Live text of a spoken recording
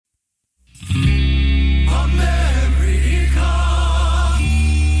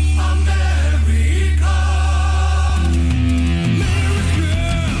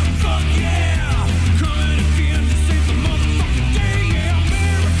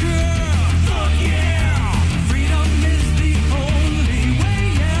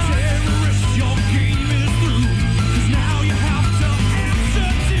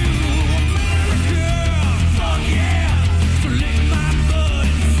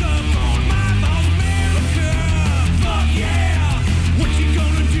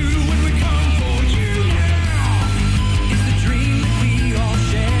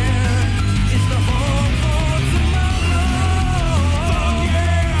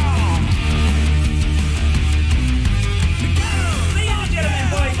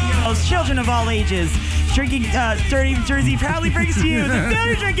all ages. Drinking Dirty Jersey proudly brings to you the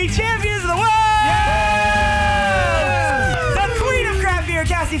beer drinking champions of the world! The queen of craft beer,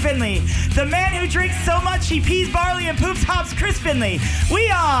 Cassie Finley. The man who drinks so much he pees barley and poops hops, Chris Finley. We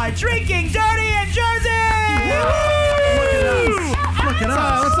are drinking Dirty in Jersey! Look at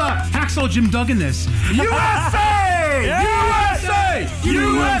us. What's up? Hacksaw Jim Duggan this. USA! USA!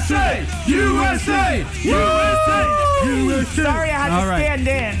 USA! USA! USA! Sorry, I had to stand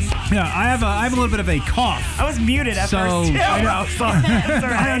in. Yeah, I have a little bit of a cough. I was muted at first, too. I know.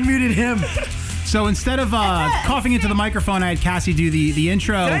 I unmuted him. So instead of coughing into the microphone, I had Cassie do the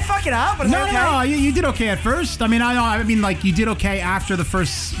intro. Did I fuck it up? No, you did okay at first. I mean, like you did okay after the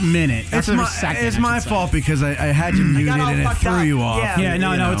first minute. It's my fault because I had you muted and it threw you off. Yeah,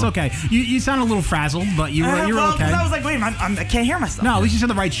 no, it's okay. You sound a little frazzled, but you were okay. I was like, wait, I can't hear myself. No, at least you said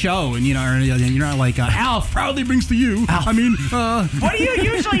the right show, and you're not like Alf proudly brings to you. Alf. I mean, what do you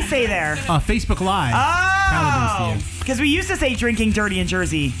usually say there? Facebook Live. Oh, because we used to say drinking dirty in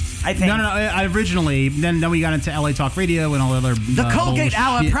Jersey. I think. No. Originally, then we got into LA Talk Radio and all other. The Colgate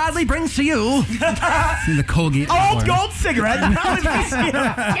Hour proudly brings to you. The Colgate Old Gold cigarette proudly brings to you.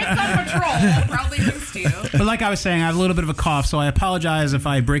 Kids on Patrol proudly brings to you. But like I was saying, I have a little bit of a cough, so I apologize if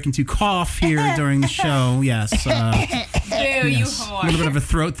I break into cough here during the show. Yes. Boo, you whore. A little bit of a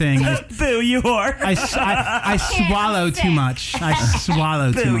throat thing. Boo, you whore. I swallow too much. I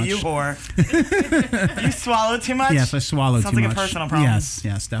swallow too much. Boo, you whore. You swallow too much? Yes, I swallow too much. Sounds like a personal problem.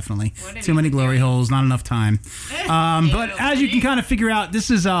 Yes, definitely. Too many glory holes, not enough time. But as you can kind of figure out, this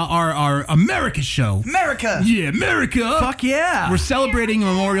is our America show. America! Yeah, America! Fuck yeah! We're celebrating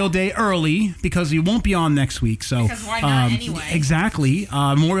Memorial Day early because we won't be on next week. So because why not anyway? Exactly.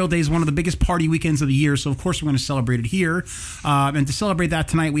 Memorial Day is one of the biggest party weekends of the year, so of course we're going to celebrate it here. And to celebrate that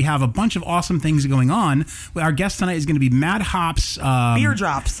tonight, we have a bunch of awesome things going on. Our guest tonight is going to be Mad Hops. Beer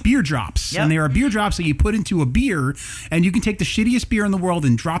drops. Beer drops. Yep. And they are beer drops that you put into a beer, and you can take the shittiest beer in the world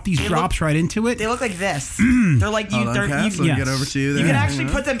and drop these drops right into it. They look like this. They're like you. Get over to you there. You can actually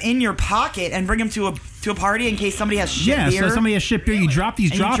put them in your pocket and bring them to a party in case somebody has shit beer. Yeah, so somebody has shit beer, you drop these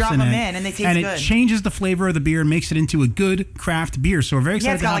drops drop in them it, and they taste and good. it changes the flavor of the beer and makes it into a good craft beer. So we're very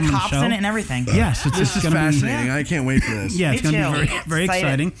excited it's got to have like them on hops the show. in it and everything. Yes, this is fascinating. I can't wait for this. Yeah, it's going to be very, very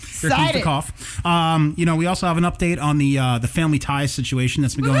exciting. Here comes the cough. We also have an update on the family ties situation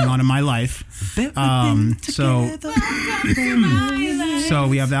that's been going on in my life. So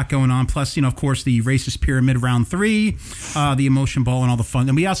we have that going on. Plus, of course, the Racist Pyramid Round 3, the Emotion Ball, and all the fun.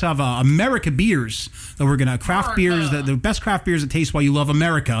 And we also have America beers that we're going to craft beers, the best craft beers that taste while you love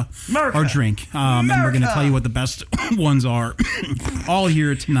America. or drink. And we're going to tell you what the best ones are. All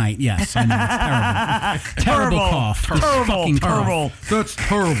here tonight. Yes, I know. It's terrible. Terrible cough. Terrible. That's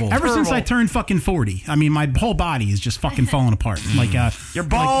terrible. Ever since I turned fucking 40, I mean, my whole body is just fucking falling apart. Like your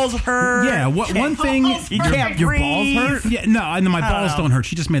balls hurt. Yeah. One thing. You can't your breathe. balls hurt? Yeah. No, my balls don't hurt.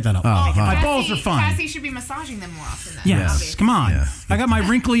 She just made that up. My balls are fine. Cassie should be massaging them more often. Then, yes. Come on. Yeah. I got my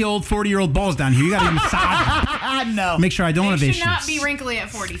wrinkly old 40-year-old balls down here. You got to massage them. No. Make sure I don't have They issues. should not be wrinkly at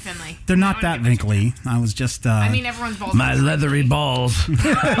 40, Finley. They're not that wrinkly. I was just. I mean, everyone's balls. My leathery balls.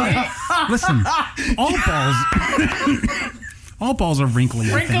 Listen, all balls are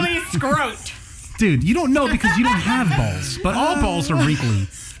wrinkly. I think. Wrinkly scrote. Dude, you don't know because you don't have balls, but all balls are wrinkly.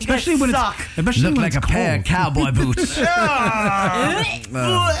 Especially when it's Look like it's a pair of cold. cowboy boots.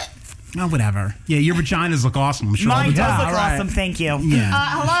 Oh, whatever. Yeah, your vaginas look awesome. I'm sure. Mine does look right. awesome. Thank you. Yeah,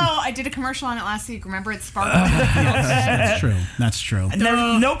 Hello, I did a commercial on it last week. Remember, it's sparkling. that's true. That's true. And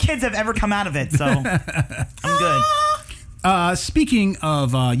no kids have ever come out of it, so I'm good. Speaking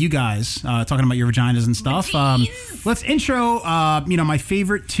of you guys talking about your vaginas and stuff, let's intro my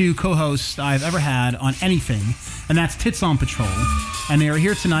favorite two co-hosts I've ever had on anything, and that's Tits on Patrol, and they are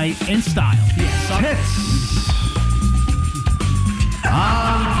here tonight in style. Yes, Tits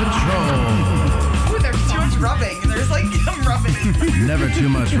on Patrol. Ooh, there's Too much rubbing. There's like I'm rubbing. Never too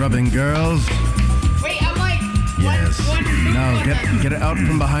much rubbing, girls. Wait, I'm like, Yes. No, get it out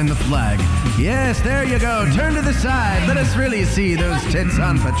from behind the flag. Yes, there you go. Turn to the side. Let us really see those tits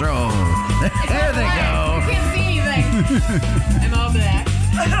on patrol. There they go. You can't see anything. I'm all black.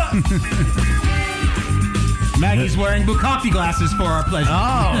 Maggie's wearing bukkake glasses for our pleasure.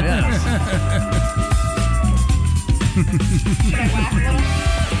 Oh, yes. Should I whack a little?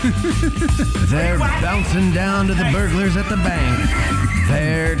 They're bouncing down to the burglars at the bank.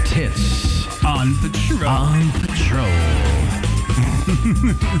 Their tits On patrol. on patrol.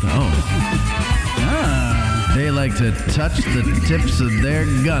 Oh. They like to touch the tips of their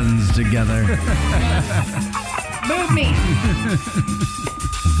guns together. Move me.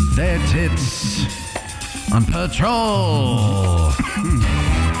 Their tits on patrol.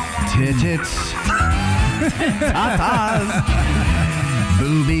 Tits. Tatas.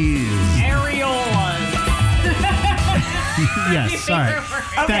 Boobies. Areolas. Yes, all right.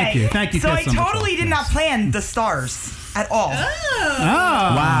 Thank you. Thank you, So I Tits on the totally top. did not plan the stars at all. Oh,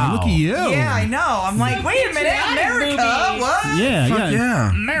 Wow. look at you. Yeah, I know. I'm like, wait a minute, America? Boobies. What? Yeah, Fuck yeah.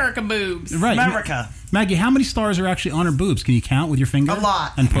 America boobs. Right. America. Maggie, how many stars are actually on her boobs? Can you count with your finger? A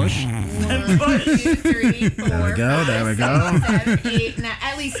lot. And push? 1, 2, 3, 4, There we go, there we go. 7, 8, 9,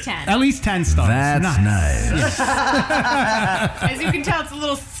 at least 10. At least 10 stars. That's nice. As you can tell, it's a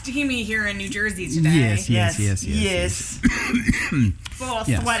little steamy here in New Jersey today. Yes. Yes. It's a little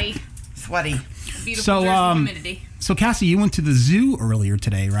Yes. sweaty. Sweaty. Beautiful So, Jersey humidity. So, Cassie, you went to the zoo earlier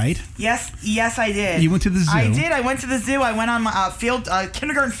today, right? Yes, I did. You went to the zoo. I did. I went to the zoo. I went on my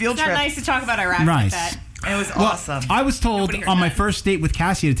kindergarten field It's not trip. nice to talk about Iraq Nice. like that. It was Well, awesome. I was told Nobody heard on my that. first date with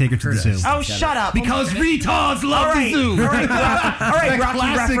Cassie to take her to the zoo. Oh, shut up. Because retards love all right, the zoo. all right, all right, Rocky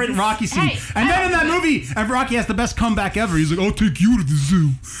Classic reference. Rocky scene. Hey, and then in that I- movie, and Rocky has the best comeback ever. He's like, I'll take you to the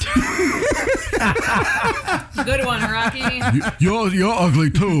zoo. Good one, Rocky. You're ugly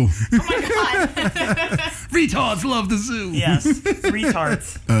too. Retards love the zoo. Yes,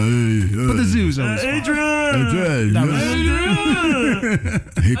 retards. But the zoo's always fun. Adrian. That was-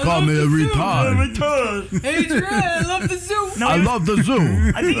 He called me a retard. Retard. Adrian, I love the zoo. No, I love the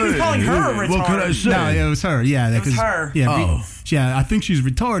zoo. I think he was calling her a retard. What could I say? No, it was her. Yeah, It was her. Yeah, Oh. yeah. I think she's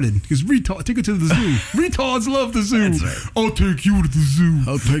retarded because take her to the zoo. Retards love the zoo. That's right. I'll take you to the zoo.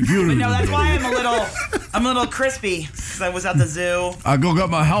 I'll take you to No, the that's zoo. why I'm a little crispy because I was at the zoo. I go get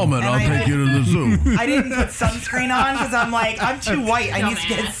my helmet. And I'll I take did- you to the zoo. I didn't put sunscreen on because I'm like I'm too white. I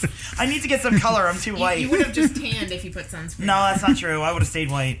need to get some color. I'm too white. You would have just tanned if you put sunscreen. No, that's not true. I would have stayed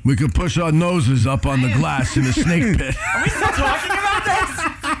white. We could push our noses up on the glass in the snake pit. Are we still talking about this?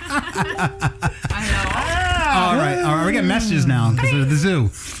 I know. All right. We're getting messages now because of the zoo.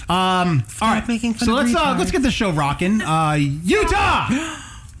 All right. making fun So of let's get the show rocking. Utah.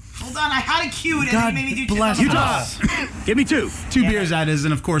 Hold on, I had it queued and God he made me do bless Utah. us. Give me two. Two beers that is,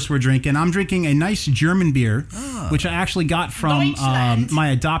 and of course we're drinking. I'm drinking a nice German beer, which I actually got from Deutschland. my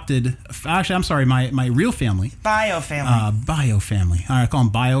adopted. Actually, I'm sorry, my real family. Bio family. Bio family. All right, I call them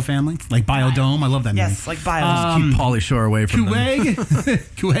Bio family, like Biodome. I love that name. yes, like bio. Keep Pauly Shore away from them.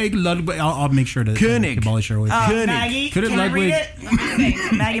 Kuwait, Ludwig. I'll make sure to König. keep Pauly Shore away from them. Maggie, Could it can I read Ludwig-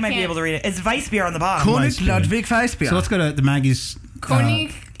 it? Maggie might be can't. able to read it. It's Weissbier on the bottom. König Ludwig Weissbier. So let's go to the Maggie's.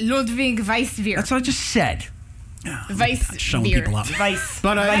 König Ludwig Weissbier. That's what I just said. Showing Weissbier. people up. Weiss.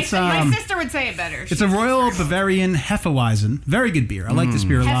 But it's My sister would say it better. It's a Royal Bavarian Hefeweizen. Very good beer. I like this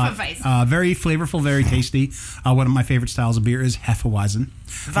beer a lot. Hefeweizen. Very flavorful, very tasty. One of my favorite styles of beer is Hefeweizen.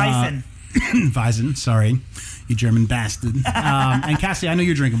 Weissen. Weizen, sorry. You German bastard. And Cassie, I know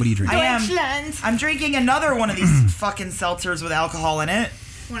you're drinking. What are you drinking? I am. Deutschland. I'm drinking another one of these fucking seltzers with alcohol in it.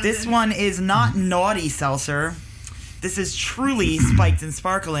 This one is not naughty seltzer. This is truly spiked and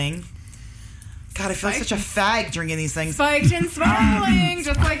sparkling. God, I feel like such a fag drinking these things. Spiked and sparkling,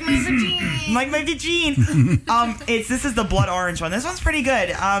 just like my vagina. Like my Gene. This is the blood orange one. This one's pretty good.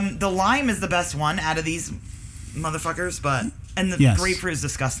 The lime is the best one out of these motherfuckers, and the Yes. grapefruit is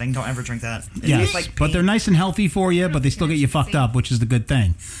disgusting. Don't ever drink that. It Yes, tastes like but paint. they're nice and healthy for you, but they still get you fucked up, which is the good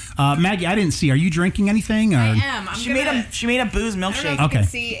thing. Maggie, I didn't see. Are you drinking anything? Or? I am. She made a booze I don't know milkshake. if you Okay. can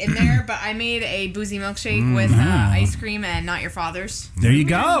see in there, but I made a boozy milkshake with ice cream and Not Your Father's. There you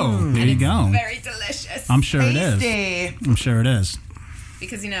go. There you go. Very delicious. I'm sure it is. Tasty. I'm sure it is.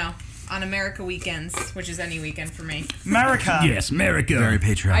 Because, on America weekends, which is any weekend for me, America. Yes, America. Very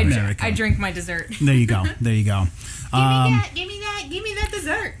patriotic. I drink my dessert. There you go. There you go. Give me that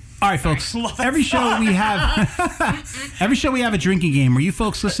dessert. All right, folks. Every show we have, a drinking game where you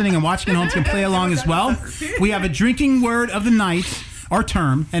folks listening and watching at home can play along as well. We have a drinking word of the night or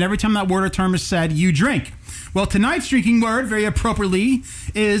term, and every time that word or term is said, you drink. Well, tonight's drinking word, very appropriately,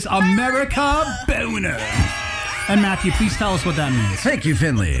 is America Boner. And Matthew, please tell us what that means. Thank you,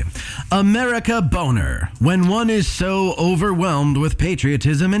 Finley. America Boner. When one is so overwhelmed with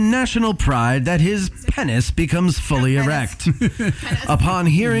patriotism and national pride that his penis becomes fully erect. Upon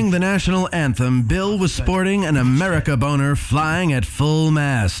hearing the national anthem, Bill was sporting an America Boner flying at full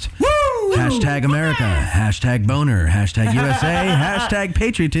mast. Woo! Hashtag America, hashtag boner, hashtag USA, hashtag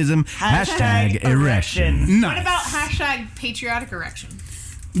patriotism, hashtag erection. Nice. What about hashtag patriotic erection?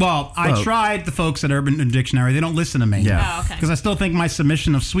 Well, I tried the folks at Urban Dictionary. They don't listen to me. Yeah. Oh, okay. Because I still think my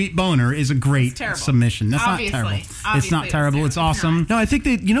submission of Sweet Boner is a great terrible. submission. That's Obviously. not terrible. It's Obviously not it's terrible. terrible. It's awesome. No, I think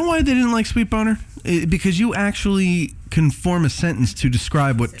you know why they didn't like Sweet Boner? Because you actually can form a sentence to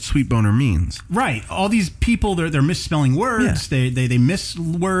describe what Sweet Boner means. Right. All these people, they're misspelling words. Yeah. They miss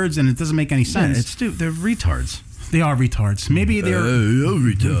words, and it doesn't make any sense. They're retards. They are retards. Maybe they're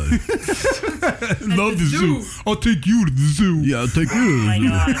retard. love the zoo. I'll take you to the zoo. Yeah, I'll take you. Oh my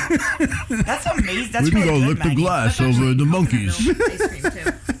god, that's amazing. That's really good, lick the Maggie. glass over the monkeys. Ice cream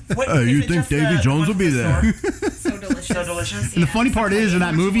too. What, Hey, is you it think just Davy the Jones one will be from the there? store? So delicious. So delicious. And the funny part is, in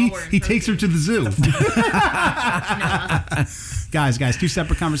that movie, he takes her to the zoo. Guys, two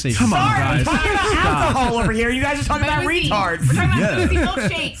separate conversations. Come on, Sorry, I'm guys. talking about alcohol over here. You guys are talking about Boozy. retards. We're talking Yeah. about boozy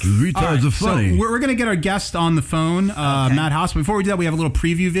milkshakes. Retards are funny. So we're going to get our guest on the phone, Matt Haas. Before we do that, we have a little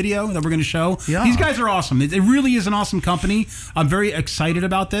preview video that we're going to show. Yeah. These guys are awesome. It really is an awesome company. I'm very excited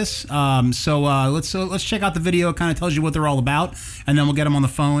about this. Let's check out the video. It kind of tells you what they're all about, and then we'll get them on the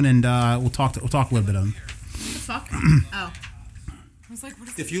phone and we'll talk a little bit of them. Fuck. Oh. I was like, what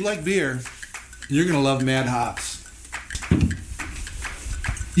is If you like beer, you're going to love Mad Hops.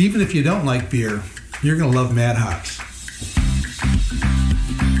 Even if you don't like beer, you're going to love Mad Hops.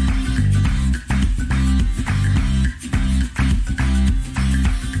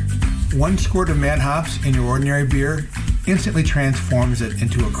 One squirt of Mad Hops in your ordinary beer instantly transforms it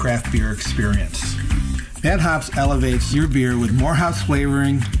into a craft beer experience. Mad Hops elevates your beer with more house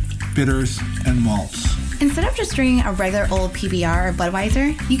flavoring, bitters, and malts. Instead of just drinking a regular old PBR or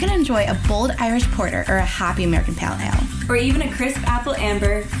Budweiser, you can enjoy a bold Irish Porter or a happy American Pale Ale. Or even a crisp apple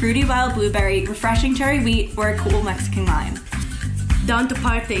amber, fruity wild blueberry, refreshing cherry wheat, or a cool Mexican lime. Down to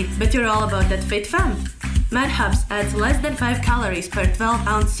party, but you're all about that fit fam. Mad Hops adds less than 5 calories per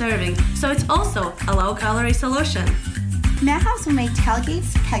 12-ounce serving, so it's also a low-calorie solution. Mad House will make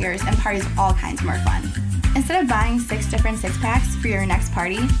tailgates, keggers, and parties of all kinds more fun. Instead of buying 6 different six-packs for your next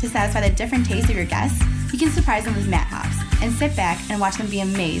party to satisfy the different tastes of your guests, you can surprise them with Mad Hops and sit back and watch them be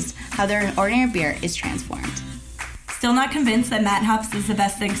amazed how their ordinary beer is transformed. Still not convinced that Matt Hops is the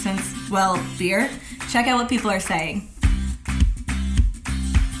best thing since, well, beer? Check out what people are saying.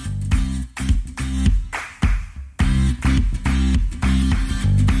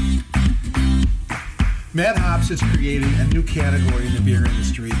 Mad Hops is creating a new category in the beer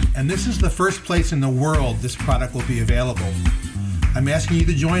industry, and this is the first place in the world this product will be available. I'm asking you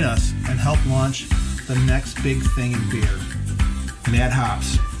to join us and help launch the next big thing in beer. Mad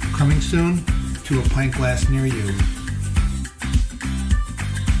Hops, coming soon to a pint glass near you.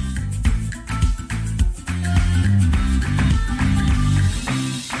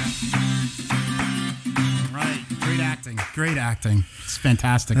 Great acting. It's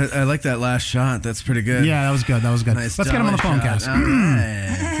fantastic. I like that last shot. That's pretty good. Yeah, that was good. Nice Let's get him on the phone, shot. Cass. All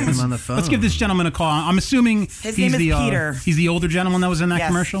right. Get him on the phone. Let's give this gentleman a call. I'm assuming His name is Peter. He's the older gentleman that was in that Yes,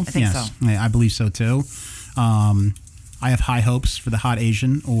 commercial? I think so. Yeah, I believe so, too. I have high hopes for the hot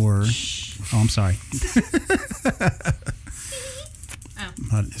Asian or... Oh, I'm sorry.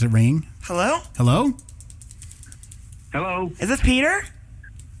 Is it ringing? Hello? Hello? Hello, Is this Peter?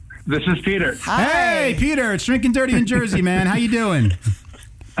 this is Peter. Hi. Hey, Peter. It's Drinking Dirty in Jersey, man. How you doing?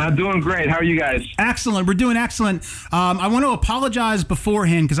 I'm doing great. How are you guys? Excellent. We're doing excellent. I want to apologize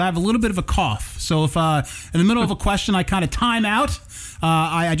beforehand because I have a little bit of a cough. So if in the middle of a question I kind of time out,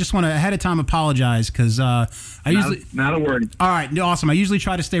 I just want to ahead of time apologize because Not a word. All right, awesome. I usually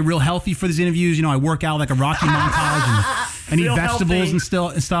try to stay real healthy for these interviews. You know, I work out like a Rocky montage and I eat Real vegetables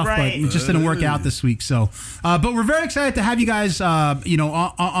healthy. and stuff, Right. but it just didn't work out this week. So, but we're very excited to have you guys, on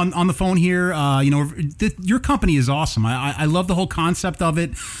the phone here. Your company is awesome. I love the whole concept of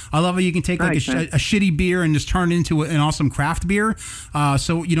it. I love how you can take like Thanks, man. a shitty beer and just turn it into an awesome craft beer.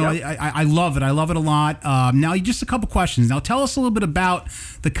 I love it. I love it a lot. Now, just a couple questions. Now, tell us a little bit about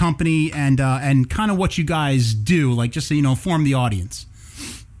the company and kind of what you guys do, like just so inform the audience.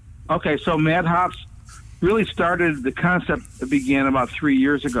 Okay, so Mad Hops really started, the concept began about 3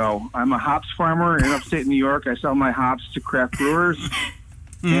 years ago. I'm a hops farmer in upstate New York. I sell my hops to craft brewers.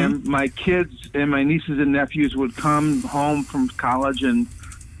 And my kids and my nieces and nephews would come home from college and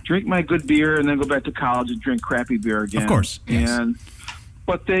drink my good beer and then go back to college and drink crappy beer again. Of course, yes.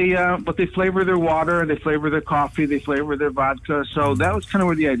 But they flavor their water, they flavor their coffee, they flavor their vodka. So that was kind of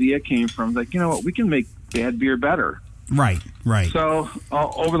where the idea came from. Like, you know what, we can make bad beer better. Right. So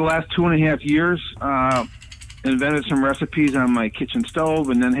over the last 2.5 years, invented some recipes on my kitchen stove,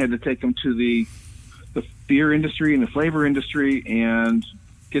 and then had to take them to the beer industry and the flavor industry and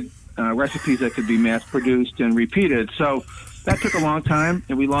get recipes that could be mass produced and repeated. So that took a long time,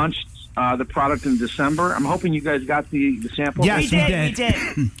 and we launched the product in December. I'm hoping you guys got the sample. Yes, We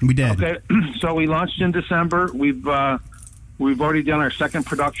did. We did. Okay, so we launched in December. We've already done our second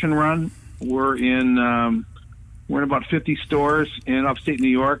production run. We're in about 50 stores in upstate New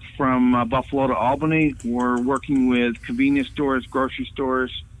York, from Buffalo to Albany. We're working with convenience stores, grocery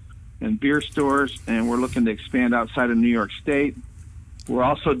stores, and beer stores, and we're looking to expand outside of New York State. We're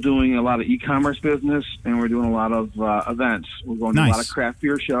also doing a lot of e-commerce business, and we're doing a lot of events. We're going to a lot of craft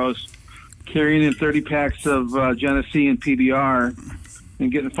beer shows, carrying in 30 packs of Genesee and PBR,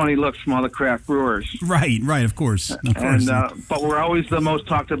 and getting funny looks from all the craft brewers. Right, of course. But we're always the most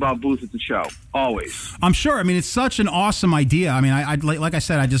talked about booth at the show, always. I'm sure. I mean, it's such an awesome idea. I mean, I like I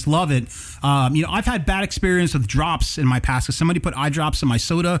said, I just love it. I've had bad experience with drops in my past because somebody put eye drops in my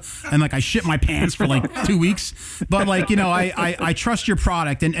soda and like I shit my pants for like 2 weeks. But like, I trust your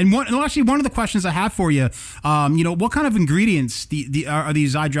product. And one of the questions I have for you, what kind of ingredients are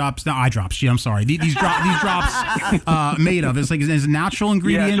these eye drops? No, eye drops. Gee, I'm sorry. These drops made of? Is it natural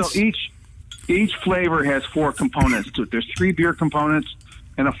ingredients? Yeah, so each flavor has 4 components to it. There's 3 beer components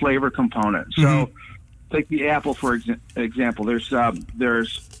and a flavor component. So take the apple, for example. There's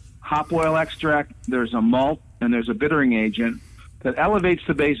hop oil extract, there's a malt, and there's a bittering agent that elevates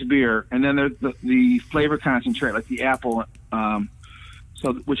the base beer, and then there's the flavor concentrate, like the apple,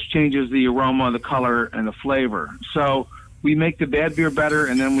 which changes the aroma, the color, and the flavor. So we make the bad beer better,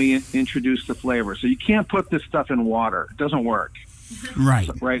 and then we introduce the flavor. So you can't put this stuff in water. It doesn't work. Right.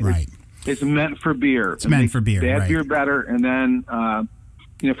 It's meant for beer. It's meant for beer. Bad beer better, and then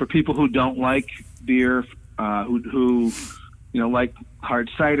for people who don't like beer, who like hard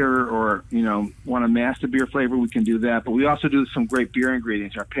cider or want to master beer flavor, we can do that. But we also do some great beer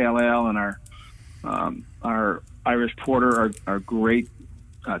ingredients. Our pale ale and our Irish porter are great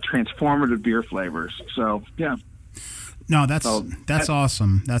transformative beer flavors. So yeah. No, that's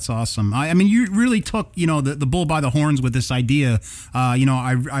awesome. That's awesome. I mean, you really took the bull by the horns with this idea.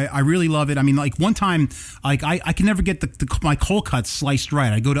 I really love it. I mean, like one time, like I can never get my cold cuts sliced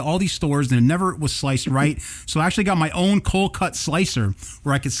right. I go to all these stores and it never was sliced right. So I actually got my own cold cut slicer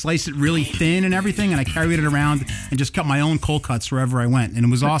where I could slice it really thin and everything, and I carried it around and just cut my own cold cuts wherever I went, and it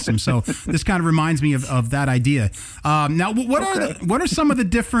was awesome. So this kind of reminds me of that idea. Now, what are some of the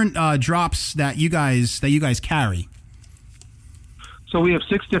different drops that you guys carry? So we have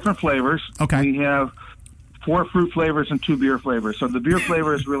 6 different flavors. Okay. We have 4 fruit flavors and 2 beer flavors. So the beer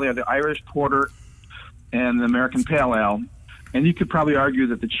flavors really are the Irish porter and the American pale ale. And you could probably argue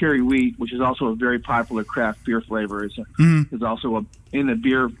that the cherry wheat, which is also a very popular craft beer flavor, is also in the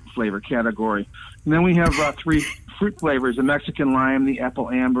beer flavor category. And then we have 3 fruit flavors: the Mexican lime, the apple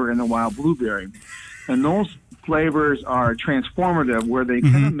amber, and the wild blueberry. And those flavors are transformative, where they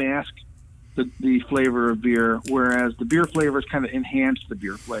kind of mask the flavor of beer, whereas the beer flavors kind of enhance the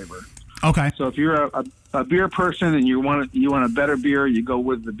beer flavor. Okay. So if you're a beer person and you want a better beer, you go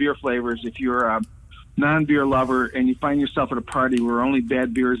with the beer flavors. If you're a non-beer lover and you find yourself at a party where only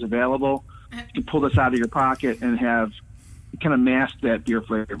bad beer is available, you can pull this out of your pocket and kind of mask that beer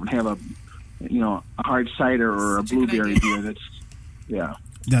flavor and have a hard cider or a blueberry beer. Yeah,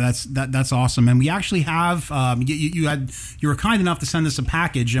 that's awesome. And we actually have you were kind enough to send us a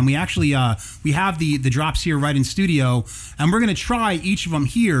package, and we actually we have the drops here right in studio, and we're going to try each of them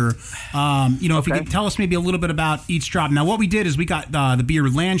here. If you could tell us maybe a little bit about each drop. Now, what we did is we got the beer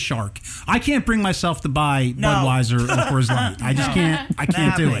Land Shark. I can't bring myself to buy Budweiser or Coors Light. I just can't. I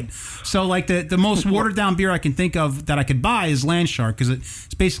can't do it. So like the most watered down beer I can think of that I could buy is Land Shark, because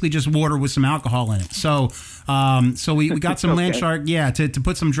it's basically just water with some alcohol in it. So we got some Land Shark, to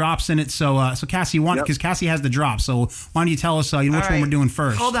put some drops in it. So Cassie, because Cassie has the drops. So why don't you tell us which one we're doing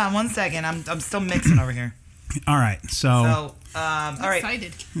first? Hold on 1 second. I'm still mixing over here. All right. All right.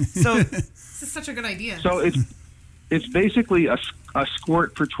 Excited. So this is such a good idea. So it's basically a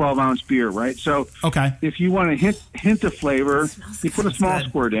squirt for 12-ounce beer, right? So if you want a hint of flavor, you put a small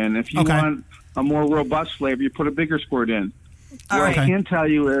squirt in. If you want a more robust flavor, you put a bigger squirt in. What I can tell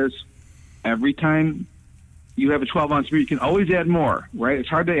you is every time you have a 12-ounce beer, you can always add more, right? It's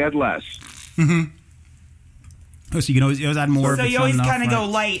hard to add less. Mm-hmm. Oh, so you can always add more. So you always kind of go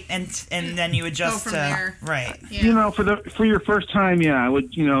light, and then you adjust go from there. Right. Yeah. For your first time, I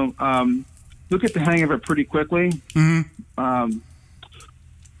would you'll get the hang of it pretty quickly. Mm-hmm.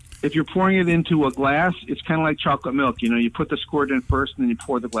 If you're pouring it into a glass, it's kind of like chocolate milk. You put the squirt in first, and then you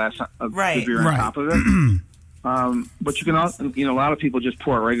pour the glass of the beer on top of it. But you can also, a lot of people just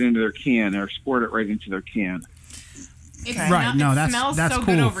pour it right into their can or squirt it right into their can. Right. No, that's so cool.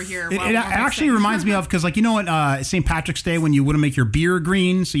 Good over here. It actually reminds me of, because St. Patrick's Day, when you want to make your beer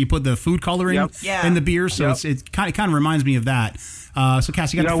green, so you put the food coloring in the beer. So it kind of reminds me of that. So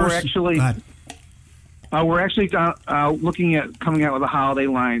Cassie, you got the first. Go ahead. We're actually looking at coming out with a holiday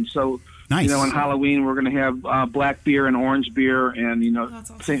line. So nice. On Halloween we're going to have black beer and orange beer, and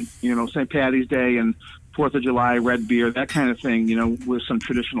awesome. St. Patty's Day and 4th of July red beer, that kind of thing, with some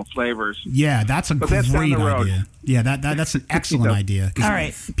traditional flavors. Yeah, that's a great idea. Yeah, that's an excellent idea. All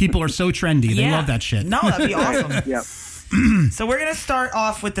right. People are so trendy. They love that shit. No, that'd be awesome. Yeah. So we're gonna start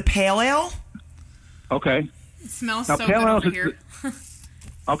off with the pale ale. Okay. It smells Now, so pale good ale over is here.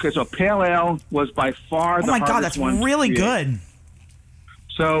 Okay, so pale ale was by far Oh the my god, hardest that's one to really create. good.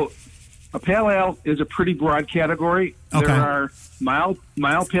 So, a pale ale is a pretty broad category. Okay. There are mild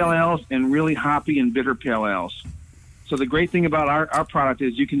pale ales and really hoppy and bitter pale ales. So the great thing about our product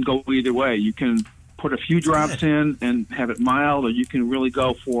is you can go either way. You can put a few drops in and have it mild, or you can really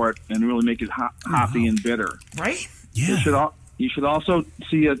go for it and really make it hoppy and bitter. Right? Yeah. You should also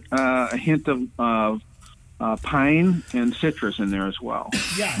see a hint of pine and citrus in there as well.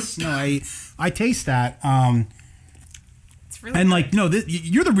 Yes. No, I taste that. It's really And good. like, no,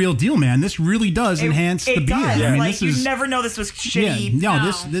 you're the real deal, man. This really does enhance the It beer. does. I mean, Like this you is never know this was shitty. Yeah, no,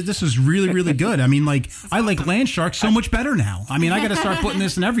 No. this is really, really good. I mean, like, I like Land Shark so much better now. I mean, I got to start putting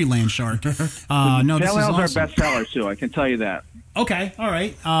this in every Land Shark. No, this is Pale ales awesome. are bestsellers too. I can tell you that. Okay, all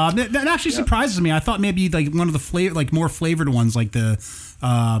right. That actually surprises me. I thought maybe like one of the more flavored ones, like the,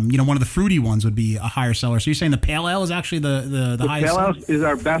 one of the fruity ones would be a higher seller. So you're saying the pale ale is actually the highest? Pale seller? ale is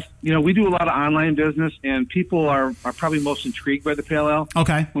our best. We do a lot of online business, and people are probably most intrigued by the pale ale.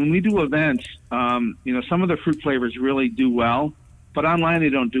 Okay. When we do events, some of the fruit flavors really do well, but online they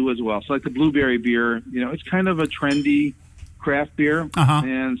don't do as well. So like the blueberry beer, it's kind of a trendy craft beer,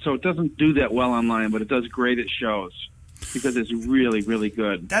 and so it doesn't do that well online, but it does great at shows because it's really, really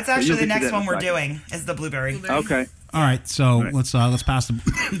good. That's So actually you'll the get to next that in one a we're second. doing is the blueberry. Okay. All right. So let's pass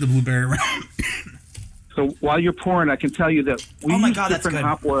the blueberry around. So while you're pouring, I can tell you that we Oh my use God, that's different good.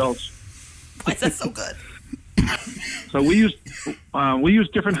 hop oils. Why is that so good? So we use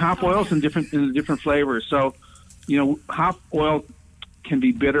different hop oils and different flavors. So, hop oil can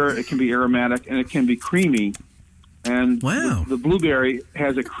be bitter, it can be aromatic, and it can be creamy. And Wow. the blueberry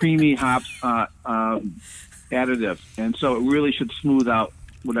has a creamy hop additive, and so it really should smooth out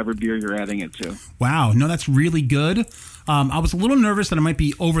whatever beer you're adding it to. Wow. No, that's really good. I was a little nervous that it might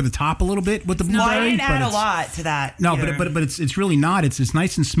be over the top a little bit with the No, blueberry. I didn't but add a it's- lot to that. No, either. but it's really not. It's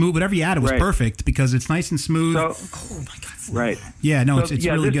nice and smooth. Whatever you added was Right. perfect because it's nice and smooth. So, oh my god. right. yeah, no, So, it's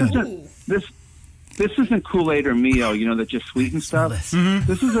really this good. Isn't, this isn't Kool-Aid or Mio, that just sweeten stuff. Mm-hmm.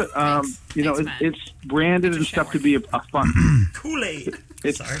 This is Thanks, Matt. it's branded and stuff to be a fun. Kool-Aid.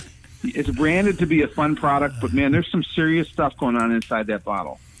 It's It's branded to be a fun product, but man, there's some serious stuff going on inside that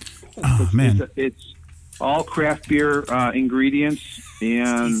bottle. Oh man, It's all craft beer ingredients,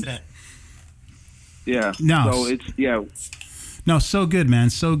 and yeah, No. so it's no, so good, man,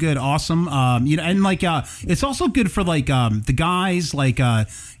 so good, awesome. And like, it's also good for like the guys, like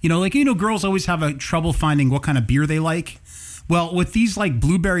girls always have a trouble finding what kind of beer they like. Well, with these like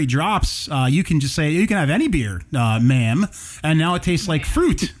blueberry drops, you can just say you can have any beer, ma'am, and now it tastes like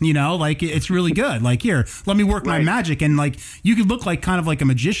fruit. Like it's really good. Like here, let me work my magic, and like you could look like kind of like a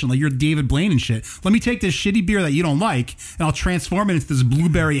magician, like you're David Blaine and shit. Let me take this shitty beer that you don't like, and I'll transform it into this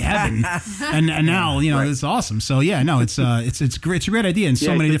blueberry heaven, and now it's awesome. So yeah, no, it's great. It's a great idea in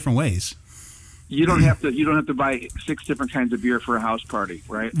so many different ways. you don't have to buy 6 different kinds of beer for a house party,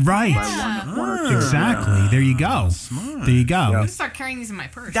 right? Right. Buy one or two. Exactly. There you go. Smart. There you go. I'm gonna start carrying these in my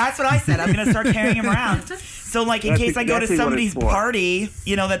purse. That's what I said. I'm going to start carrying them around. So, like, in That's case I go to exactly what somebody's it's for. party,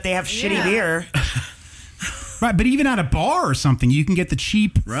 that they have shitty Yeah. beer. Right, but even at a bar or something, you can get the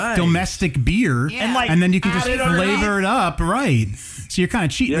cheap Right. domestic beer, Yeah. And, like, and then you can add just it underneath. flavor it up, right? So you're kind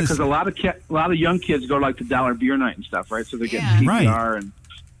of cheating. Yeah, this- because a lot of young kids go to, like, the dollar beer night and stuff, right? So they get Yeah. PBR and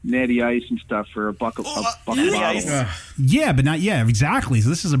Natty Ice and stuff for a buck of Natty bottle. Ice. yeah, but not exactly. So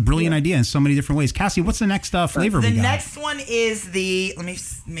this is a brilliant idea in so many different ways. Cassie, what's the next flavor The we got? next one is let me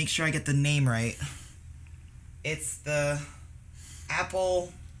make sure I get the name right. It's the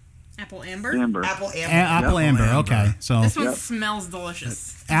Apple Amber. Amber. Amber. Apple Amber. Okay, so This one smells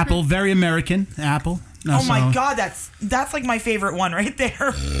delicious. Apple, very American. Apple. No, Oh my so- god, that's like my favorite one right there.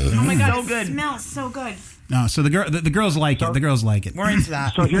 Oh my god, so it good. smells so good. No, so the girls like it. The girls like it. We're into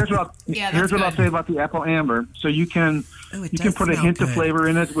that. So here's what Yeah, here's that's what I'll good. say about the Apple Amber. So you can does put a smell hint of good. flavor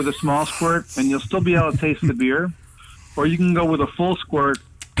in it with a small squirt, and you'll still be able to taste the beer. Or you can go with a full squirt,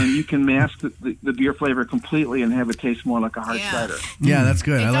 and you can mask the beer flavor completely and have it taste more like a hard Yeah. cider. Yeah, that's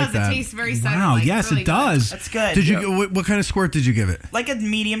good. It I does. like that. It tastes very cider. Wow. Yes, really it does. That's good. Did you? What kind of squirt did you give it? Like a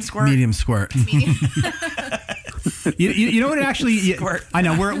medium squirt? Medium squirt. You know what? It actually, Squirt. I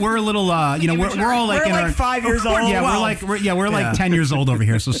know we're a little. We're all like We're in like our 5 years old. Yeah, Well, we're like 10 years old over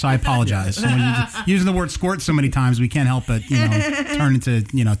here, so I apologize. So when using the word squirt so many times, we can't help but turn into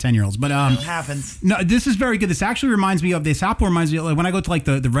 10-year-olds. But it happens. no, this is very good. This actually reminds me of this. Apple reminds me of like, when I go to like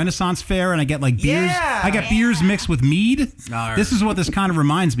the Renaissance Fair and I get like beers. Yeah. I get beers mixed with mead. right. This is what this kind of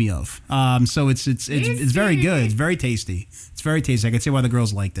reminds me of. So it's very good. It's very tasty. It's very tasty. I can see why the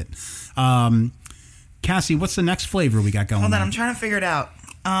girls liked it. Cassie, what's the next flavor we got going? Hold on, on? I'm trying to figure it out.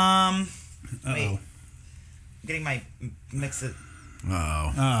 Wait. I'm getting my mix it.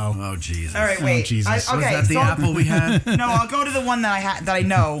 Oh, Jesus. All right, wait. Oh, Jesus. Was that the apple we had? No, I'll go to the one that I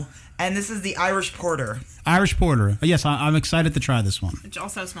know, and this is the Irish Porter. Irish Porter. Yes, I'm excited to try this one. Which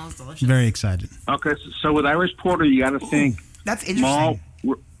also smells delicious. Very excited. Okay, so with Irish Porter, you got to think That's interesting.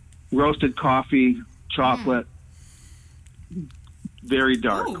 malt, roasted coffee, chocolate, very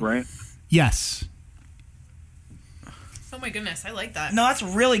dark, Ooh. right? Yes. Oh my goodness, I like that. No, that's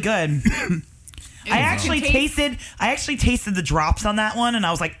really good. I actually tasted the drops on that one, and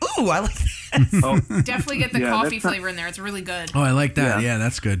I was like, "Ooh, I like that." Oh, Definitely get the Yeah, coffee that's not- flavor in there. It's really good. Oh, I like that. Yeah. Yeah,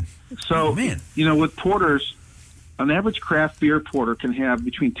 that's good. so, Oh, man. with porters, an average craft beer porter can have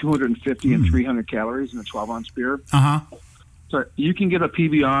between 250 and 300 calories in a 12-ounce beer. Uh-huh. So you can get a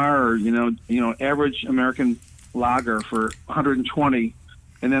PBR or average American lager for 120,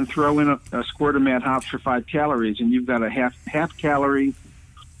 and then throw in a squirt of Mad Hops for 5 calories, and you've got a half calorie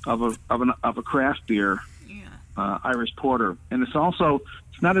of a craft beer, Irish Porter, and it's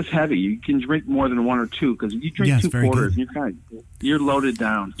not as heavy. You can drink more than one or two, because if you drink 2 very porters, good. you're loaded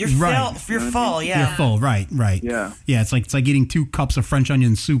down. You're Right. full. You're full. Yeah. You're full. Right. Yeah. Yeah. It's like eating 2 cups of French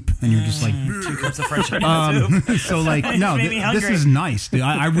onion soup, and you're just like. 2 cups of French onion soup. So like no, made me this hungry. is nice, dude.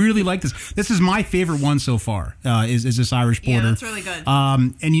 I really like this. This is my favorite one so far. Is this Irish Porter? Yeah, that's really good.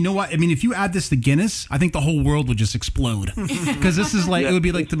 And you know what? I mean, if you add this to Guinness, I think the whole world would just explode, because this is like it would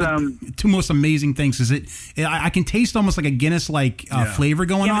be like the 2 most amazing things. I can taste almost like a Guinness like flavor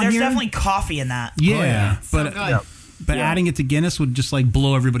going Yeah, but on there's here. definitely coffee in that. Yeah, So but good. but adding it to Guinness would just like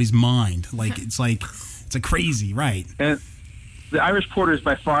blow everybody's mind. Like it's a crazy, right? And the Irish Porter is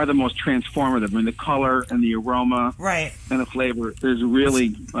by far the most transformative. I mean, the color and the aroma Right. and the flavor is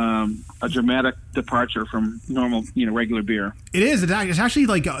really a dramatic departure from normal, regular beer. It is. It's actually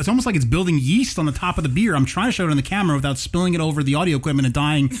like it's almost like it's building yeast on the top of the beer. I'm trying to show it on the camera without spilling it over the audio equipment and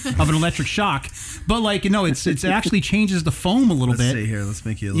dying of an electric shock. But it actually changes the foam a little Let's bit. see here. Let's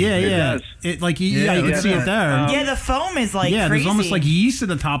make you a little Yeah, bit. yeah. does. You can see it there. Yeah, the foam is like Yeah, crazy. there's almost like yeast at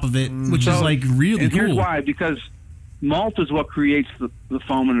the top of it, which is So- like really and cool. here's why: because malt is what creates the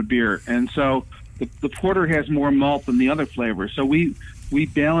foam in a beer, and so the porter has more malt than the other flavors. So we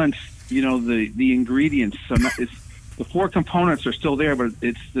balance, the ingredients. So the 4 components are still there, but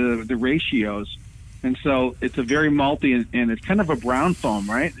it's the ratios, and so it's a very malty and it's kind of a brown foam,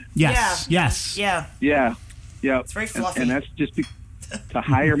 right? Yes, Yeah. yes. Yeah. Yeah, yeah. It's very fluffy. and that's just the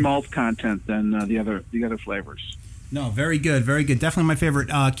higher malt content than the other flavors. No, very good, very good. Definitely my favorite.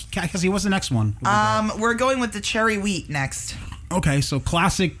 Cassie, what's the next one? We're going with the cherry wheat next. Okay, so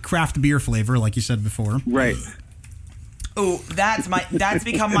classic craft beer flavor, like you said before. Right. Oh, that's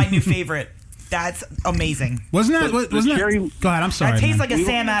become my new favorite. That's amazing. Wasn't that? The Wasn't cherry- that? Go ahead. I'm sorry. That tastes man. like a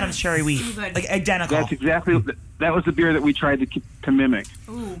Sam Adams cherry wheat, So good. like identical. That's exactly that was the beer that we tried to mimic.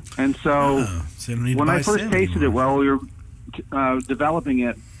 Ooh. And so So you don't need to when buy I first Sam tasted it anymore. while we were developing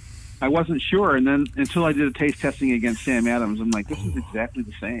it, I wasn't sure, and then until I did a taste testing against Sam Adams, I'm like, this is exactly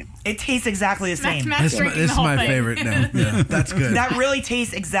the same. It tastes exactly the same. Matt's This drinking is the whole my thing. favorite now. Yeah, that's good. That really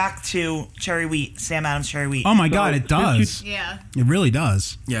tastes exact to cherry wheat, Sam Adams cherry wheat. Oh my god, it does. Yeah. It really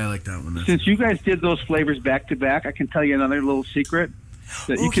does. Yeah, I like that one. Since you guys did those flavors back to back, I can tell you another little secret.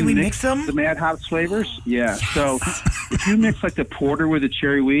 That Ooh, you can we mix them? The Mad Hops flavors. Yeah. So if you mix like the porter with the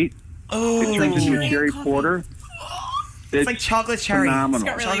cherry wheat, it turns into a cherry porter. It's like chocolate cherry. phenomenal.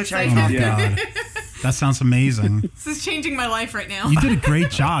 Got really Chocolate cherry. excited. Oh Yeah. god, that sounds amazing. This is changing my life right now. You did a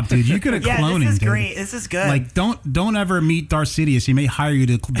great job, dude. You could have Yeah, cloning. this is dude. great. This is good. Like, don't ever meet Darth Sidious. He may hire you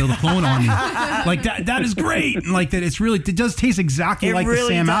to build a clone on you. Like that is great. Like that, it does taste exactly It like the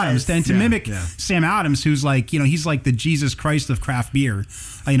really Sam does. Adams. And to Yeah, mimic yeah. Sam Adams, who's like, he's like the Jesus Christ of craft beer.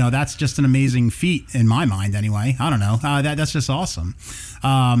 That's just an amazing feat in my mind. Anyway, I don't know. That's just awesome.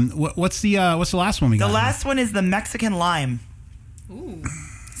 What's the last one we got? the last one is the Mexican lime. Ooh.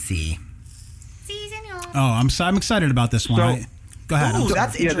 See. Oh, I'm excited about this one. So- Go ahead. Ooh,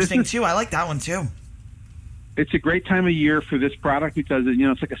 that's Yeah, this interesting is- too. I like that one too. It's a great time of year for this product because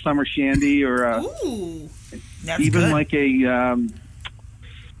it's like a summer shandy or Ooh. That's even good. like a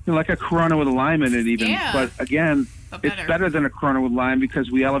like a Corona with a lime in it. Even, Yeah. but again, But it's better than a Corona with lime because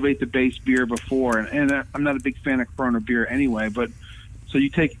we elevate the base beer before. And I'm not a big fan of Corona beer anyway, but so you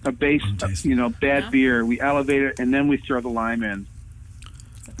take a base, bad Yeah. beer, we elevate it, and then we throw the lime in.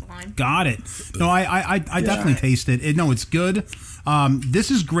 Is that the line? Got it. No, I definitely taste it. No, it's good.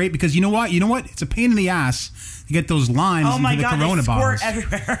 This is great because you know what? It's a pain in the ass to get those lines Oh my into the God, Corona they squirt bottles.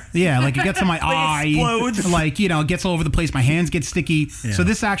 everywhere. Yeah, like it gets on my eye. explodes. Like, it gets all over the place. My hands get sticky. Yeah. So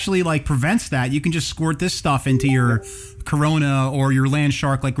this actually like prevents that. You can just squirt this stuff into your Corona or your Land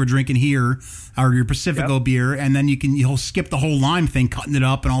Shark like we're drinking here, or your Pacifico beer, and then you'll skip the whole lime thing, cutting it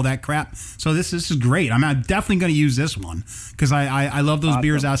up and all that crap. So this is great. I'm definitely going to use this one because I love those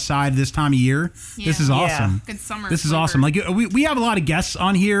beers outside this time of year. This is awesome. Good summer. This is flavor. awesome. Like we have a lot of guests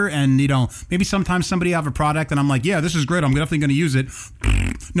on here, and maybe sometimes somebody have a product, and I'm like, yeah, this is great. I'm definitely going to use it.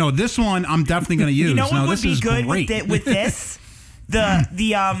 No, this one I'm definitely going to use. You know what no, would this be is good great. with this?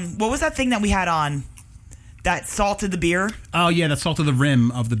 The what was that thing that we had on? That salted the beer? Oh yeah, that salted the rim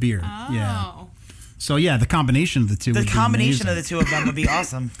of the beer. Oh. Yeah. So yeah, the combination of the two. The would be combination amazing. of the two of them would be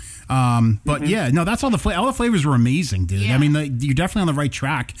awesome. But yeah, no, that's all the flavors were amazing, dude. Yeah. I mean, you're definitely on the right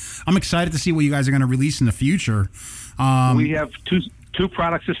track. I'm excited to see what you guys are going to release in the future. We have two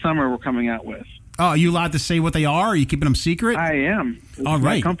products this summer we're coming out with. Oh, are you allowed to say what they are? Are you keeping them secret? I am. It's All my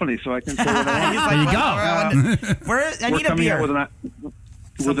right. company, so I can say what I want. He's There you go. I We're need a coming beer. out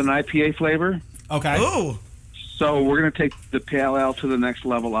with an IPA flavor. Okay. Ooh. So we're going to take the pale ale to the next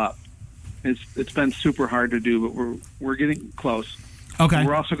level up. It's been super hard to do, but we're getting close. Okay.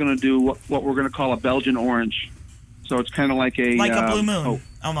 We're also going to do what we're going to call a Belgian orange. So it's kind of like a Blue Moon,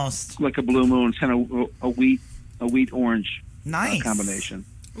 almost. like a Blue Moon. It's kind of a wheat orange Nice combination.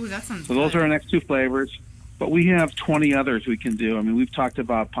 Ooh, that sounds So those good. are our next two flavors. But we have 20 others we can do. I mean, we've talked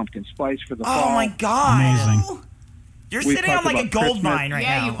about pumpkin spice for the fall. Oh my God! Amazing. You're We sitting on talked like a about gold Christmas. mine right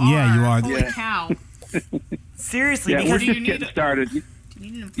Yeah, now. you are. Yeah, you are. Holy Yeah. cow. Seriously, Yeah, we're because do you just need getting a- started.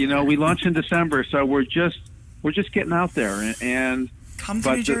 You know, we launch in December, so we're just getting out there. And come to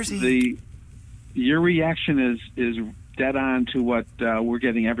but New Jersey. your reaction is dead on to what we're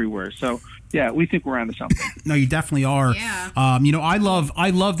getting everywhere. So yeah, we think we're onto something. No, you definitely are. Yeah. I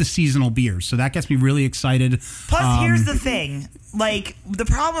love the seasonal beers, so that gets me really excited. Plus, here's the thing. Like, the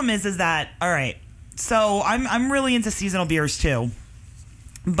problem is that, all right, so I'm really into seasonal beers too.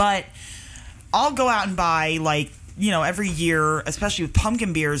 But I'll go out and buy, like, every year, especially with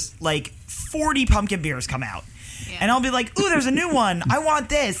pumpkin beers, like 40 pumpkin beers come out. Yeah. And I'll be like, ooh, there's a new one. I want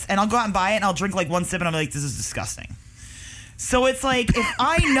this. And I'll go out and buy it, and I'll drink like one sip, and I'm like, this is disgusting. So it's like, if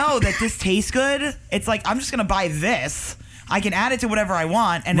I know that this tastes good, it's like, I'm just going to buy this. I can add it to whatever I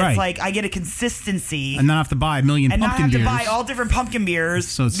want, and Right. it's like, I get a consistency. And not have to buy a million and not pumpkin have to beers. buy all different pumpkin beers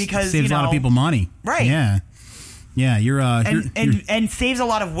so it because saves a lot of people money. Right. Yeah. Yeah, you're and saves a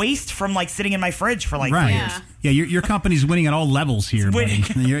lot of waste from like sitting in my fridge for like 3 right. years. Yeah, your company's winning at all levels here, buddy.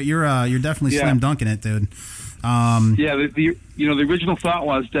 winning. You're definitely Yeah. slam dunking it, dude. Yeah, the original thought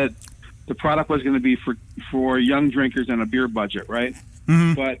was that the product was going to be for young drinkers on a beer budget, right?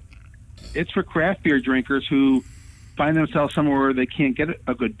 Mm-hmm. But it's for craft beer drinkers who find themselves somewhere where they can't get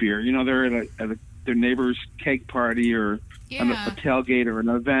a good beer. They're at their neighbor's keg party or on a tailgate or an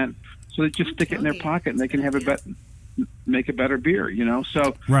event, so they just stick it in their pocket and they can have make a better beer.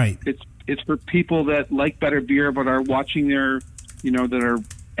 So Right. it's for people that like better beer but are watching their, that are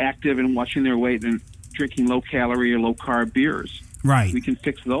active and watching their weight and drinking low calorie or low carb beers. Right. We can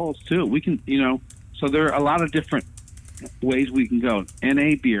fix those too. We can, so there are a lot of different ways we can go.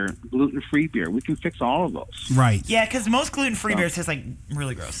 NA beer, gluten-free beer. We can fix all of those. Right. Yeah, because most gluten-free beers taste like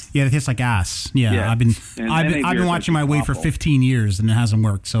really gross. Yeah, it tastes like ass. Yeah, Yeah. I've been And I've NA been beers watching my are weight for awful. 15 years and it hasn't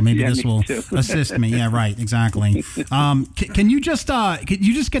worked. So maybe Yeah, this me will too. assist me. Yeah, right. Exactly. Can you just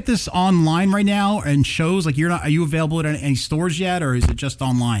get this online right now and shows like are you available at any stores yet, or is it just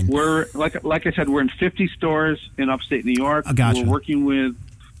online? We're like I said, we're in 50 stores in upstate New York. I gotcha. We're working with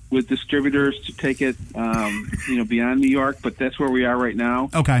distributors to take it, beyond New York, but that's where we are right now.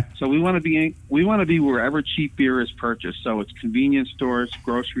 Okay. So we want to be wherever cheap beer is purchased. So it's convenience stores,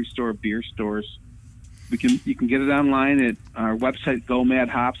 grocery store, beer stores. You can get it online at our website,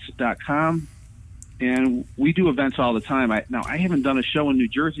 gomadhops.com. And we do events all the time. I haven't done a show in New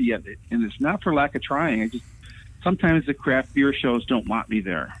Jersey yet, and it's not for lack of trying. Sometimes the craft beer shows don't want me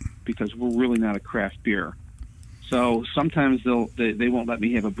there because we're really not a craft beer. So sometimes they won't let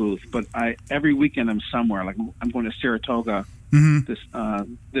me have a booth. But every weekend I'm somewhere. Like I'm going to Saratoga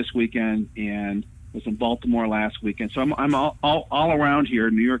this weekend, and was in Baltimore last weekend. So I'm all around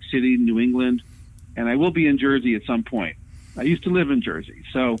here, New York City, New England, and I will be in Jersey at some point. I used to live in Jersey,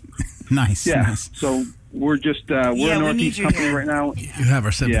 so Nice. yeah. Nice. So we're just we're Yeah, a we Northeast need you company here. right now. You have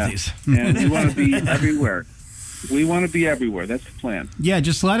our sympathies. And we want to be everywhere. We want to be everywhere. That's the plan. Yeah,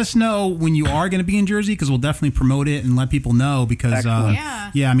 just let us know when you are going to be in Jersey, because we'll definitely promote it and let people know. Because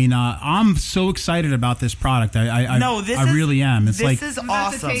I mean, I'm so excited about this product. I really am. It's this is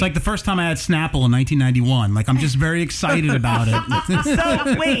awesome. It's like the first time I had Snapple in 1991. Like, I'm just very excited about it.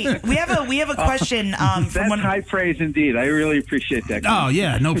 So wait, we have a question. That's high praise indeed. I really appreciate that. Oh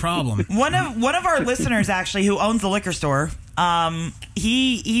yeah, no problem. One of our listeners actually, who owns the liquor store,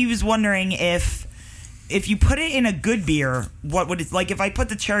 he was wondering if you put it in a good beer, what would it, like if I put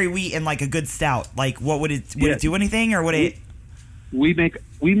the cherry wheat in like a good stout, like what would it do anything, or would it? We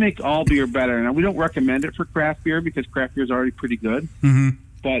make all beer better. Now we don't recommend it for craft beer because craft beer is already pretty good. Mm-hmm.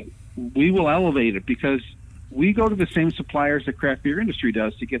 But we will elevate it because we go to the same suppliers the craft beer industry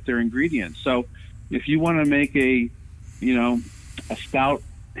does to get their ingredients. So if you want to make a stout,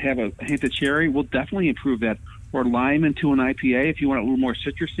 have a hint of cherry, we'll definitely improve that. Or lime into an IPA if you want it a little more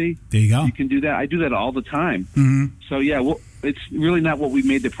citrusy. There you go. You can do that. I do that all the time. Mm-hmm. So yeah, it's really not what we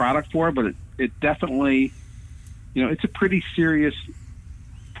made the product for, but it definitely, it's a pretty serious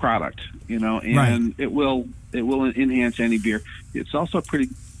product, and right. it will enhance any beer. It's also pretty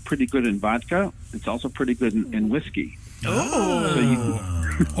good in vodka. It's also pretty good in whiskey. Oh.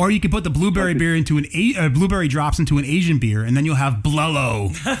 Or you could put the blueberry beer into blueberry drops into an Asian beer, and then you'll have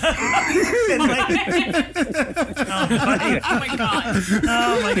Blello. Oh my god!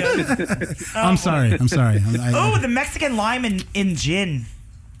 Oh my god! I'm sorry. The Mexican lime in gin.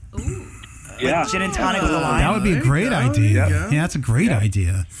 Ooh. Yeah. Gin and tonic with a lime. That would be a great idea. Yeah, that's a great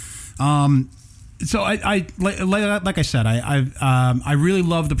idea. So I like I said, I really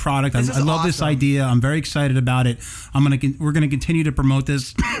love the product. I love this idea. I'm very excited about it. We're gonna continue to promote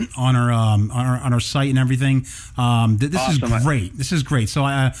this on our site and everything. This awesome. is great. This is great.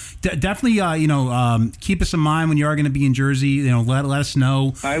 So definitely keep us in mind when you are going to be in Jersey. Let us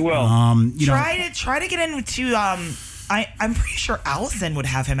know. I will. Try to get into. I'm pretty sure Allison would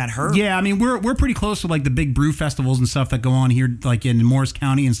have him at her. Yeah, I mean we're pretty close to like the big brew festivals and stuff that go on here, like in Morris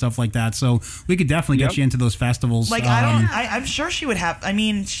County and stuff like that. So we could definitely get you into those festivals. Like I'm sure she would have. I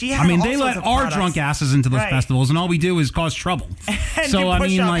mean, they let our drunk asses into those festivals, and all we do is cause trouble. So I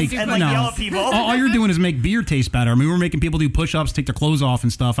mean, yell at people. all you're doing is make beer taste better. I mean, we're making people do push-ups, take their clothes off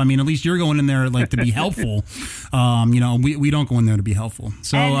and stuff. I mean, at least you're going in there like to be helpful. We don't go in there to be helpful.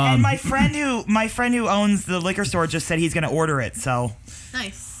 So and my friend who owns the liquor store just said he's going to order it. So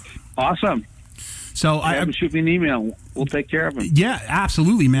nice, awesome. So I shoot me an email. We'll take care of it. Yeah,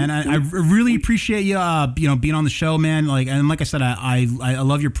 absolutely, man. I really appreciate you, being on the show, man. Like I said, I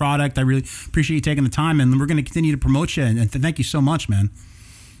love your product. I really appreciate you taking the time, and we're going to continue to promote you. And thank you so much, man.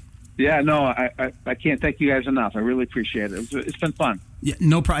 Yeah, no, I can't thank you guys enough. I really appreciate it. It's been fun. Yeah,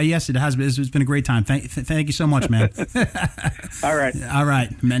 no problem. Yes, it has been. It's been a great time. Thank you so much, man. All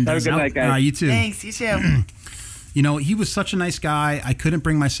right, Mendez. Have a good night, guys. All right, you too. Thanks. You too. He was such a nice guy. I couldn't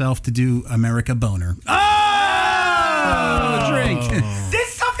bring myself to do America Boner. Drink.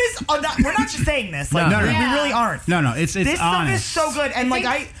 This stuff is. We're not just saying this. Like, we really aren't. No, it's this honest. stuff is so good, and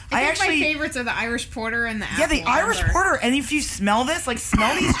I actually my favorites are the Irish Porter and the apple. Yeah, the Irish Porter. And if you smell this,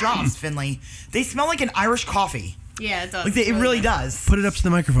 smell these drops, Finley. They smell like an Irish coffee. Yeah, it does. It really does. Put it up to the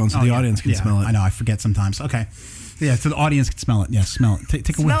microphone so the audience can smell it. I know. I forget sometimes. Okay. Yeah, so the audience can smell it. Yeah, smell it.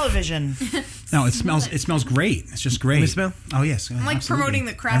 Take a whiff. Smell-o-vision. No, it smells great. It's just great. Can we smell? Oh yes. I'm promoting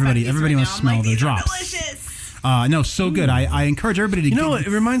the crap Everybody wants to smell the drops. Delicious. No, so good. I encourage everybody to. You know what?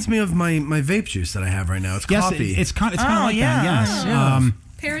 It reminds me of my vape juice that I have right now. It's coffee. It's kind of like that. Yes. Yeah.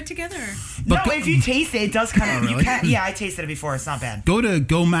 Pair it together. If you taste it, it does kind of. You can. Yeah, I tasted it before. It's not bad. Go to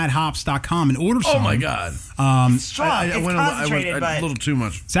gomadhops.com and order some. Oh my god. It's strong. It's concentrated, but a little too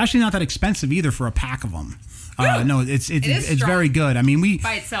much. It's actually not that expensive either for a pack of them. No, it's very good. I mean,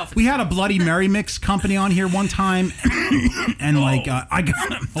 by itself. We had a Bloody Mary mix company on here one time, and I got I'm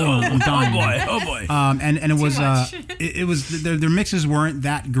dying. Oh boy. And it was it was their mixes weren't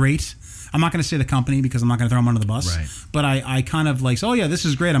that great. I'm not going to say the company because I'm not going to throw them under the bus. Right. But I kind of this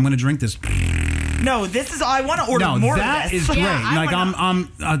is great. I'm going to drink this. No, this is. I want to order more of this. That is great.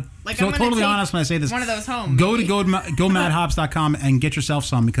 I'm totally honest when I say this. One of those home. Go to gomadhops.com and get yourself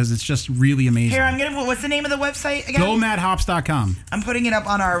some because it's just really amazing. Here, I'm gonna. What's the name of the website again? Gomadhops.com. I'm putting it up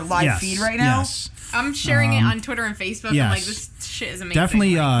on our live feed right now. Yes. I'm sharing it on Twitter and Facebook. Yes. And this shit is amazing.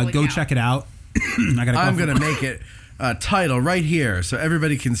 Definitely go check it out. I'm gonna make it. Title right here so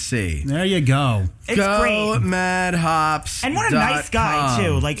everybody can see. There you go. It's great. Mad Hops. And what a nice guy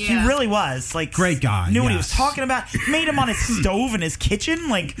too. He really was. Great guy. Knew what he was talking about. Made him on his stove in his kitchen.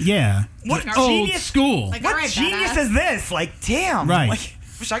 What old genius school. What genius is this? Damn. Right.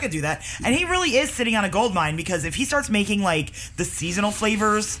 Wish I could do that. And he really is sitting on a gold mine because if he starts making the seasonal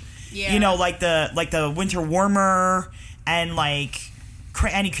flavors, Yeah. You know, like the winter warmer and like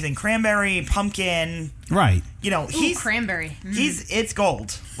anything cranberry, pumpkin. Right. You know, Ooh, cranberry. It's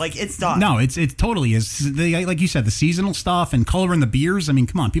gold. Like it's done. No, it totally is. Like you said, the seasonal stuff and coloring the beers. I mean,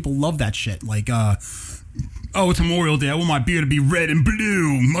 come on, people love that shit. Like, it's Memorial Day. I want my beer to be red and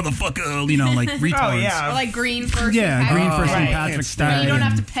blue, motherfucker. You know, like retards. Oh yeah. Or like green for green for St. Patrick's Day. You don't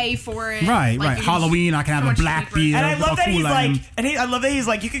have to pay for it. Right, like, right. Halloween, I can have a black cheaper. beer. And I love that cool he's lemon. like, I love that he's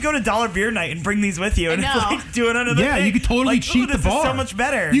like, you could go to Dollar Beer Night and bring these with you, and I it's know. like do it under the Yeah, thing. you could totally like, cheat ooh, the this bar. Is so much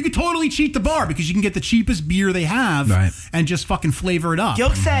better. You could totally cheat the bar because you can get the cheapest beer they have, Right. and just fucking flavor it up.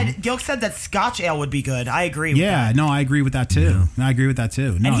 Gilk said that Scotch ale would be good. I agree. With Yeah, that. no, I agree with that too. Yeah. I agree with that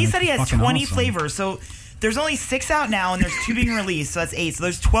too. No, And he that's said he has fucking 20 awesome. flavors. So there's only 6 out now, and there's 2 being released. So that's 8. So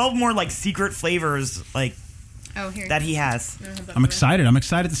there's 12 more like secret flavors like Here. that he has. I'm excited. I'm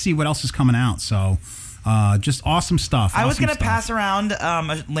excited to see what else is coming out. So, just awesome stuff. I was awesome gonna stuff. pass around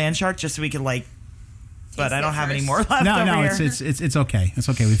a land shark just so we could like, but Taste I don't it have any first. more left. No, over no, here. it's okay. It's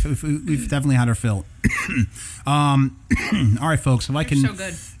okay. We've definitely had our fill. All right, folks. If I can, so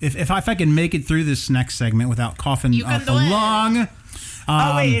good. if I can make it through this next segment without coughing You can for do it. long.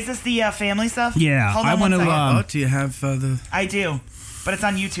 Oh wait, is this the family stuff? Yeah, Hold I on want one to. second. Do you have the? I do, but it's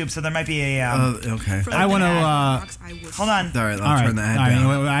on YouTube, so there might be a. Okay. I want to. Hold on. All right, I'll All right, turn the ad all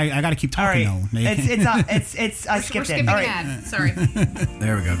right. down. I got to keep All right. talking though. It's I We're skipped skipping it. All right. ad. Sorry.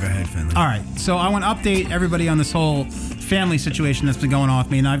 There we go. Go ahead, Finley. All right, so I want to update everybody on this whole family situation that's been going on with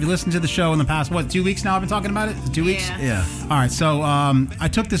me. Now, if you listened to the show in the past, 2 weeks now I've been talking about it? 2 weeks? Yeah. Yeah. All right, so I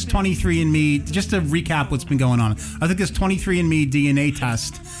took this 23andMe, just to recap what's been going on. I took this 23andMe DNA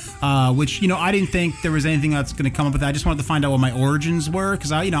test, which, I didn't think there was anything that's going to come up with that. I just wanted to find out what my origins were,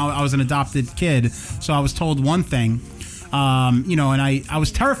 because I was an adopted kid, so I was told one thing. And I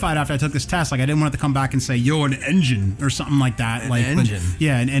was terrified after I took this test. Like, I didn't want it to come back and say, you're an engine or something like that. An engine?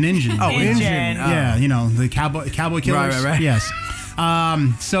 Yeah, an engine. Oh, engine. Yeah, the cowboy killers. Right. Yes.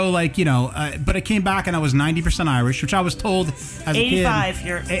 But it came back and I was 90% Irish, which I was told as a kid. 85.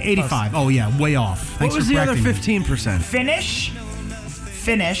 You're 85. Oh, yeah, way off. Thanks What was for the other correcting me. 15%? Finnish.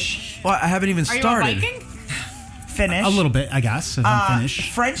 Well, I haven't even Are you a started. Viking? Finnish. A little bit, I guess, if I'm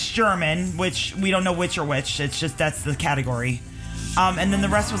finished. French, German, which we don't know which or which. It's just that's the category. And then the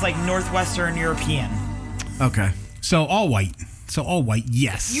rest was like Northwestern European. Okay. So all white.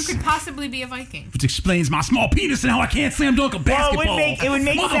 Yes. You could possibly be a Viking. Which explains my small penis and how I can't slam dunk a Well, basketball. it would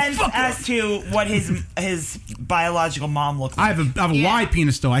make sense Motherfucker. as to what his biological mom looked I like. have a wide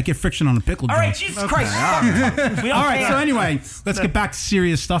penis, though. I get friction on a pickle. All right, Joe. Jesus Christ. We don't All right, care. so anyway, let's get back to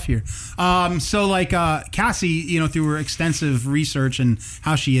serious stuff here. Cassie, through her extensive research and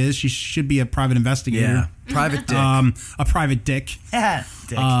how she is, she should be a private investigator. Yeah. Private dick. A private dick.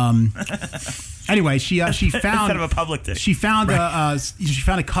 Dick. Anyway, she Instead found of a public dick. she found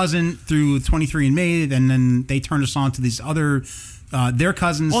a cousin through 23andMe, and then they turned us on to these other their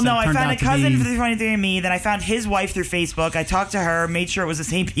cousins. Well, no, that I turned found a out to cousin be- through 23andMe. Then I found his wife through Facebook. I talked to her, made sure it was the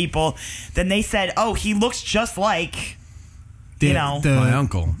same people. Then they said, "Oh, he looks just like my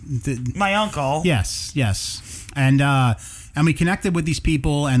uncle." my uncle." Yes, and we connected with these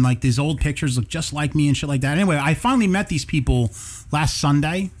people, and like these old pictures look just like me and shit like that. Anyway, I finally met these people last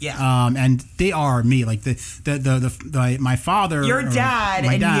Sunday. Yeah. And they are me. Like my father, Your dad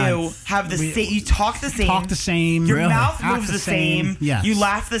my and dad, you have the same. You talk the same. talk the same. Your really, mouth act moves the same. Yes. You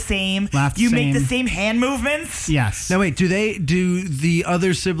laugh the same. Laugh the you make the same. same hand movements. Yes. Now wait, do the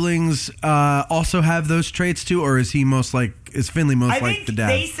other siblings also have those traits too, or is Finley most I like think the dad?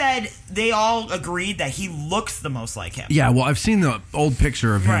 they said they all agreed that he looks the most like him. Yeah, well, I've seen the old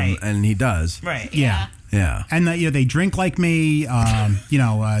picture of him, Right. and he does. Right. Yeah. Yeah. And they drink like me.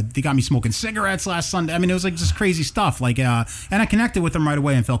 They got me smoking cigarettes last Sunday. I mean, it was like just crazy stuff. Like, and I connected with them right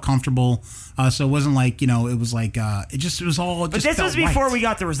away and felt comfortable. So it wasn't like it was like it was all. But this was before we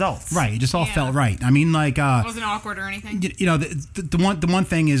got the results. Right. It just all felt right. I mean, like It wasn't awkward or anything. the one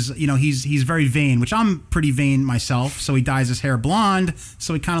thing is he's very vain, which I'm pretty vain myself. So he dyes his hair blonde,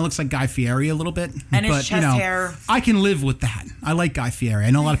 so he kind of looks like Guy Fieri a little bit. And his but, chest hair. I can live with that. I like Guy Fieri.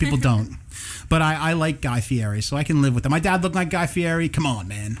 I know a lot of people don't. But I like Guy Fieri, so I can live with that. My dad looked like Guy Fieri. Come on,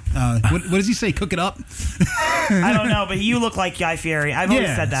 man. What does he say? Cook it up? I don't know, but you look like Guy Fieri. I've always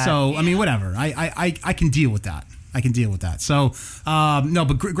said that. So, I mean, whatever. I can deal with that. I can deal with that. So, no,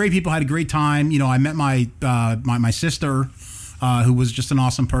 but great people. Had a great time. I met my sister, who was just an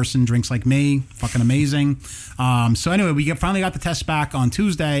awesome person, drinks like me, fucking amazing. So anyway, we finally got the test back on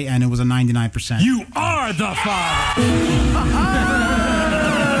Tuesday, and it was a 99%. You are the father.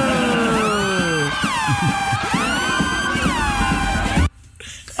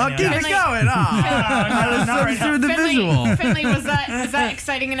 Oh, keep it going. I was so through the visual. Finley, was that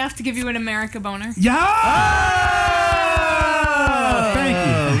exciting enough to give you an America boner? Yeah.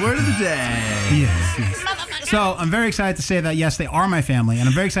 Thank you. Word of the day. Yes. So I'm very excited to say that yes, they are my family, and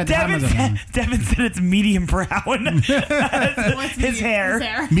I'm very excited to have them as a family. Devin said it's medium brown. his hair.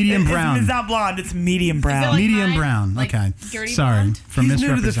 Medium brown. It's not blonde. It's medium brown. like medium mine? brown. Like Okay. dirty Sorry blonde? for He's new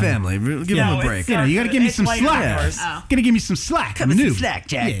to the misrepresenting. family. Give him a break. You know, you got to give me It's some lighter slack. than yours. Oh. Got to give me some slack. Cut me I'm some new. slack,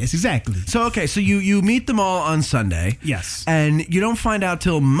 Jack. Yes, exactly. So so you meet them all on Sunday. Yes. And you don't find out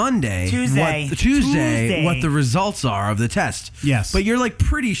till Monday. Tuesday. Tuesday. What the results are of the test. Yes. But you're like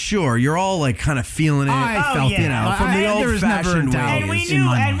pretty sure. You're all like kind of feeling it. I felt yeah. it. From the There was never a old-fashioned doubt. way. And we in knew,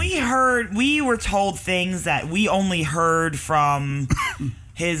 my and mind. we were told things that we only heard from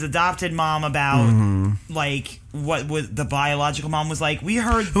his adopted mom about, like what the biological mom was like. We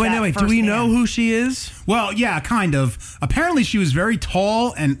heard. Wait, that do we know firsthand. who she is? Well, yeah, kind of. Apparently, she was very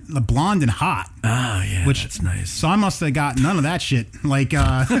tall and blonde and hot. Oh, yeah, Which that's nice. So I must have got none of that shit. Like,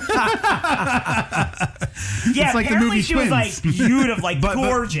 Yeah, it's like the apparently movie she was Twins. like beautiful, like But-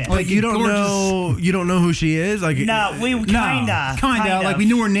 gorgeous. Like you don't gorgeous. know who she is? Like no, we kinda. Like we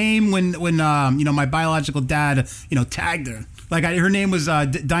knew her name when my biological dad tagged her. Like her name was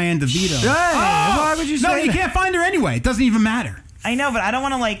Diane DeVito. Hey, why would you say No, you that? can't find her anyway. It doesn't even matter. I know, but I don't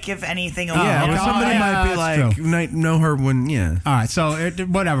want to like give anything away. Yeah, okay. but somebody Yeah, might be that's like, true. know her when, yeah. All right, so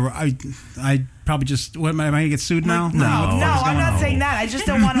whatever. I probably just. What am I going to get sued now? No. No, I'm not saying that. I just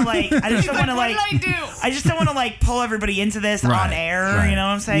don't want to like. I just don't want to like. What did I do? I just don't want to like pull everybody into this Right, on air. right. You know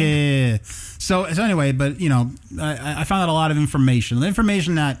what I'm saying? Yeah. So anyway, but I found out a lot of information. The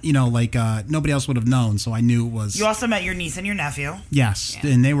information that nobody else would have known. So I knew it was. You also met your niece and your nephew. Yes,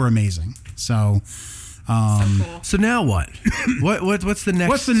 and they were amazing. So. Cool. So now what? What's the next?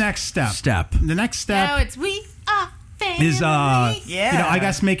 What's the next step? The next step Now it's we are family. is Yeah. I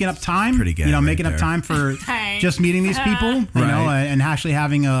guess making up time. Pretty good Making right up there. time for Thanks. just meeting these people. You know, Right. and actually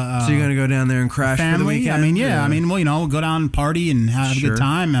having a. So you're gonna go down there and crash for the family. weekend? I mean, yeah. I mean, well, we'll go down and party and have a Sure. good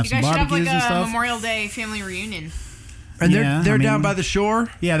time, have You some guys should have barbecues like and a stuff. Memorial Day family reunion. and Yeah, they're I down mean- by the shore.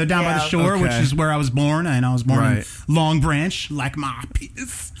 Yeah, they're down by the Yeah. shore, which Okay. is where I was born, and I was born Right. in Long Branch, like my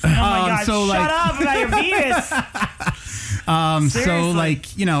penis. Oh my God! so shut like, up about your penis. so Seriously. like,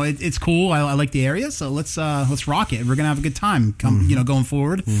 it's cool. I like the area, so let's rock it. We're gonna have a good time. Going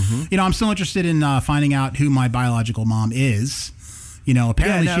forward. I'm still interested in finding out who my biological mom is.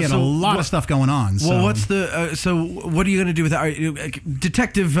 Apparently now, she had a so lot of stuff going on. Well, so. what's the? So what are you gonna do with that?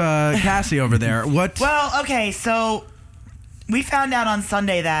 Detective Cassie over there? What? Well, okay, so we found out on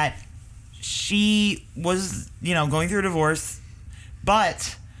Sunday that she was, going through a divorce,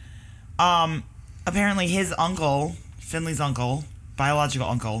 but apparently his uncle, Finley's uncle, biological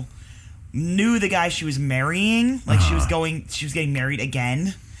uncle, knew the guy she was marrying. Like she was getting married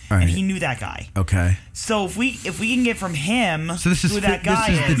again, Right. and he knew that guy. Okay. So if we can get from him So this is who that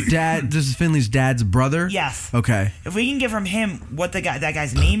guy this is the dad. This is Finley's dad's brother. Yes. Okay. If we can get from him what that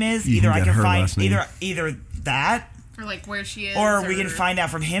guy's name is, You either can I get can her find last name. either that. Or like where she is. Or we can find out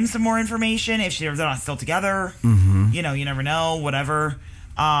from him some more information if they're not still together. Mm-hmm. You never know. Whatever.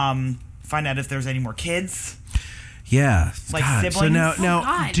 Find out if there's any more kids. Yeah. Like God. So siblings? now,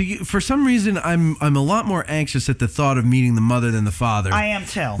 God. do you? For some reason, I'm a lot more anxious at the thought of meeting the mother than the father. I am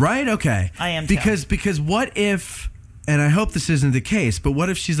too. Right? Okay. I am too. because what if? And I hope this isn't the case. But what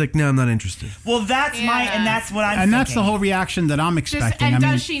if she's like, no, I'm not interested. Well, that's Yeah. that's what I'm. and that's the thinking. whole reaction that I'm expecting.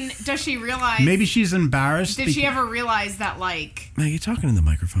 does she realize? maybe she's embarrassed. Did she ever realize that like? Are you talking in the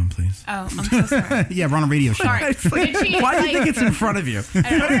microphone, please? Oh, I'm so sorry. Yeah, we're on a radio show. Sorry. Did she, Why do you like- think it's in front of you? Put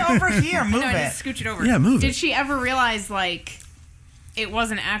it over here. Move No, it. just scooch it over. Yeah, move it. Did she ever realize like it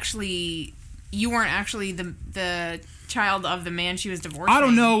wasn't actually you weren't actually the child of the man she was divorcing? I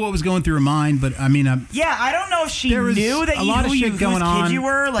don't know what was going through her mind, but I mean, Yeah, I don't know if she there was knew that a lot of shit going whose on. kid you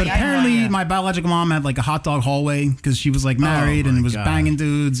were. Like, but I have no apparently, idea. my biological mom had like a hot dog hallway because she was like married and my was God. banging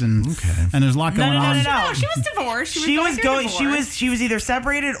dudes and there's a lot going on. No. She was divorced. She was going. She was either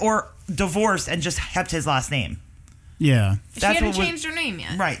separated or divorced and just kept his last name. Yeah, She That's hadn't what was- changed her name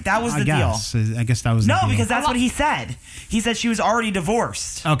yet. Right. That was I the deal. guess. I guess that was No, the deal. because that's what he said. He said she was already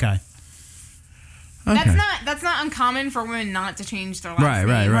divorced. Okay. Okay. That's not uncommon for women not to change their last Right, name.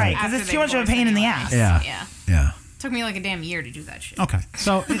 right, right. Right, 'cause after it's they too much of a divorce pain in the anyway. ass. Yeah. Yeah. Yeah. Took me like a damn year to do that shit. Okay.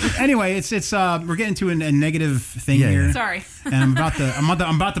 So anyway, it's we're getting to a negative thing Yeah, here. yeah. Sorry. And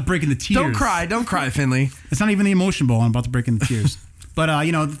I'm about to break into tears. Don't cry, Finley. It's not even the emotion ball. I'm about to break into tears. But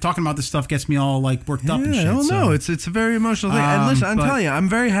talking about this stuff gets me all like worked up and shit. I don't so. know. It's a very emotional thing. And listen, I'm but- telling you, I'm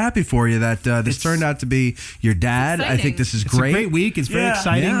very happy for you that this turned out to be your dad. I think this is It's great. a great week. It's very Yeah.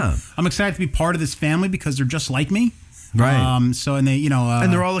 exciting. Yeah. I'm excited to be part of this family because they're just like me. Right. So and they,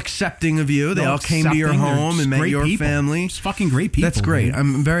 and they're all accepting of you. They all came to your home and met your family. It's fucking great people. That's great. Dude.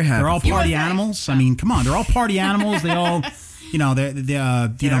 I'm very happy. They're all party animals. I mean, come on, they're all party animals. They all,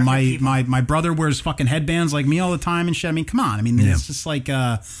 my brother wears fucking headbands like me all the time and shit. I mean, come on. I mean, it's just like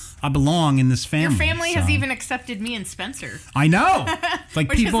I belong in this family. Your family has even accepted me and Spencer. I know. Like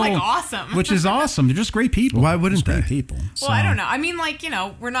which people, is like awesome. Which is awesome. They're just great people. Why wouldn't they? Great people. Well, I don't know. I mean, like,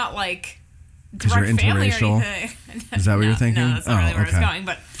 we're not like because you're interracial. Or anything. Is that what you're thinking? No, that's not really where it's going.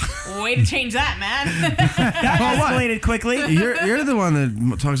 But way to change that, man. That escalated quickly. You're the one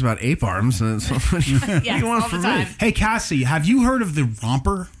that talks about ape arms. And so yes, all the time. Hey, Cassie, have you heard of the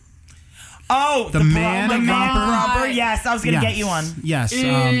romper? Oh, the man romper. Yes, I was gonna get you one. Yes,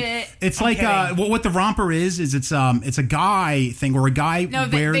 it's like what the romper is it's a guy thing or a guy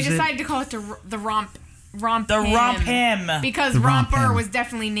wears they decided to call it the romp him because the romper was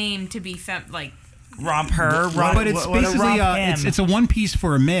definitely named to be romp her. But it's basically it's a one piece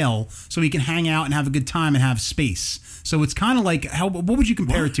for a male, so he can hang out and have a good time and have space. So it's kind of like what would you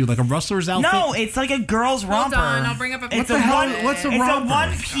compare it to? Like a rustler's outfit? No, it's like a girl's romper. Hold on, I'll bring up a What's a romper? It's a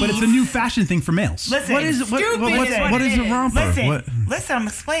one piece. But it's a new fashion thing for males. Listen, what is a romper? Listen, I'm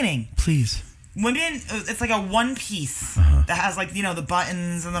explaining. Please. Women, it's like a one piece that has like the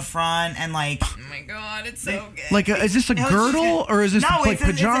buttons in the front and like. Oh my god, it's so good. Like, is this a girdle or is this like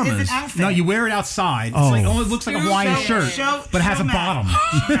pajamas? It's an outfit. No, you wear it outside. It's like it looks like a Hawaiian shirt, but it has a bottom.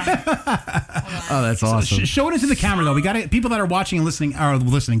 Oh, that's awesome. Show it into the camera though. We got people that are watching and listening. People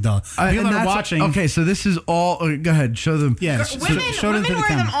that are watching. Okay, so this is all. Go ahead, show them. Yeah, women wear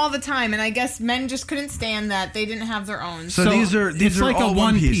them all the time, and I guess men just couldn't stand that they didn't have their own. So these are like all a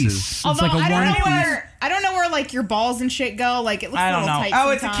one pieces. piece. Although it's like a one piece. I don't know where like your balls and shit go. Like it looks I a don't little know. tight. Oh,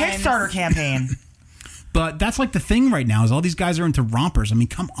 it's a Kickstarter campaign. But that's like the thing right now is all these guys are into rompers. I mean,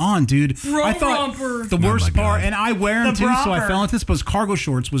 come on, dude. I thought the worst part, and I wear them too, so I fell into this. But cargo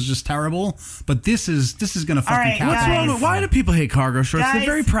shorts was just terrible. But this is gonna fucking captivate. Why do people hate cargo shorts? Guys, they're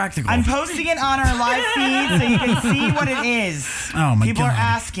very practical. I'm posting it on our live feed so you can see what it is. Oh my god! People are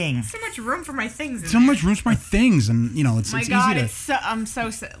asking. So much room for my things. So much room for my things, and it's my it's god, easy to. I'm so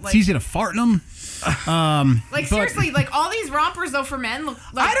it's easy to fart in them. Seriously, like all these rompers though for men look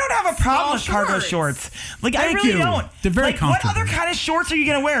like I don't have a problem with cargo shorts. Like I really don't. They're very comfortable. What other kind of shorts are you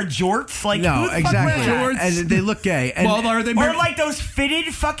gonna wear? Jorts? Like no, exactly. Jorts? And they look gay. And are they? Or like those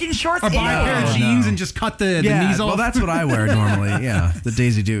fitted fucking shorts? Or buy a pair of jeans and just cut the knees off. Well, that's what I wear normally. Yeah, the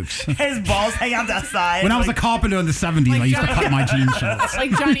Daisy Dukes. His balls hang out that side. When I was a carpenter in the 70s, I used to cut my jean shorts.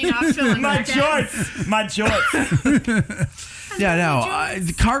 Like Johnny Knoxville. My jorts. My jorts. Yeah, no,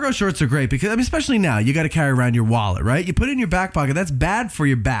 cargo shorts are great because, especially now, you got to carry around your wallet, right? You put it in your back pocket. That's bad for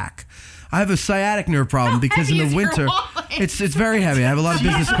your back. I have a sciatic nerve problem because in the winter, it's very heavy. I have a lot of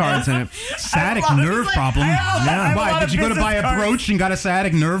business cards in it. Sciatic nerve problem? Yeah. Why? Did you go to buy a brooch and got a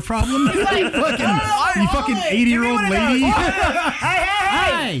sciatic nerve problem? You fucking 80-year-old lady.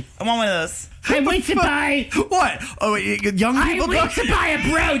 Hey! I want one of those. I went to buy what? Oh, young people. I went to buy a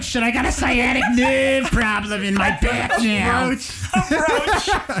brooch and I got a sciatic nerve problem in my back now. A brooch.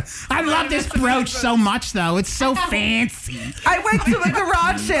 I love this brooch so much, though. It's so fancy. I went to a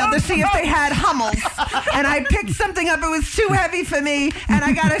garage sale to see if they had Hummels, and I picked something up. It was too heavy for me, and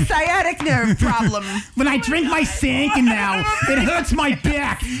I got a sciatic nerve problem. When I drink my Sankin now, it hurts my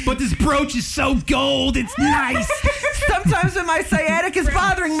back. But this brooch is so gold. It's nice. Sometimes when my sciatic is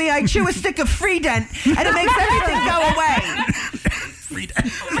bothering me, I chew a stick of Freedent, and it makes everything go away. Oh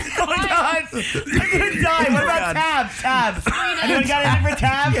my god! I'm gonna die. What about Tab? Anyone got anything for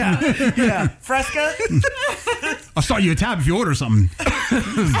Tab? Yeah. Fresca? I'll start you a tab if you order something.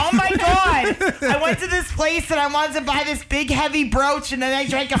 Oh my god! I went to this place and I wanted to buy this big heavy brooch, and then I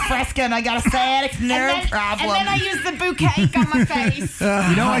drank a Fresca and I got a sciatic nerve problem. And then I used the bouquet on my face. You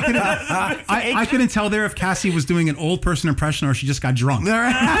know, I couldn't tell there if Cassie was doing an old person impression or she just got drunk.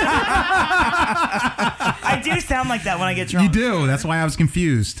 I do sound like that when I get drunk. You do. That's why I was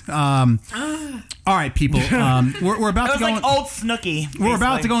confused. All right, people. We're about to go. It was like old Snooki. We're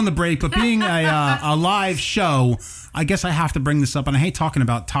about to go on the break, but being a live show, I guess I have to bring this up, and I hate talking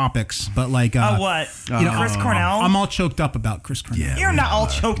about topics, but like, what? Chris Cornell. I'm all choked up about Chris Cornell. Yeah, you're not all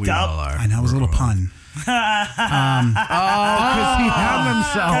choked up. I know it was a little pun. Because he hung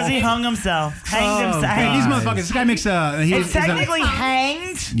himself. Because he hung himself. Hanged himself. Hey, these motherfuckers. This guy makes it's technically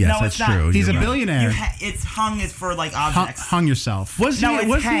hanged. Yes, no, that's it's not. true. He's a billionaire. It's hung is for like objects. Hung yourself. Was he a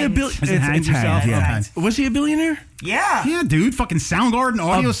billionaire? Is it hanged yourself? Yeah. Okay. Was he a billionaire? Yeah. Yeah, dude. Fucking Soundgarden,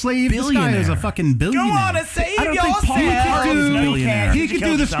 Audio Slave. This guy is a fucking billionaire. Go on and save I don't think yourself. Paul McCartney is a billionaire. He could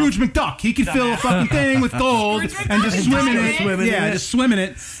do the Scrooge McDuck. He could fill a fucking thing with gold and just swim in it. Just swim in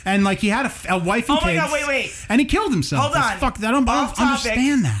it. And like he had a wife and kids. Oh my God! Wait. And he killed himself. Hold on. Fuck. I don't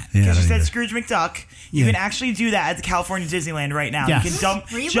understand that. Because you said Scrooge McDuck. You Yeah. can actually do that at the California Disneyland right now. Yes. You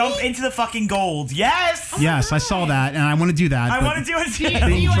can jump into the fucking gold. Yes. Yes, I saw that, and I want to do that. I want to do it too.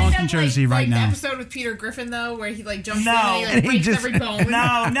 Being drunk in Jersey right The now. episode with Peter Griffin though, where he like jumps in No. and he breaks every bone.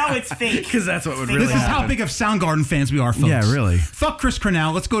 No, it's fake. Because that's what would This really is how happen. big of Soundgarden fans we are, folks. Yeah, really. Fuck Chris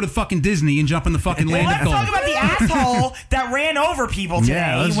Cornell. Let's go to fucking Disney and jump in the fucking land Let's of gold. talk about the asshole that ran over people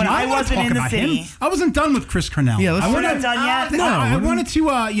today when I wasn't in the city. I wasn't done with Chris Cornell. Yeah, We're not done yet. No, I wanted to,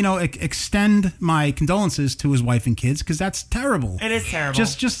 extend my condolences to his wife and kids because that's terrible. It is terrible.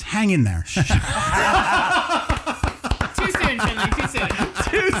 Just hang in there. Too soon, Finley. Too soon.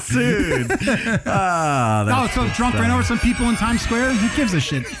 Too soon. So drunk ran over some people in Times Square. Who gives a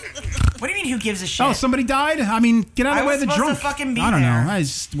shit? What do you mean? Who gives a shit? Oh, somebody died. I mean, get out of the way of the was drunk. supposed to fucking be I don't there. know.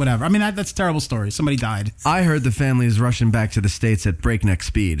 Whatever. I mean, that's a terrible story. Somebody died. I heard the family is rushing back to the States at breakneck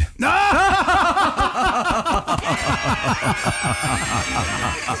speed.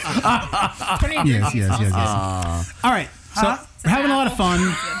 Yes. All right. So we're having a lot of fun,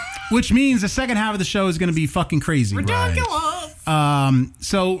 which means the second half of the show is going to be fucking crazy. So we're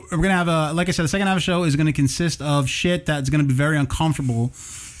going to have like I said, the second half of the show is going to consist of shit that's going to be very uncomfortable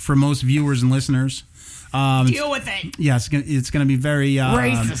for most viewers and listeners. Deal with it. Yeah, it's going to be very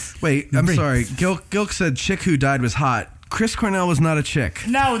racist. Wait, I'm sorry. Gilk said chick who died was hot. Chris Cornell was not a chick.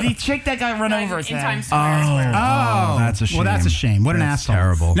 No, the chick that got run over. In said. Times Square. Oh, that's a shame. Well, that's a shame. What an That's asshole.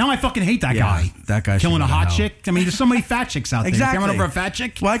 terrible. Now I fucking hate that guy. That guy killing should a go to hot hell. chick. I mean, there's so many fat chicks out there. Exactly. You can't run over a fat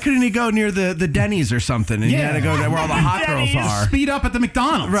chick. Why couldn't he go near the Denny's or something? And he had to go there where all the hot girls are. Speed up at the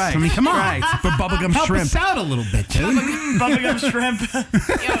McDonald's. Right. I mean, come on. Right. For bubblegum Help shrimp. us out a little bit, dude. Bubblegum shrimp. Yo,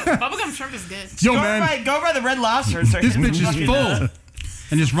 bubblegum shrimp is good. Yo, go man. by the Red Lobster. And start This getting bitch fucking, is full.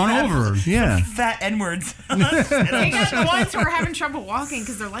 And just run over her. Yeah. fat N-words. They got the ones who are having trouble walking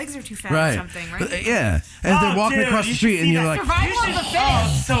because their legs are too fat or something, right? Yeah. And they're walking dude, across the you street should and see you're that. like, Survival of the fittest.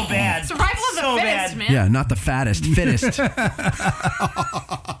 Oh, so bad. Survival of the So fittest, bad. man. yeah, not the fattest, fittest.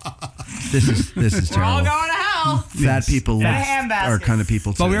 This is We're all terrible. going to hell. Fat people Fat are kind of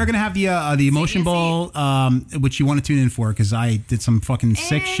people too. But we are going to have the Emotion Bowl, which you want to tune in for because I did some fucking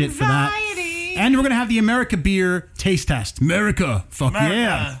sick shit for that. And we're going to have the America Beer Taste Test. America. Fuck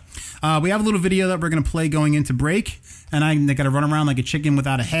yeah. We have a little video that we're going to play going into break. And I got to run around like a chicken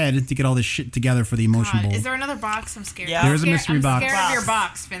without a head to get all this shit together for the Emotion Bowl. Is there another box? I'm scared. Yeah. There is a mystery box. I'm scared of your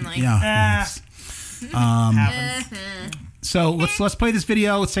box, Finley. Yeah. So let's play this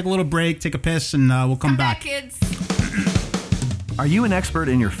video. Let's take a little break, take a piss, and we'll come back. Kids. Are you an expert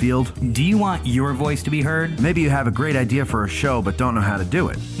in your field? Do you want your voice to be heard? Maybe you have a great idea for a show but don't know how to do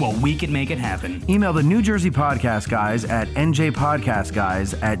it. Well, we can make it happen. Email the New Jersey Podcast Guys at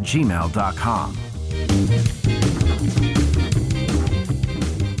njpodcastguys@gmail.com.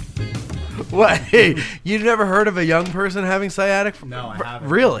 What? Hey, you never heard of a young person having sciatic? No, I haven't.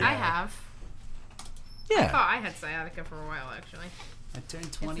 Really? I have. Yeah. I thought I had sciatica for a while, actually. I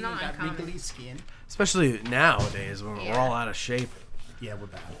turned 20 It's not got uncommon. wrinkly skin. Especially nowadays when we're all out of shape. Yeah, we're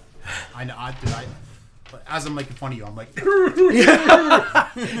bad. I know. But as I'm making fun of you, I'm like,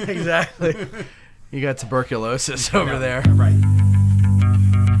 Exactly. You got tuberculosis over there. Right.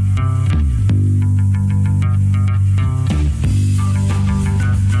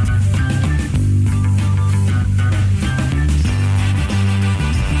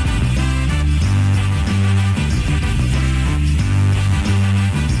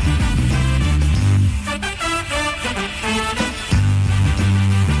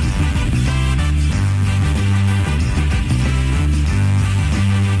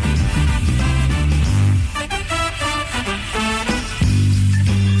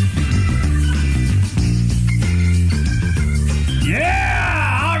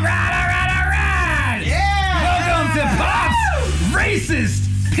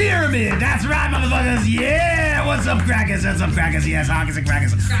 Pyramid. That's right, motherfuckers. Yeah. What's up, crackers? What's up, crackers? Yes, hockers and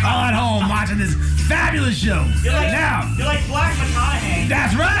crackers. All at home watching this fabulous show. You're like Black McConaughey.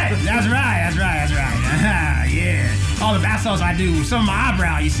 That's right. Yeah. All the bath salts I do. Some of my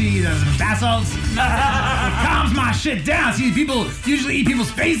eyebrow. You see the bath salts? Calms my shit down. See, people usually eat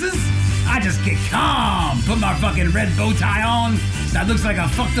people's faces. I just get calm. Put my fucking red bow tie on. That looks like a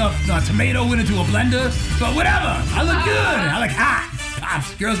fucked up tomato went into a blender. But whatever. I look good. I look hot.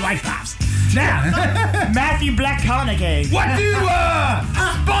 Pops. Girls like pops. Now, Matthew McConaughey. What do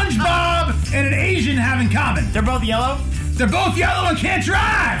SpongeBob and an Asian have in common? They're both yellow? They're both yellow and can't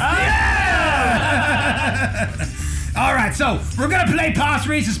drive. Yeah! All right, so we're going to play Pops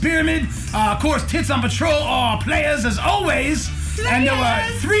Racist Pyramid. Of course, Tits on Patrol are players as always. And there are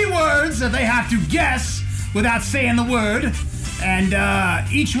 3 words that they have to guess without saying the word. And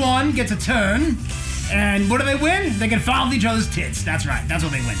each one gets a turn. And what do they win? They can fondle each other's tits. That's right. That's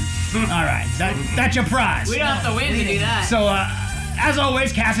what they win. All right. That's your prize. We don't have to win to do that. So, as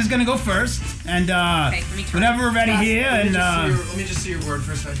always, Cassie's going to go first. And whenever we're ready here. Let me just see your word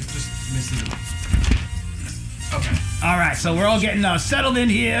first. I just missed it. Okay. All right. So we're all getting settled in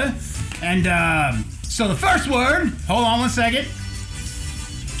here. And so the first word. Hold on one second.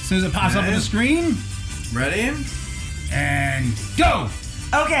 As soon as it pops up on the screen. Ready? And go.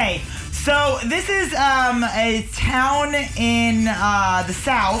 Okay. So this is a town in the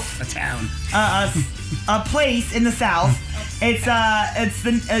South. A town. A place in the South. It's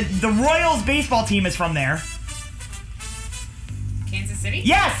the Royals baseball team is from there. Kansas City?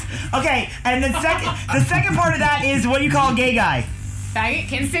 Yes. Okay. And the second part of that is what you call a gay guy. Faggot?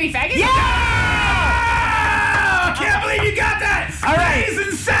 Kansas City faggot? Yeah! I can't believe you got that! All right.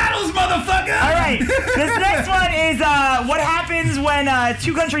 Blazing saddles, motherfucker! All right. This next one is what happens when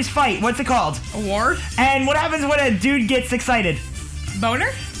 2 countries fight. What's it called? A war? And what happens when a dude gets excited?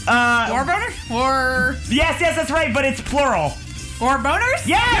 Boner? War boner? War... Yes, that's right, but it's plural. War boners?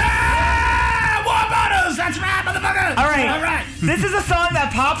 Yes! Yeah! War boners! That's right, motherfucker! All right. All right. This is a song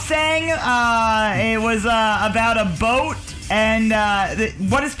that Pop sang. It was about a boat, and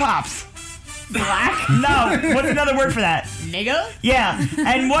what is Pops? Black? No. What's another word for that? Nigga? Yeah.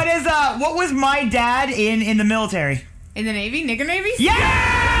 And what was my dad in the military? In the Navy? Nigger Navy? Yeah!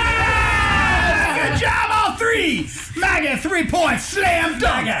 Good job, all 3! Maggie, 3 points. Slam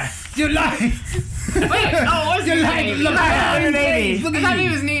dunk. You like... Wait, what was You he? like... Navy? Look at Navy. Look I at thought you. he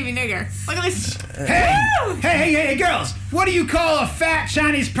was Navy nigger. Look at this. Hey, girls. What do you call a fat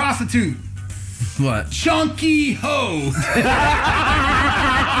Chinese prostitute? What? Chunky hoe.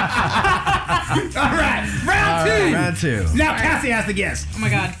 All right, round 2. Round 2. Now Cassie has to guess. Oh my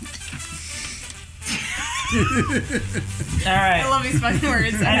god. All right. I love these fucking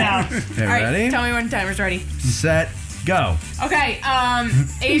words. I know. Okay, All right, ready? tell me when timer's ready. Set. Go. Okay,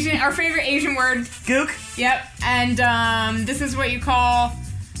 Asian, our favorite Asian word. Gook? Yep. And this is what you call,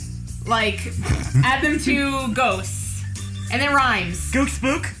 like, add them to ghosts. And it rhymes. Gook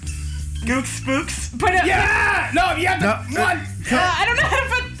spook? Gook spooks? Put it. Yeah! No, you have to... One. I don't know how to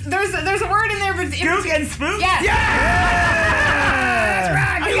put. There's a word in there, but Gook and spook? Yeah. That's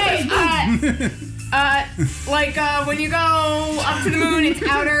right. Okay. Like when you go up to the moon, it's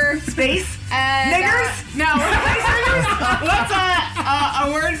outer space. And, niggers? No. What's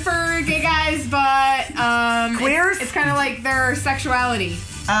a word for gay guys? But queers? It's kind of like their sexuality.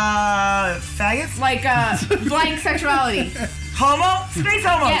 Faggots? Like blank sexuality. Homo? Space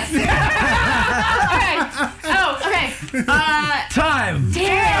homo. Yes. Okay. Oh, okay. Time.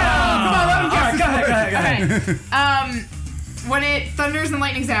 Damn. Come on, let me guess. Go ahead. Okay. When it thunders and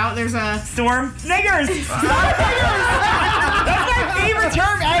lightning's out, there's a storm. Niggers. That's my favorite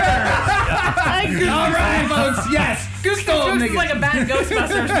term ever. All right, folks. Yes. Storm is like a bad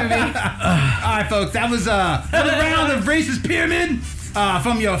Ghostbusters movie. All right, folks. That was another round of Racist Pyramid.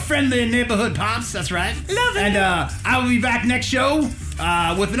 From your friendly neighborhood Pops, that's right. Love it. And I will be back next show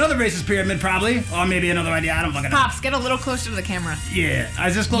with another Racist Pyramid, probably. Or maybe another idea, I don't fucking know. Pops, get a little closer to the camera. Yeah, I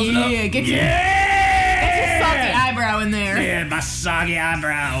was just close enough. Yeah, get your soggy eyebrow in there. Yeah, my soggy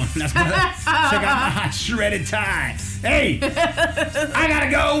eyebrow. That's good. Check out my shredded tie. Hey, I gotta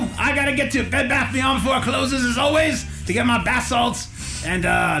go. I gotta get to Bed Bath Beyond before it closes, as always, to get my bath salts and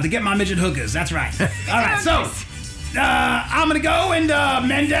to get my midget hookers. That's right. All right, so... I'm gonna go and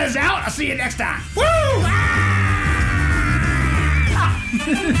Mendez out. I'll see you next time. Woo!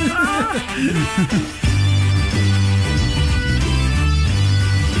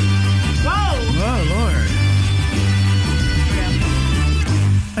 Whoa! Oh, Lord.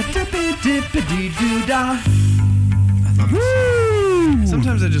 A dippy-dippity-doo-dah. Woo!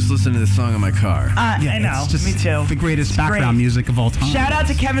 Sometimes I just listen to this song in my car. I know. It's just me too. The greatest background music of all time. Shout out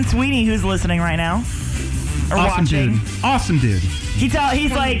to Kevin Sweeney who's listening right now. Or awesome watching. dude. Awesome dude. He's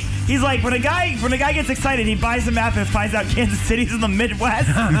like when a guy gets excited, he buys a map and finds out Kansas City's in the Midwest.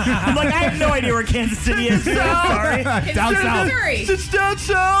 I'm like, I have no idea where Kansas City is. So sorry. Down south. It's down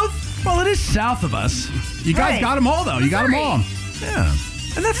south. Well, it is south of us. You guys got them all, though. You got them all. Yeah.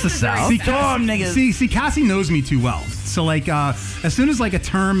 And that's the south. See, niggas. See, Cassie knows me too well. So, like, as soon as, like, a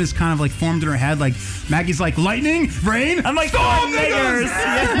term is kind of, like, formed in her head, like, Maggie's like, lightning, rain, I'm like, storm niggers.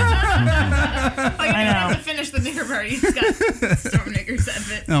 Like, I know. To finish the nigger party, he's got storm niggers at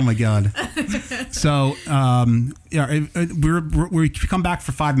it. Oh my God! So we come back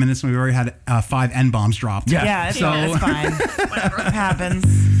for 5 minutes and we already had 5 N-bombs dropped. Yeah, so it's fine. Whatever, it happens.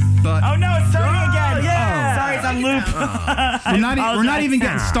 But oh no, it's starting again. Yeah, sorry, it's on loop. we're not even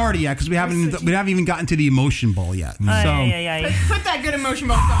getting started yet because we haven't even gotten to the emotion ball yet. Put that good emotion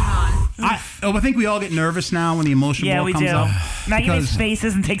ball song on. I think we all get nervous now when the emotion ball comes up. Maggie makes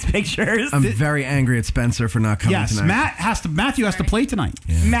faces and takes pictures. I'm very angry at Spencer for not coming tonight. Matthew has to play tonight.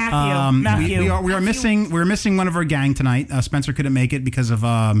 Yeah. Matthew. We're missing one of our gang tonight. Spencer couldn't make it because of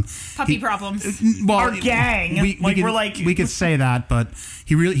puppy problems. Well, our gang. We could say that, but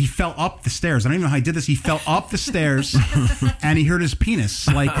he fell up the stairs. I don't even know how he did this. He fell up the stairs and he hurt his penis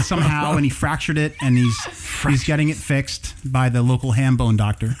somehow, and he fractured it, and he's getting it fixed by the local ham bone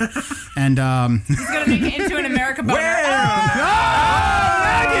doctor. And he's gonna make it into an America boner.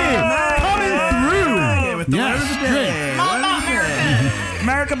 Maggie coming through with the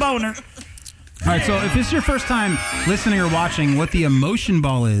America boner. All right, so if this is your first time listening or watching, what the emotion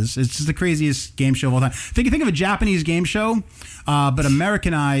ball is, it's just the craziest game show of all time. Think of a Japanese game show, but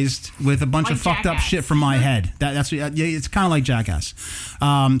Americanized with a bunch of fucked up shit from my head. It's kind of like Jackass.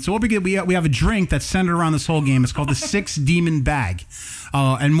 So what we have a drink that's centered around this whole game. It's called the 6 Demon Bag.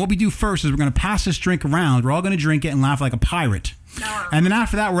 And what we do first is we're going to pass this drink around. We're all going to drink it and laugh like a pirate. And then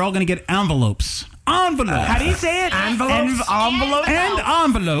after that, we're all going to get envelopes. How do you say it? Envelopes. Envelopes. And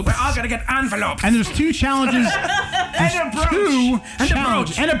envelopes. We're all gonna get envelopes. And there's 2 challenges. And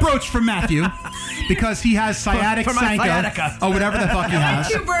a brooch for Matthew because he has sciatica. Or whatever the fuck he has.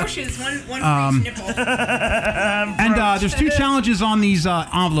 2 brooches, one for each nipple. And there's 2 challenges on these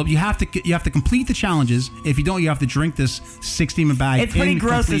envelope. You have to complete the challenges. If you don't, you have to drink this 6 Demon Bag. It's pretty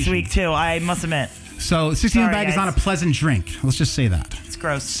gross this week too, I must admit. So 6 Demon Bag is not a pleasant drink. Let's just say that. It's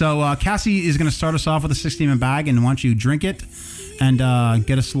gross. So Cassie is going to start us off with a 6 Demon Bag, and why don't you drink it and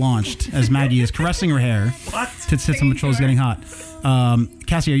get us launched as Maggie is caressing her hair. What? Tits on Patrol is getting hot.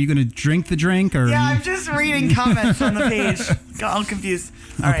 Cassie, are you going to drink the drink? Or yeah, I'm just reading comments on the page. Got all confused.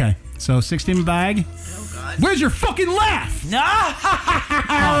 All okay, right. So 6 Demon Bag. Oh, God. Where's your fucking laugh? No! All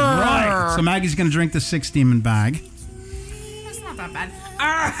right. So Maggie's going to drink the 6 Demon Bag. That's not that bad.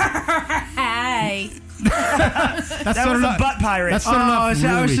 Hey. That was a butt pirate. That's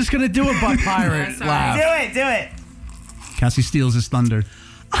I was just going to do a butt pirate laugh. Do it. Cassie steals his thunder.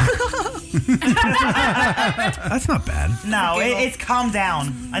 That's not bad. No, it's calmed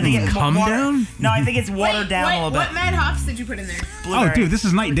down. I think it's calmed down. No, I think it's watered down a little bit. What Mad Hops did you put in there? Blueberry. Oh, dude, this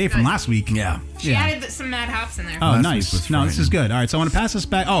is night and day from last week. Yeah. She added some Mad Hops in there. Oh, nice. No, this is good. All right, so I want to pass this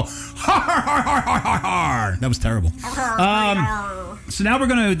back. Oh, that was terrible. So now we're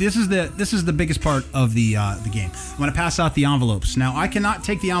gonna. This is the biggest part of the game. I'm gonna pass out the envelopes. Now I cannot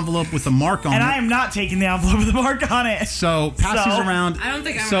take the envelope with a mark on it. And I am not taking the envelope with a mark on it. So pass these around. I don't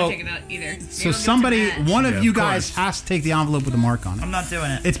think I'm gonna take it out either. So one of you guys has to take the envelope with a mark on it. I'm not doing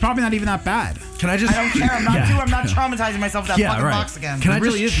it. It's probably not even that bad. Can I just? I don't care. I'm not traumatizing myself with that fucking box again. Can I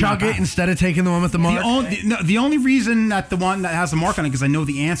just chug it instead of taking the one with the mark? The only reason that the one that has the mark on it because I know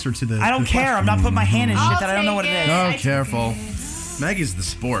the answer to the. I don't care. I'm not putting my hand in shit that I don't know what it is. Oh, careful. Maggie's the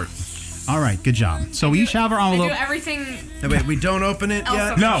sport. All right, good job. So we each have our envelope. I do everything. No, wait, we don't open it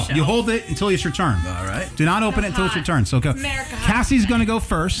yet? No, you hold it until it's your turn. All right. Do not open it until it's your turn. So go. Cassie's going to go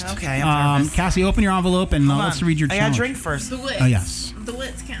first. Okay, I'm nervous. Cassie, open your envelope and let's read your challenge. I got to drink first. The lids. Oh, yes. The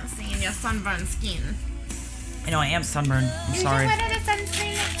lids can't see in your sunburned skin. I know I am sunburned. I'm sorry.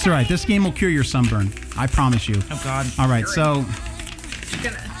 It's all right. This game will cure your sunburn. I promise you. Oh, God. All right, so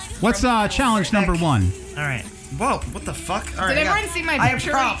what's challenge number 1? All right. Whoa, what the fuck? All right, Did everyone see my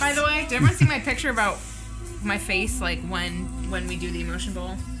picture, props. by the way? Did everyone see my picture about my face, like, when we do the emotion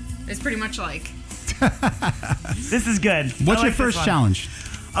bowl? It's pretty much like... This is good. What's your first challenge?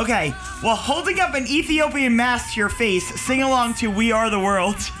 Okay, well, holding up an Ethiopian mask to your face, sing along to We Are the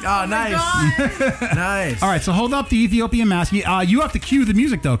World. Oh, nice. Nice. All right, so hold up the Ethiopian mask. You have to cue the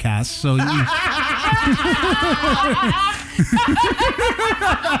music, though, Cass. So you... All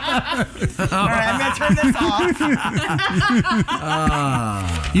right, I'm going to turn this off.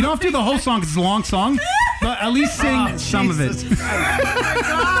 You don't have to do the whole song because it's a long song, but at least sing some of it. Oh, my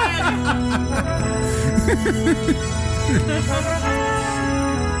God.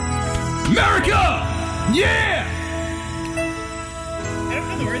 America! Yeah! I don't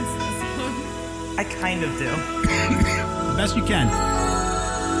know the words to this song. I kind of do. The best you can.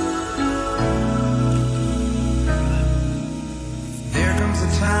 There comes a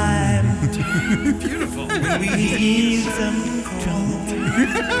time. Beautiful. When we need some control. The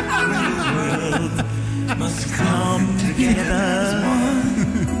world must come together as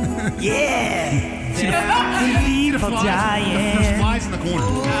one. Yeah! People dying. There's flies in the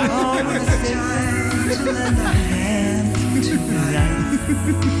corner.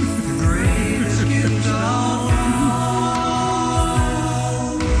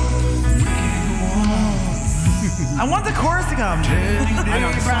 I want the chorus to come. I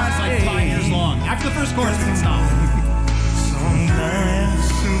know, the song's like 5 years long. After the first chorus, we can stop.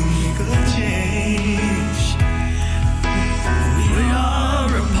 We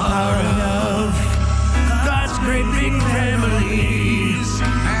are a part of God's great big families.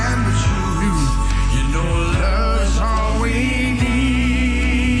 And the truth, you know, love's all we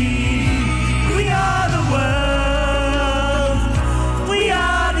need. We are the world. We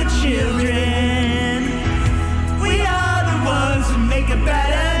are the children. We are the ones who make a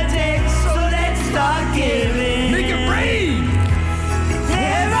better day. So let's start giving. Make it rain.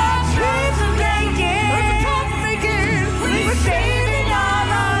 There are dreams of making. We're saving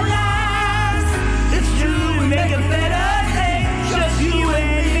all our lives. It's true, we make a better day. Just you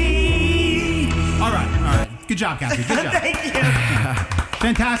and me. All right. Good job, Cassie. Good job. Thank you.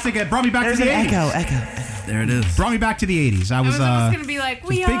 Fantastic. It brought me back There's to the an 80s. echo. There it is. Brought me back to the 80s. I was almost gonna be like,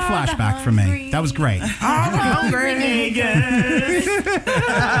 we big are flashback the for me. hungry. That was great. Hungry niggas.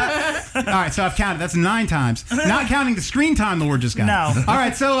 All right, so I've counted. That's 9 times. Not counting the screen time the word just got. No. All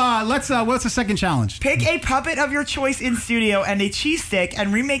right, so let's. What's the second challenge? Pick a puppet of your choice in studio and a cheese stick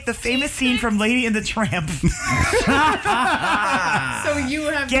and remake the famous scene from Lady and the Tramp. So you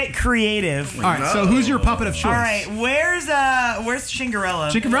have Get creative. All right, so who's your puppet of choice? All right, where's Chingarella?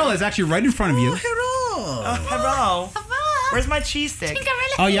 Chingarella is actually right in front of you. Hello. Where's my cheese stick?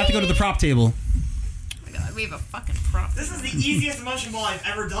 Oh, you have to go to the prop table. Oh my God, we have a fucking prop. This is the easiest emotion ball I've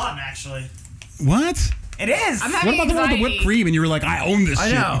ever done, actually. What? It is. I'm What having about the one with the anxiety. whipped cream and you were like, I own this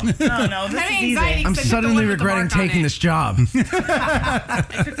shit? No, this I'm is having easy. anxiety. I'm 'cause I took the suddenly one with the regretting mark on taking it. this job. I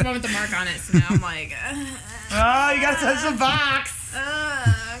took the one with the mark on it, so now I'm like, Oh, you gotta touch the box.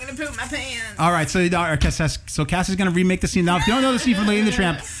 I'm gonna poop my pants. All right, so Cassie's going to remake the scene. Now, if you don't know the scene from Lady and the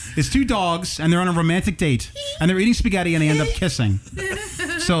Tramp, it's 2 dogs, and they're on a romantic date, and they're eating spaghetti, and they end up kissing.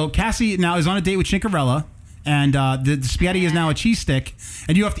 So Cassie now is on a date with Chinkarella, and the spaghetti is now a cheese stick,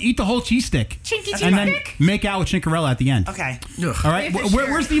 and you have to eat the whole cheese stick. Chinky cheese and then stick? make out with Chinkarella at the end. Okay. All right,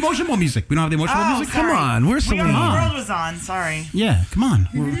 where's the emotional music? We don't have the emotional music? sorry. Come on, where's We the Are the lead? World was on. Sorry. Yeah, come on.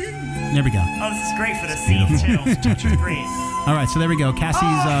 There we go. Oh, this is great for the scene too. This is great. All right, so there we go. Cassie's...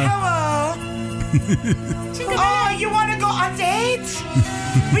 Hello. Oh, you want to go on date?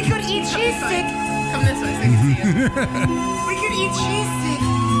 We could eat cheese stick. Come this way so I can see you. We could eat cheese stick.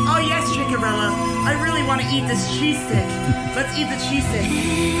 Oh yes, Chinkarella. I really want to eat this cheese stick. Let's eat the cheese stick.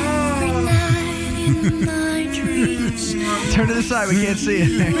 Turn to the side, we can't see it.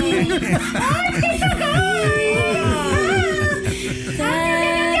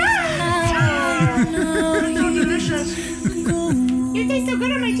 It's so delicious. You taste so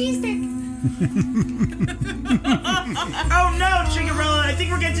good on my cheese stick. Oh no, Chinkarella, I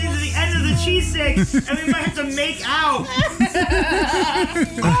think we're getting to the end of the cheese stick, and we might have to make out.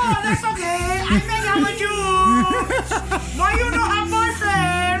 Oh, that's okay. I make out with you. Why you don't have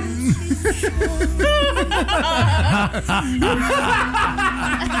boyfriend?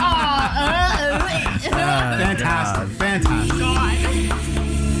 Fantastic.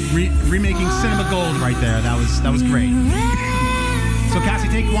 Remaking Cinema Gold right there. That was great. So Cassie,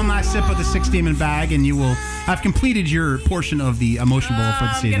 take one last sip of the 6-demon bag, and you will have completed your portion of the emotion bowl for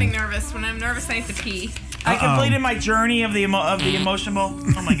this I'm evening. getting nervous. When I'm nervous, I have to pee. I completed my journey of the emotion bowl.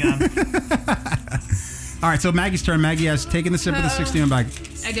 Oh my god. All right, so Maggie's turn. Maggie has taken the sip of the 6-demon bag,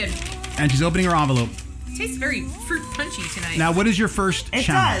 I did. and she's opening her envelope. It tastes very fruit punchy tonight. Now, what is your first It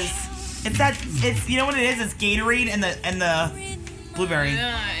challenge? does. It's you know what it is? It's Gatorade and the blueberry.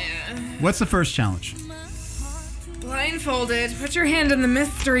 What's the first challenge? Blindfolded. Put your hand in the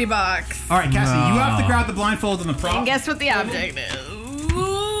mystery box. All right, Cassie, you have to grab the blindfold and the prop. And guess what the object is?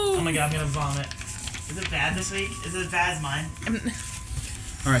 Oh my god, I'm gonna vomit. Is it bad this week? Is it as bad as mine?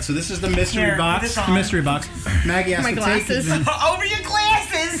 All right, so this is the mystery Here, put box. this The on. mystery box. Maggie has My to glasses. take the... Over your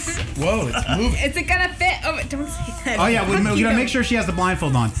glasses! Whoa, it's moving. Is it gonna fit? Oh, don't say that. Oh yeah, we Fuck you. gotta make sure she has the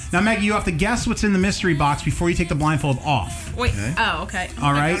blindfold on. Now, Maggie, you have to guess what's in the mystery box before you take the blindfold off. Wait. Oh, okay. Oh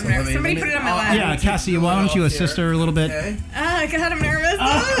All my right. God, I'm nervous. Somebody put it on my lap. Yeah, Cassie, why don't you assist her a little bit? Oh God, I'm nervous.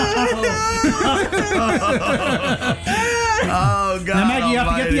 Oh God! Now, Maggie, you have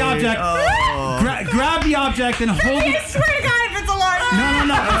to get the almighty. object. Oh. Grab the object and hold I it. swear to God, if it's alive. No,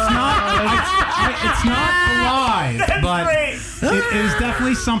 it's not alive, but it is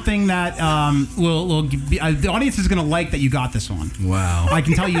definitely something that will be, the audience is gonna like that you got this one. Wow. I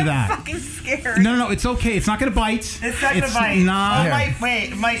can tell you that. I'm fucking scared. No, it's okay. It's not gonna bite. It's not gonna bite. Not. Oh,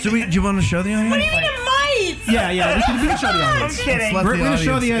 wait, it might. So do you want to show the audience? What do you mean it might? Yeah. We can show the audience. I'm kidding. Let We're the going to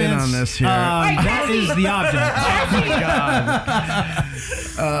show audience the in audience. on this here. That is the object.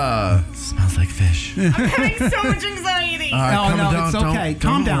 Smells like fish. I'm having so much anxiety. All right, No, it's okay.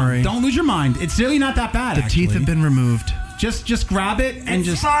 Calm down. Worry. Don't lose your mind. It's really not that bad. The teeth have been removed. Just grab it and It's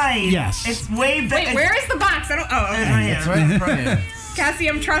just. fine. Yes. It's way better. Wait, where is the box? I don't. Oh, okay. It's right here. in front of you. Cassie,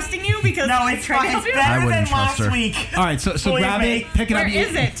 I'm trusting you because No, I it's tried to fine. help It's you. I better than wouldn't trust last her. week. All right, so Believe grab me. it, pick it Where up.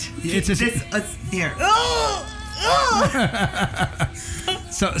 is it? It's Here.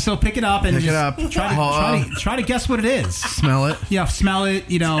 so pick it up and Pick it just up. Try to guess what it is. Smell it. Yeah, smell it.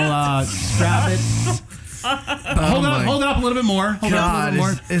 Grab it. Hold it up a little bit more. Hold it up a little God, bit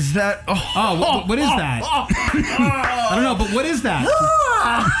more. is that? Oh, What is that? I don't know, but what is that?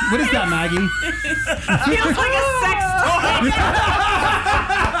 What is that, Maggie? Feels like a sex toy.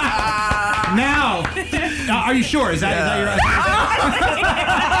 Now, are you sure? Is that your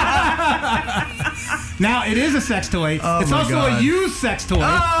Now, it is a sex toy. It's my also God. a used sex toy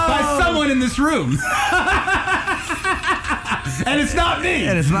by someone in this room. And it's not me.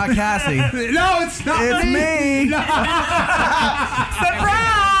 And it's not Cassie. No, it's not It's me. No.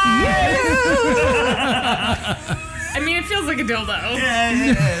 I mean, it feels like a dildo. Yeah,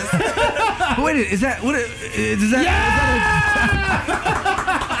 it is. Wait, is that what? Is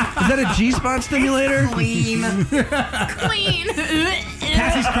that a G-spot stimulator? Clean. Clean.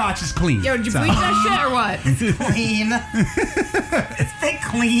 Cassie's crotch is clean. Yo, did you So- bleach that shit or what? Clean. It's been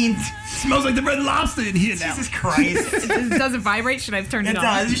cleaned. Smells like the Red Lobster in here now. Jesus Christ. Does it vibrate? Should I have turned it, It on?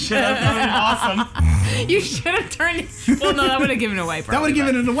 does. You should have. That would have been awesome. You should have turned it. Well, no, that would have given it away. That would have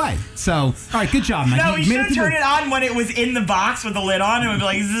given it away. So, all right, good job, Maggie. No, we You should made have to turned the- it on when it was in the box with the lid on. It would be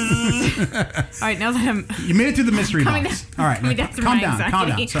like zzz. All right, now that I'm. You made it through the mystery Coming box. down- All right, coming now, down through calm my down. Calm down.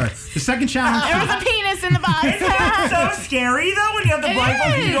 anxiety. Sorry. The second challenge. There was a penis in the box. Isn't that so scary though when you have the It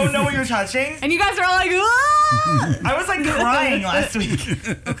blindfold and you is. don't know what you're touching? And you guys are all like, "Ah!" I was like crying last week.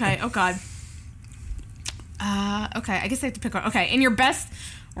 Okay. Oh God. Okay. I guess I have to pick one. Okay. In your best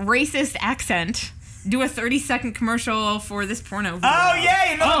racist accent, do a 30-second commercial for this porno video. Oh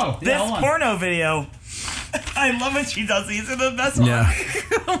yay! No, yeah, this hold on. porno video. I love when she does these. Are the best Yeah. ones.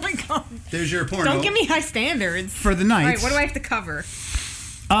 Oh my God. There's your porno. Don't give me high standards. For the All night. right. What do I have to cover?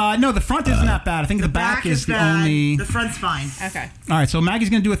 No, the front isn't that bad. I think the back is the bad. only. The front's fine. Okay. All right, so Maggie's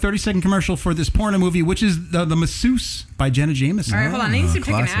going to do a 30-second commercial for this porno movie, which is The Masseuse by Jenna Jameson. All right. Hold on. I need to pick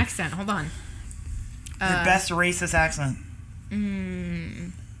an classic. accent. Hold on. Your best racist accent.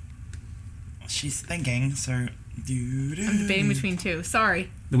 She's thinking, so. I'm debating between two. Sorry.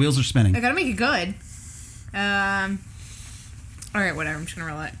 The wheels are spinning. I gotta make it good. All right, whatever. I'm just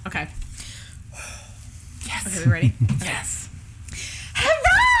gonna roll it. Okay. Yes. Okay, we ready? Okay. Yes.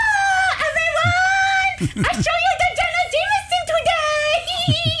 Hello, everyone! I show you the Jenna Jameson today.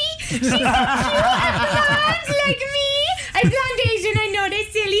 She's so cute and blonde like me. I'm blonde Asian. I know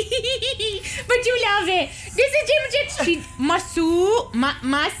that's silly, but you love it. This is Jenna Jameson. She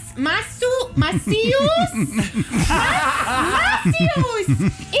Massius.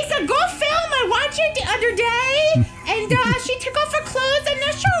 It's a good film. I watched it the other day, and she took off her clothes. I'm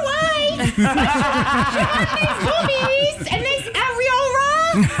not sure why. She had nice boobies and nice areola.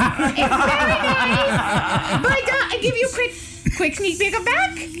 It's very nice. But I give you a quick sneak peek of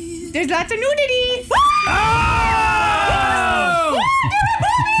back. There's lots of nudity. Woo! Oh! Woo!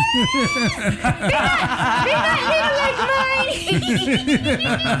 There are boobies. They're not little like mine.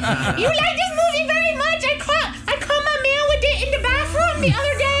 You like this movie very much. I caught my man with it in the bathroom the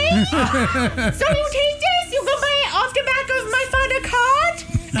other day. So you take this, you go buy it off the back of my father card,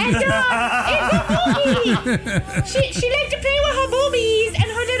 and it's a movie. She liked to play with her boobies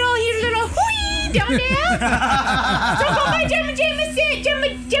and her little hooey down there. So go buy Gemma Jameson.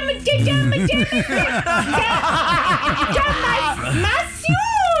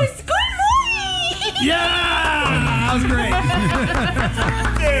 Massius. Good movie. Yeah! That was great.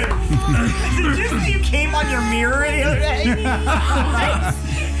 Dude, did you say you came on your mirror the other day? You're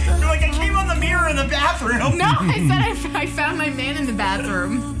like, I came on the mirror in the bathroom. No, I said I found my man in the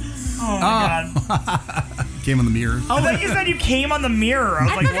bathroom. Oh my god. Came on the mirror. I thought you said you came on the mirror. I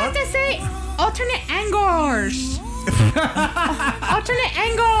was like, forgot what? to say alternate angles. Alternate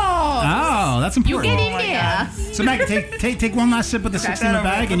angles. Oh, that's You important. get in there. So, Maggie, take one last sip of the Okay. 16 in the Put that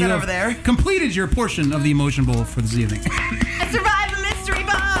bag, over- and you put that have over there. completed your portion of the emotion bowl for this evening. I survived the mystery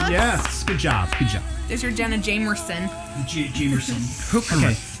box. Yes, good job, good job. There's your Jenna Jamerson. Jamerson.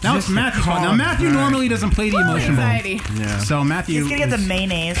 Okay, now it's Matthew's fault. Now, Matthew normally doesn't play the emotion bowl. Anxiety. Yeah. So, Matthew. He's gonna get the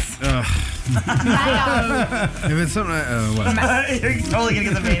mayonnaise. If it's something, what? You're totally gonna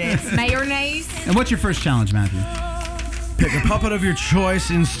get the mayonnaise. Mayonnaise. And what's your first challenge, Matthew? Pick a puppet of your choice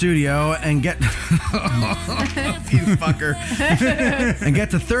in studio and get... you fucker. And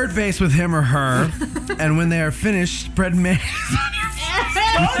get to third base with him or her. And when they are finished, spread mayonnaise on your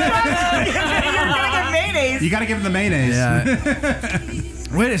You're gonna get mayonnaise. You gotta give him the mayonnaise.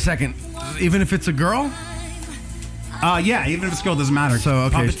 Yeah. Wait a second. Even if it's a girl? Yeah, even if it's a girl, doesn't matter. So,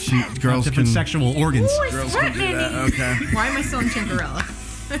 okay, Puppets girls have different can... sexual organs. Ooh, Girls sweat, can do that. Mandy. Okay. Why am I still in Chinkarella?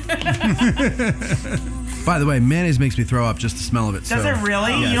 By the way, mayonnaise makes me throw up just the smell of it. Does so, it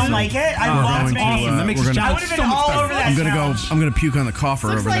really? Yeah, You don't so like it? I love mayonnaise. Awesome. That makes it I would have been all over that. I'm gonna puke on the coffer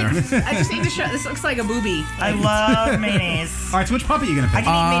Looks over like, there. I just need to show. This looks like a boobie. I love mayonnaise. All right, so which puppet are you gonna pick? I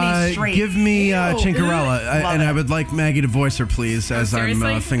can eat mayonnaise straight. Give me Chinkarella, Love and it. I would like Maggie to voice her, please, as I'm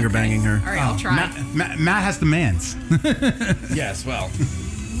seriously? finger banging her. All right, I'll try. Matt has the mans. Yes, well,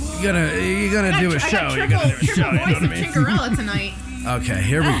 you're gonna do a show. I You're got gonna do a show. triple You know voice what I of mean? Chinkarella tonight. Okay,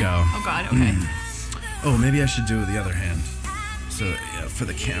 here we go. Oh God. Okay. Oh, maybe I should do it with the other hand. So yeah, for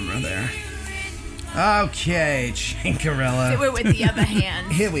the camera there. Okay, Chinkarella. Do it with the other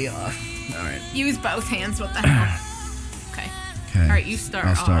hand. Here we are. All right. Use both hands. What the hell? Okay. Okay. All right, you start.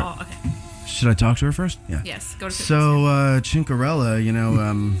 I'll start. Oh, okay. Should I talk to her first? Yeah. Yes. Go to. So, Chinkarella, you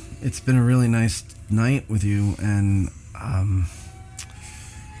know, it's been a really nice night with you, and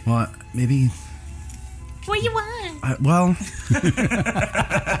well, maybe. What do you want? Well,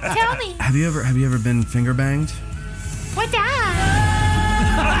 Tell me. have you ever been finger banged? What that?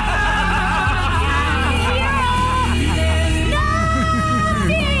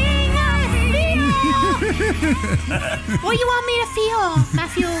 What do you want me to feel,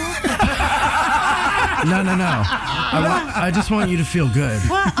 Matthew? No. I just want you to feel good.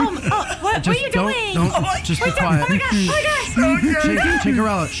 What? What are you doing? Don't. Just be quiet. Oh my God.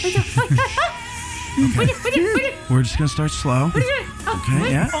 Chinkarella. We're just gonna start slow. What are you doing?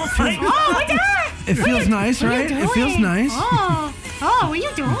 Okay, yeah. Oh my God. It feels nice, What are you right? It feels doing? nice. Oh, what are you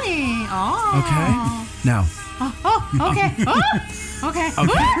doing? Oh. Okay. Now. Okay. Okay.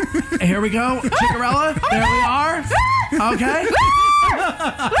 Okay. Here we go. Chinkarella. There we are. Okay.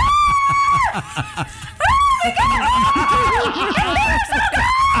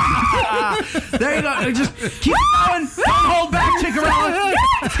 There you go. Just keep going. Don't hold back, Chinkarella.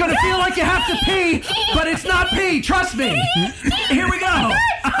 It's going to feel like you have to pee, but it's not pee. Trust me. Here we go.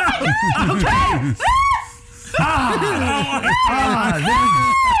 Okay.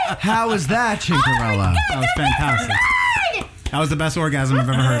 How was that, Chinkarella? That was fantastic. That was the best orgasm I've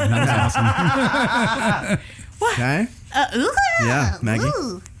ever heard. That was awesome. Okay. Yeah, Maggie.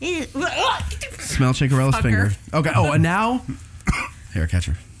 Smell Chinkarella's Fucker. finger. Okay. Oh, and now. Here, catch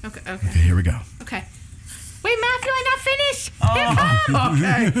her. Okay. Okay, here we go. Okay. Wait, Matthew, I'm not finished. Here it comes.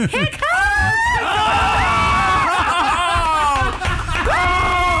 Okay. Here it comes.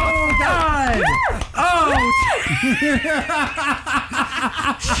 Oh, God. Oh.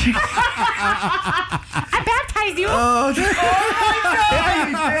 I baptized you. Oh,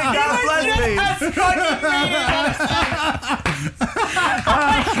 God bless me.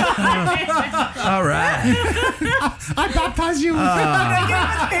 all right. I baptized you.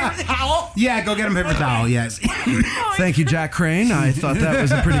 Yeah, go get him a paper towel. Yes. Thank you, Jack Crane. I thought that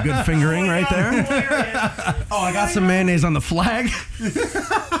was a pretty good fingering right there. Oh, I got some mayonnaise on the flag.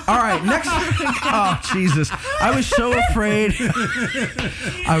 All right, next. Oh, Jesus. I was so afraid.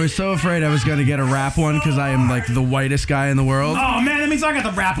 I was going to get a rap one because I am like the whitest guy in the world. Oh man, that means I got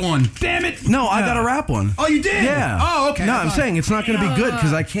the rap one. Damn it. No, I got a rap one. Oh, you did? Yeah. Oh, okay. No, I'm saying it's not going to be good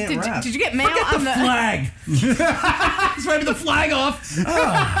because I can't rap. Did you get mail on the flag? He's wiping the flag off.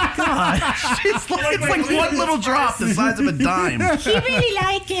 Oh, God. It's like one little drop the size of a dime. He really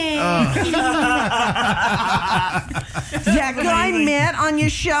like it. That guy Matt on your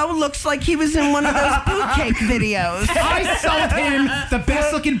show looks like he was in one of those boot cake videos. I sold him the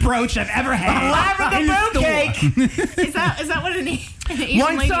best looking brooch I've ever had. Lavender boot cake. Is that what an Asian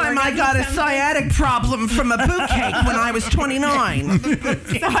One lady time I orgasm got a sounds like? sciatic problem from a boot cake when I was 29.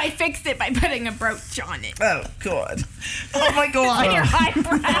 So I fixed it by putting a brooch on it. Oh, God. Oh my God. On your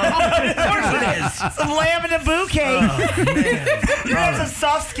eyebrow. Of course it is. Some lamb in a boot cake. You have some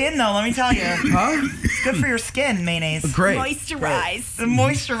soft skin though, let me tell you. Huh? It's good for your skin, mayonnaise. Great. Moisturize.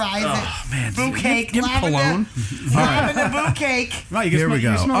 Moisturize it. Oh, man. Boot cake. Give cologne. Lavender boot cake. Right, you Here we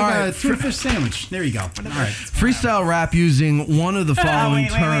go. You smell All like a right. tuna fish sandwich. There you go. All right. Freestyle rap using one of the following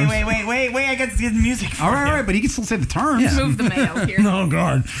terms. Wait, I got to get the music for All right, you. all right, but he can still say the terms. Yeah. Move the mail here. Oh,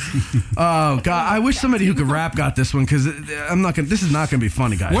 God. Oh, God. I wish somebody who could rap got this one because this is not going to be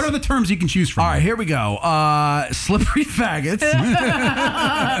funny, guys. What are the terms you can choose from? All right, here we go. Slippery faggots,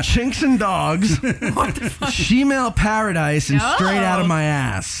 chinks and dogs, she-male paradise, and straight out of my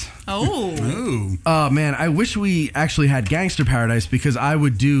ass. Oh man, I wish we actually had Gangster Paradise because I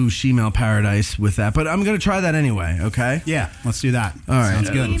would do Shemale Paradise with that. But I'm gonna try that anyway. Okay? Yeah, let's do that. All right. Sounds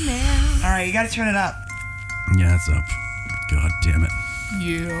good. All right, you got to turn it up. Yeah, it's up. God damn it.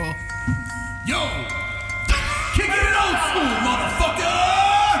 Yeah. Yo! Kicking it old school, motherfucker!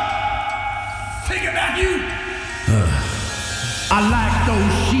 Take it back, you! I like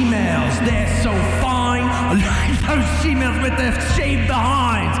those she-males, they're so fine. I like those she-males with their shaved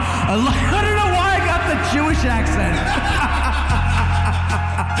behinds. I don't know why I got the Jewish accent.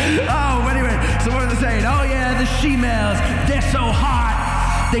 Oh, anyway, so what was I saying? Oh yeah, the she-males, they're so hot.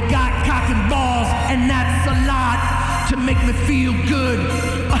 They got cock and balls, and that's a lot to make me feel good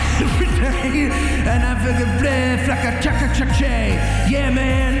every day. And I feel good, like a chaka-chaka-chay. Yeah,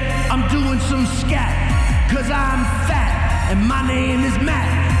 man, I'm doing some scat, cause I'm fat. And my name is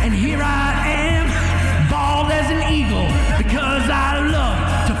Matt, and here I am, bald as an eagle, because I love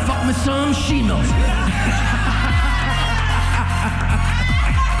to fuck me some she-males.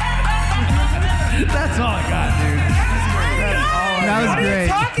 That's all I got, dude. That was What are you great.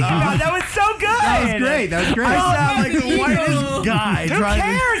 talking about? That was so good. That was great. That was great. I sound like the whitest guy Who driving.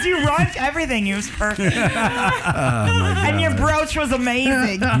 cares? You rhymed everything. It was perfect. And your brooch was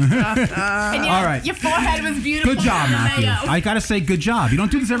amazing. And your, All right. your forehead was beautiful. Good job, with the Matthew. mayo. I gotta say, good job. You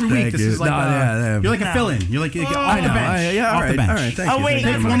don't do this every week. Thank This you. is like No, yeah. you're like a No. fill-in. You're like off the I know. bench. Yeah, all Off the right. bench. All right. Thank Oh, you. wait. Thank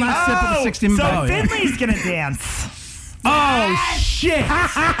you Take very one much. last sip of the 16 So bag. Finley's going to dance. Oh shit!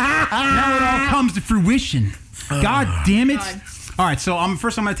 Now it all comes to fruition. God damn it! God. All right, so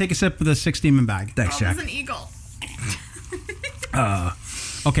first I'm gonna take a sip of the 16 bag. Thanks, Oh, Jack. there's an eagle.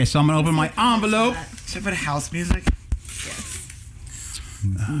 Okay, so I'm gonna open my envelope. Should I put house music?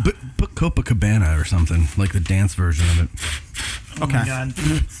 Book Copacabana or something, like the dance version of it. Oh Okay. my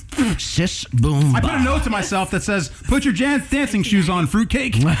God. Shish boom. I put a note to myself that says, "Put your dancing shoes on,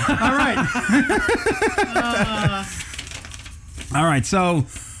 fruitcake." All right. All right. So,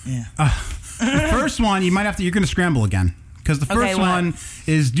 the first one you might have to. You're gonna scramble again because the first what? one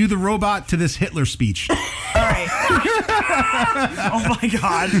is do the robot to this Hitler speech. All right. Oh my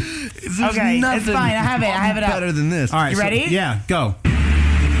God. Okay, it's fine. I have it up. Better than this. All right. You so- ready? Yeah. Go.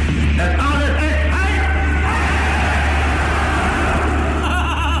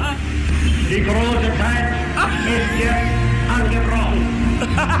 Die große Zeit ist jetzt angebrochen.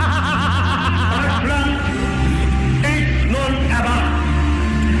 Deutschland ist nun erwacht.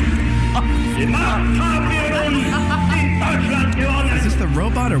 Die Macht haben wir nun in Deutschland gewonnen. Is this the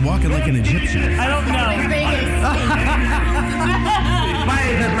robot or walking like an Egyptian? I don't know. Ich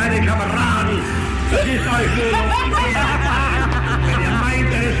weiß es, meine Kameraden. Das ist euch wohl. Wenn ihr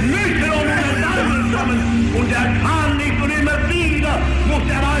meint, es müsse unter Daumen kommen und er kann nicht und immer wieder muss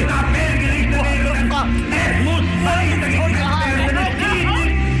er euch abgerichtet werden. Es muss weitergerichtet werden. Es geht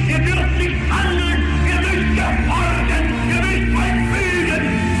nicht. Ihr dürft nicht handeln. Ihr müsst gehorchen. Ihr müsst euch fügen.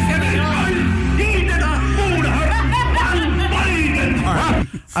 Ihr müsst euch diesen Unhören anbeugen.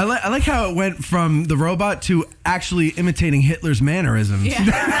 I like how it went from the robot to actually imitating Hitler's mannerisms.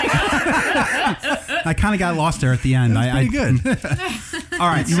 I kind of got lost there at the end. Pretty good. All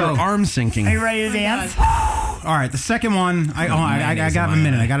right. You So, were arm syncing. Are you ready to dance? all right. The second one. I gotta have a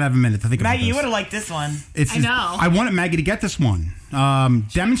minute. I gotta have a minute to think about Maggie, this. you would have liked this one. It's I know. I wanted Maggie to get this one.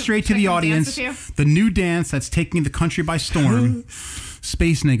 Demonstrate to the dance audience with you? the new dance that's taking the country by storm.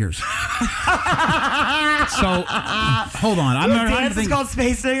 Space niggers. So hold on. I'm not Dance is called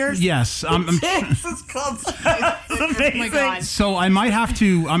Space Singers? Yes. Dance is called Space Singers. Oh my God. So I might have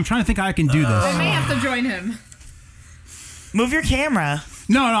to. I'm trying to think how I can do I this. may have to join him. Move your camera.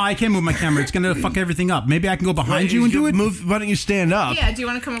 No, I can't move my camera. It's gonna fuck everything up. Maybe I can go behind you and do it. Move. Why don't you stand up? Yeah, do you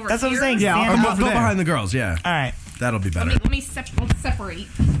want to come over That's what I'm here? saying. Yeah, Stand I'll up. go over Go there. behind the girls. Yeah. All right. That'll be better. Let me we'll separate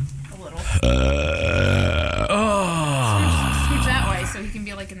a little. Scooch that way so he can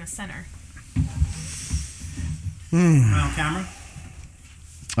be like in the center. On camera.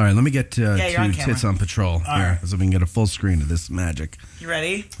 All right, let me get you're on two camera. tits on patrol here, right. so we can get a full screen of this magic. You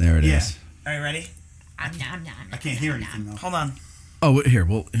ready? There it is. Yeah. Are you ready? I can't hear anything though. Hold on. Oh, here.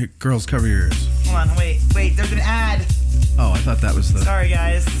 Well, here, girls, cover your ears. Hold on. Wait. There's an ad. Oh, I thought that was the. Sorry,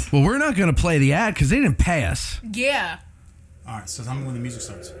 guys. Well, we're not going to play the ad because they didn't pay us. Yeah. All right. So tell me when the music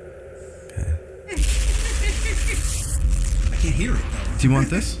starts. I can't hear it though. Do you want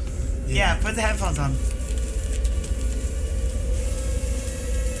this? Yeah, put the headphones on.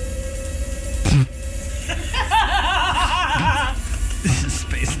 This is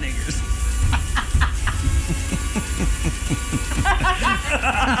Space Niggers.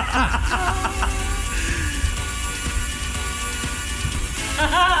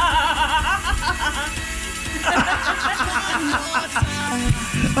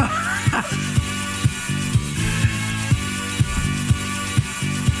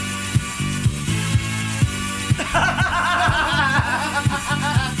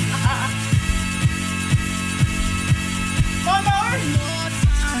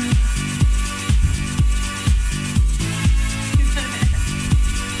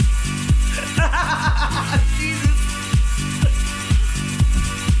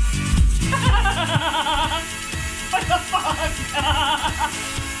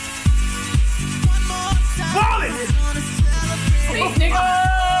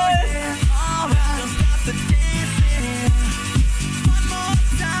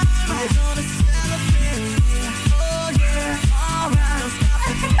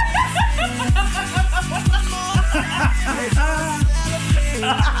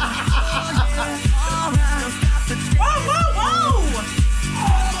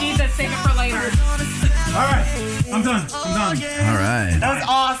 I'm done. All right. That was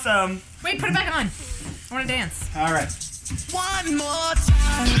awesome. Wait, put it back on. I want to dance. All right. One more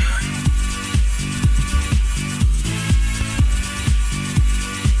time.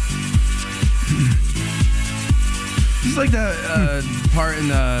 This is like the part in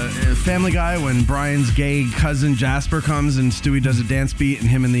the Family Guy when Brian's gay cousin Jasper comes and Stewie does a dance beat and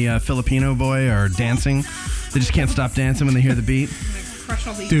him and the Filipino boy are dancing. They just can't stop dancing when they hear the beat. Crush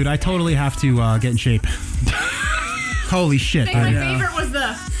all these. Dude, I totally have to get in shape. Holy shit. I think my favorite was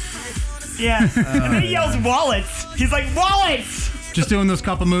the. Yeah. And then he yells wallets. He's like, wallets! Just doing those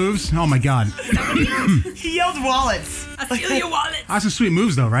couple moves. Oh my god. He yelled wallets. I steal your wallet. That's some sweet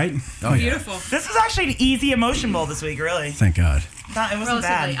moves though, right? Oh, Beautiful. This was actually an easy emotion bowl this week, really. Thank God. No, it wasn't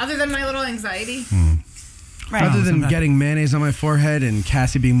Relatively. bad. Other than my little anxiety. Right. Other than getting mayonnaise on my forehead and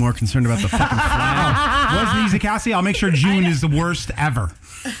Cassie being more concerned about the fucking flag. Wasn't easy, Cassie. I'll make sure June is the worst ever.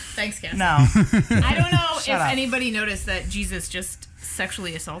 Thanks, Cass. No. I don't know if up. anybody noticed that Jesus just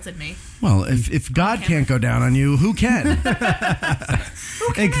sexually assaulted me. Well, if God can't go down on you, who can? Who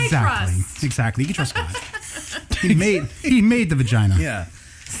can Exactly. I trust? Exactly. You can trust God. He made the vagina. Yeah.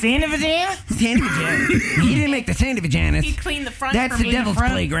 Sandy vagina? Sandy vagina. He didn't make the sandy vaginas. He cleaned the front That's for the me. devil's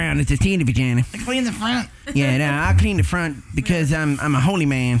playground. It's a sandy vagina. Clean the front. Yeah, no, I clean the front because I'm a holy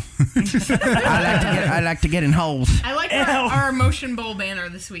man. I like to get in holes. I like our emotion bowl banner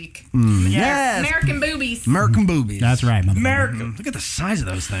this week. Yes. American boobies. American boobies. That's right, motherfucker. America. Look at the size of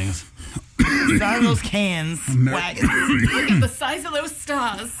those things. Size of those cans. Wagons. Look at the size of those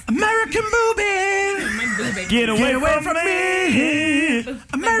stars. American boobies. My boobie. Get away from me.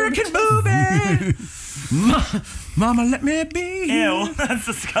 American boobies. Mama, let me be. Ew, that's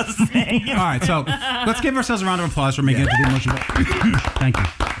disgusting. All right, so let's give ourselves a round of applause for making it to the emotional. Thank you.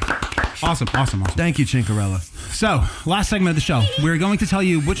 Awesome. Thank you, Chinkarella. So, last segment of the show. We're going to tell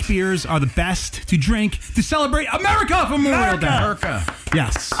you which beers are the best to drink to celebrate America for Memorial Day. America.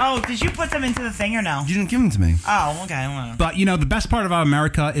 Yes. Oh, did you put them into the thing or no? You didn't give them to me. Oh, okay. Well. But, you know, the best part about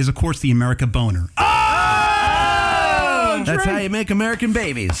America is, of course, the America boner. Oh! That's how you make American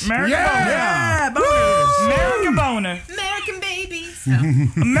babies. America Yeah, boner. boners. America boner. American babies.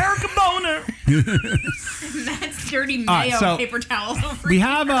 America boner. That's dirty All right, mayo so paper towel. Over We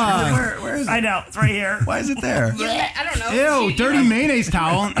have Where is it? I know. It's right here. Why is it there? I don't know. Ew, dirty mayonnaise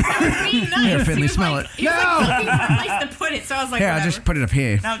towel. Being nice. Here, Finley, He was smell like, it. He was like looking for a place to put it, so I was like, Here, I'll whatever. just put it up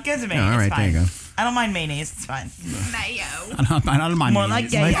here. No, give it to me. Oh, all It's right, fine. there you go. I don't mind mayonnaise. It's fine. Mayo. I don't mind More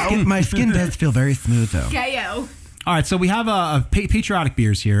mayonnaise. like My skin does feel very smooth, though. Gayo. All right, so we have patriotic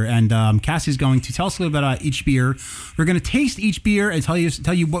beers here, and Cassie's going to tell us a little bit about each beer. We're going to taste each beer and tell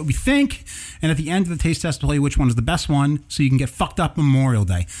you what we think, and at the end of the taste test, we'll tell you which one is the best one, so you can get fucked up Memorial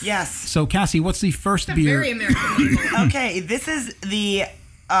Day. Yes. So, Cassie, what's the first It's a beer? very American label. Okay, this is the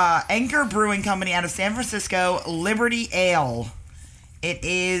Anchor Brewing Company out of San Francisco, Liberty Ale. It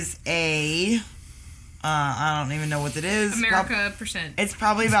is a... I don't even know what it is. America percent. It's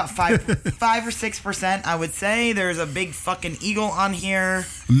probably about 5 or 6%, I would say. There's a big fucking eagle on here.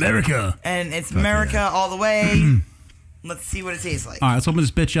 America. And it's America all the way. Let's see what it tastes like. All right, let's open this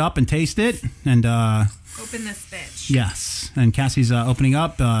bitch up and taste it. And, Open this bitch. yes. And Cassie's opening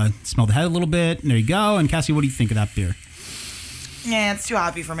up. Smell the head a little bit. There you go. And, Cassie, what do you think of that beer? Yeah, it's too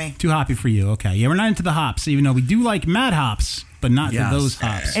hoppy for me. Too hoppy for you. Okay. Yeah, we're not into the hops, even though we do like mad hops, but not Yes. to those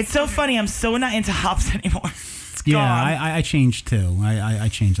hops. It's so funny. I'm so not into hops anymore. It's Yeah, gone. I changed too. I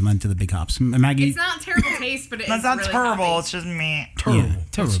changed. I'm into the big hops. Maggie, It's not terrible taste, but it's That's not really terrible. hoppy. It's just me. terrible,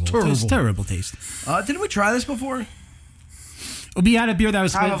 terrible, terrible. It's terrible taste. Didn't we try this before? We had a beer that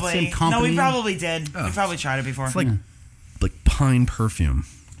was with the Probably. same company. No, we probably did. We probably tried it before. It's like pine perfume.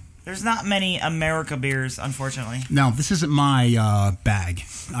 There's not many America beers, unfortunately. No, this isn't my bag.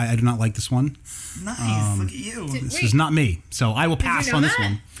 I do not like this one. Nice. Look at you. This is not me, so I will pass know on this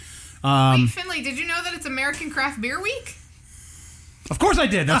that? one. Wait, Finley, did you know that it's American Craft Beer Week? Of course I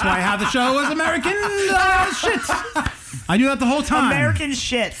did. That's why I have the show as American shit. I knew that the whole time. American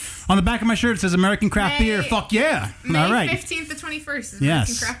shit. On the back of my shirt it says American Craft May- Beer. Fuck yeah. May All right. 15th to 21st is American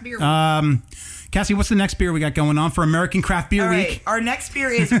Yes. Craft Beer Week. Cassie, what's the next beer we got going on for American Craft Beer All Week? right. Our next beer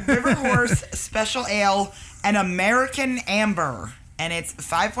is River Horse Special Ale and American Amber. And it's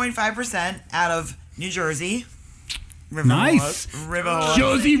 5.5% out of New Jersey. River Nice. Horse. River Horse.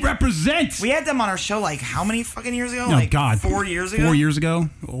 Josie represent. We had them on our show like how many fucking years ago? Oh, like God. 4 years ago? 4 years ago?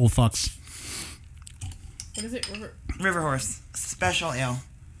 Old fucks. What is it? River Horse Special Ale.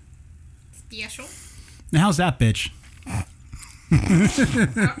 Special? Now, how's that bitch?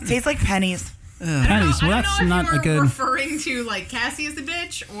 Tastes like pennies. Pennies. Well, I that's don't know if not you a were good. referring to like Cassie as the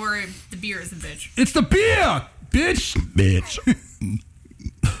bitch or if the beer is the bitch. It's the beer, bitch. Bitch.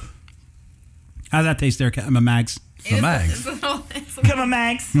 How's that taste there, Mags? It's Come on,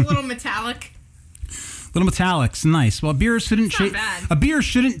 Mags. a little metallic. Little metallics, nice. Well, beer shouldn't It's not bad. a beer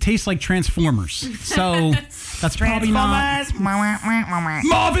shouldn't taste like Transformers. So that's probably not.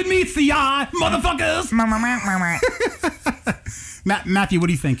 Marvin meets the eye, motherfuckers. Matthew, what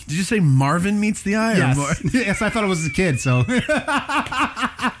do you think? Did you say Marvin meets the eye? Yes. Or Yes, I thought it was a kid. So, Dude,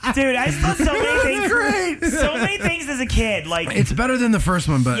 I smelled so many things. Great. So many things as a kid. Like it's better than the first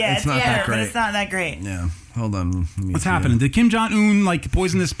one, but yeah, it's not that but great. it's not that great. Yeah. Hold on. Let me what's see happening? it. Did Kim Jong-un like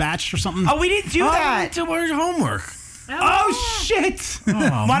poison this batch or something? Oh, we didn't do that. To our homework. Oh shit!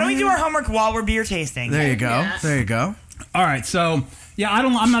 Why don't we do our homework while we're beer tasting? There you go. Yeah. There you go. All right, so yeah,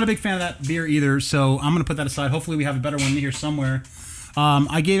 I'm not a big fan of that beer either. So I'm gonna put that aside. Hopefully, we have a better one here somewhere.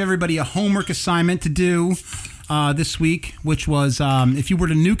 I gave everybody a homework assignment to do this week, which was if you were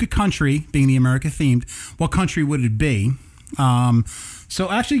to nuke a country, being the America themed, what country would it be? So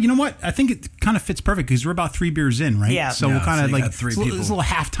actually, you know what? I think it kind of fits perfect because we're about 3 beers in, right? Yeah. So Yeah, we'll kind so of you like got 3 it's a people. little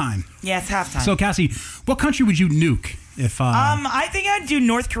halftime. Yeah, it's halftime. So Cassie, what country would you nuke if? I think I'd do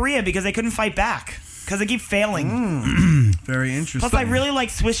North Korea because they couldn't fight back because they keep failing. Very interesting. Plus, I really like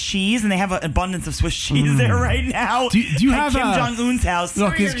Swiss cheese, and they have an abundance of Swiss cheese there right now. Do you at have Kim Jong Un's house?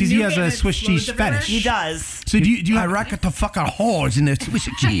 Look, because he has a Swiss cheese fetish. He does. So do you I have, racket the fucking holes in the Swiss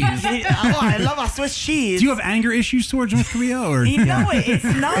cheese. I love a Swiss cheese. do you have anger issues towards North Korea or? You know it's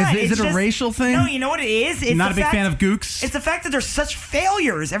not. Is It's it a just- racial thing? No, you know what it is? It's Not the a big fact- fan of gooks. It's the fact that they're such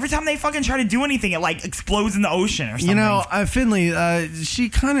failures. Every time they fucking try to do anything, it like explodes in the ocean or something. You know, Finley, she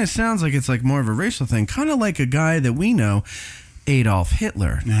kind of sounds like it's like more of a racial thing. Kind of like a guy that we know, Adolf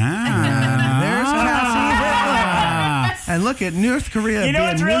Hitler. There's Cassie Hitler. And look at North Korea. You know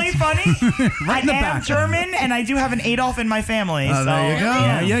what's being really nuked. funny? I in the am back. German, and I do have an Adolf in my family. So there you go.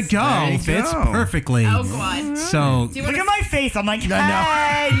 There you go. There you Fits go. perfectly. Oh, God. So Do you Look wanna at my face. I'm like, hey,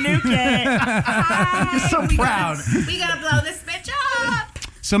 know. nuke it. You're so proud. We gotta blow this bitch up.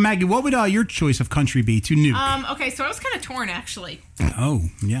 So Maggie, what would your choice of country be to nuke? Okay, so I was kind of torn actually. Oh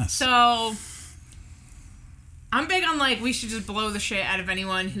yes. So I'm big on like we should just blow the shit out of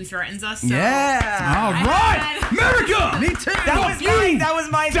anyone who threatens us. So Yeah. All right, America. Me too. That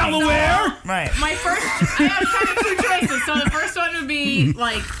was my Delaware. Right. My first, I have kind of 2 choices. So the first one would be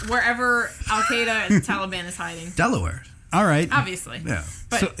like wherever Al Qaeda and the Taliban is hiding. Delaware. All right. Obviously. Yeah.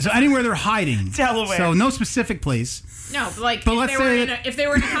 But So anywhere they're hiding. Delaware. So no specific place. no, but like But if, let's they were say in a, if they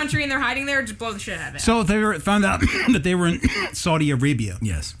were in a country and they're hiding there, just blow the shit out of it. So if they found out that they were in Saudi Arabia.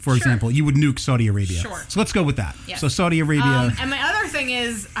 Yes. For example, you would nuke Saudi Arabia. Sure. So let's go with that. Yeah. So Saudi Arabia. And my other thing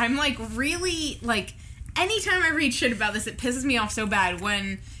is, I'm like really like, anytime I read shit about this, it pisses me off so bad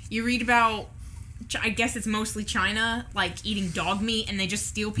when you read about, I guess it's mostly China, like eating dog meat and they just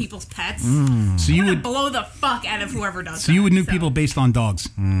steal people's pets. So you would blow the fuck out of whoever does. So you would nuke people based on dogs.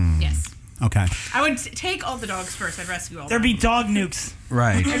 Yes. Okay. I would take all the dogs first. I'd rescue all. There'd be dog nukes.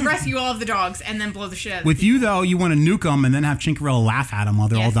 Right. I'd rescue all of the dogs and then blow the shit out of With you though, you want to nuke them and then have Chinkarella laugh at them while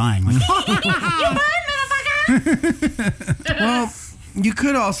they're all dying. Like, Well, you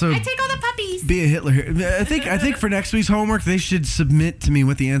could also I take all the puppies. be a Hitler here. I think for next week's homework they should submit to me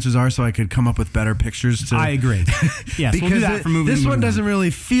what the answers are so I could come up with better pictures. To I agree. Yes, because we'll do that for moving. this one doesn't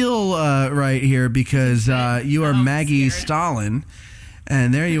really feel right here because you are Maggie Stalin,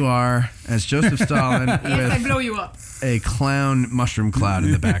 and there you are as Joseph Stalin Yes, I with blow you up. a clown mushroom cloud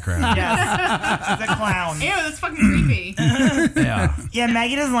in the background. Yes. The clown. Ew, that's fucking creepy. Yeah. Yeah,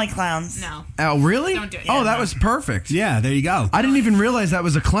 Maggie doesn't like clowns. No. Oh, really? Don't do it. Oh, Yeah, that no. was perfect. Yeah, there you go. I didn't even realize that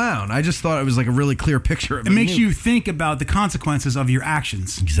was a clown. I just thought it was like a really clear picture of It makes you think about the consequences of your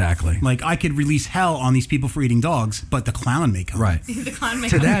actions. Exactly. Like I could release hell on these people for eating dogs, but the clown may come. Right. The clown may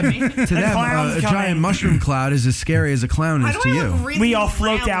To come them, at me. to them, clown's a giant coming. mushroom cloud is as scary as a clown is to you. We all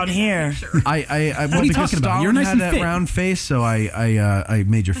float down here. I What are you talking about? You're nice had and that fit. round face, so I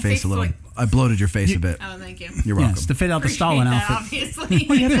made your face a little. I bloated your face a bit. Oh, thank you. You're welcome. Yes, to fit out the Appreciate Stalin that, outfit. obviously.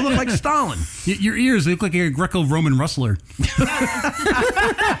 Well, you have to look like Stalin. Your ears look like a Greco-Roman rustler.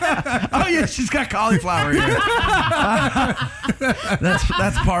 Oh yeah, she's got cauliflower here.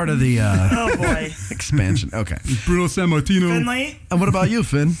 That's part of the Oh boy. expansion. Okay. Bruno Sammartino. Finley? And what about you,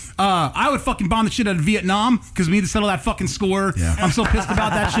 Finn? I would fucking bomb the shit out of Vietnam because we need to settle that fucking score. Yeah. I'm so pissed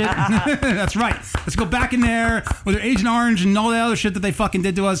about that shit. That's right. Let's go back in there with their Agent Orange and all the other shit that they fucking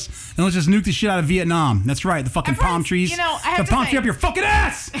did to us, and let's just nuke the shit out of Vietnam. That's right. The fucking palm trees. you know, I have the to palm say- tree up your fucking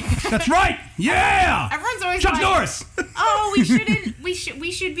ass. That's right. Yeah. Everyone's always Chuck like, Norris. oh, we shouldn't. We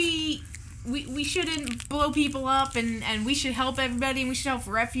should be we shouldn't blow people up, and we should help everybody, and we should help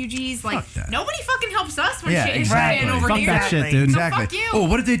refugees. Like, nobody fucking helps us when shit is happening over Fuck here. that shit, dude. So fuck you. Oh,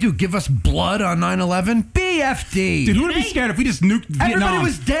 what did they do? Give us blood on 9/11? BFD. Dude, who would be scared if we just nuked Vietnam? Everybody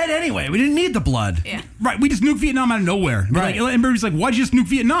was dead anyway. We didn't need the blood. Yeah. Right, we just nuked Vietnam out of nowhere. Right. Like, everybody's like, why'd you just nuke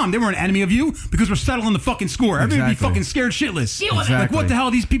Vietnam? They weren't an enemy of you because we're settling the fucking score. Everybody would be Exactly. fucking scared shitless. Deal with it. Like, what the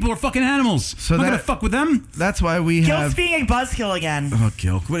hell? These people are fucking animals. So I'm not that- gonna fuck with them. That's why we Gilk's have. being a buzzkill again. Oh,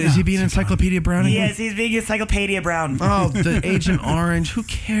 Gilk. What is he being Encyclopedia Brown He again? is. He's being Encyclopedia Brown. Oh, the Agent Orange. Who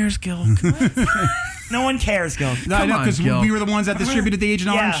cares, Gilk? No one cares, Gilk. No, I know, because Gil. we were the ones that distributed the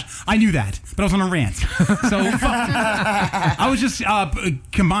Agent Yeah. Orange. I knew that, but I was on a rant. So I was just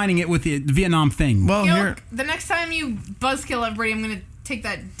combining it with the Vietnam thing. Well, Gilk, the next time you buzzkill everybody, I'm gonna take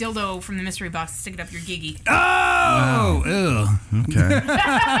that dildo from the mystery box and stick it up your giggy. Oh, ew. Okay.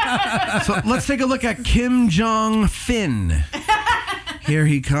 So let's take a look at Kim Jong Fin. Here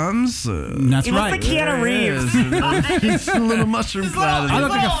he comes. That's He looks right. like Keanu Reeves. He's a little mushroom cloud. I look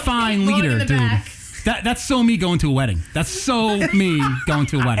like a fine leader, dude. That's so me going to a wedding. That's so me going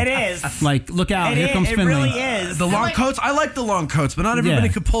to a wedding. It is. Like, look out. Here comes It Finley. really is. The long coats. I like the long coats, but not everybody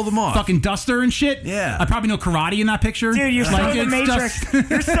Yeah. could pull them off. Fucking duster and shit. Yeah. I probably know karate in that picture. Dude, you're so Like, in the it's Matrix. just-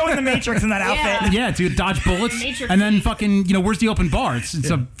 You're so in the Matrix in that outfit. Yeah, dude, dodge bullets. Matrix And then fucking, where's the open bar? It's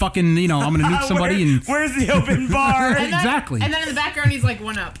a fucking, I'm going to nuke somebody and. Where's the open bar? And then- Exactly. And then in the background, he's like,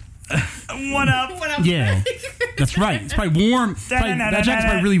 1 up. One up. 1 up. Yeah. That's right. It's probably warm. That jacket's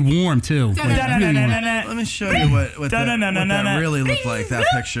probably really warm, too. Like, really warm. Let me show you what that really looked like, that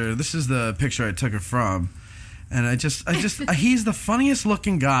picture. This is the picture I took it from. And he's the funniest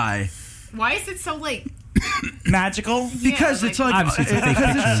looking guy. Why is it so, like... Magical? Because Yeah, it's like, obviously it's a fake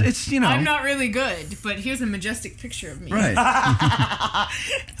because picture. it's I'm not really good, but here's a majestic picture of me. right.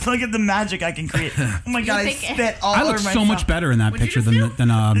 Look at the magic I can create. Oh my god, I think- spit all I over look myself. so much better in that What'd you picture just than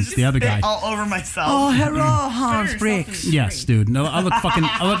the other Spit guy. all over myself. Oh, hello, Hans yourself Briggs. in- Yes, dude. No, I look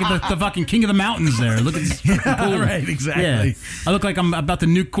at the fucking king of the mountains there. Look at this fucking pool. Right, exactly. Yeah. I look like I'm about to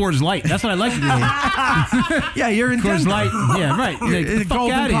nuke Coors Light. That's what I like to do. Yeah, you're in Coors Denver. Light. Yeah, right. Like, in the fuck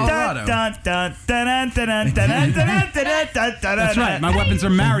Golden, outta here. Colorado. Dun, dun, dun, dun, dun, dun, dun, dun, dun, dun, dun, dun, That's right. My weapons are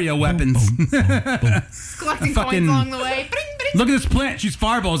Mario weapons. Collecting Fucking- coins along the way. Bring, bring. Look at this plant. Shoots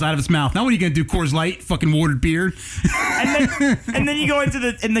fireballs out of its mouth. Now what are you gonna do? Coors Light, fucking watered beer. and then you go into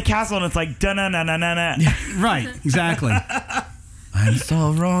the castle and it's like dun dun dun dun dun. Right. Exactly. I'm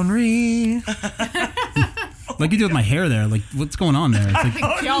so ornery. Like you did with my hair there. Like what's going on there? It's like,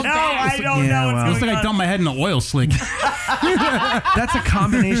 Oh no, Y'all I dance. don't Yeah, know well. what's looks going like I on. dumped my head in an oil slick. That's a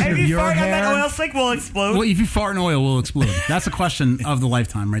combination If of you your fart on that hair. oil slick, will explode. Well, if you fart in oil, we'll explode. That's a question of the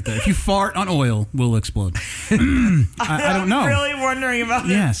lifetime right there. If you fart on oil, we'll explode. I don't know. I'm really wondering about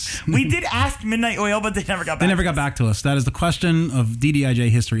it. Yes. We did ask Midnight Oil, but they never got back. They never got back to us. That is the question of DDIJ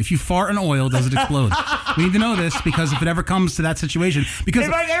history. If you fart in oil, does it explode? We need to know this because if it ever comes to that situation, because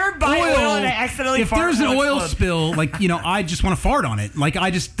If I ever buy oil and I accidentally if fart, there's an it'll oil explode. spill, like I just want to fart on it. Like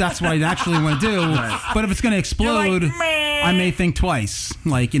that's what I actually want to do. But if it's going to explode, "Meh." I may think twice.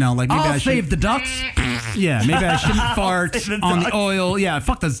 Like maybe I'll I should save the ducks. Yeah, maybe I shouldn't fart save the on the ducks. oil. Yeah,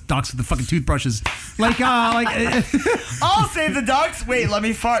 fuck those ducks with the fucking toothbrushes. I'll save the ducks. Wait, let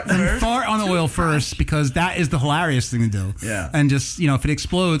me fart first. Fart on the oil first because that is the hilarious thing to do. Yeah. And just, if it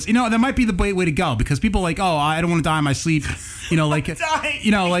explodes, that might be the way to go because people are like, oh, I don't want to die in my sleep.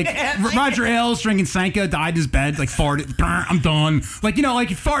 Roger Ailes drinking Sanka, died in his bed, like farted, brr, I'm done. Like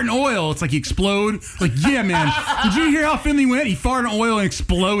you fart in oil, it's like you explode. Like, yeah, man. Did you hear how Finley went? He farted in oil and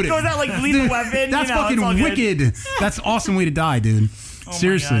exploded. Goes out like Lethal Weapon. That's it's all fucking good. wicked. That's an awesome way to die, dude.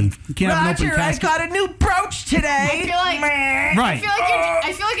 Seriously. God. You can't have an open Roger, I casket. got a new brooch I today. feel like Right.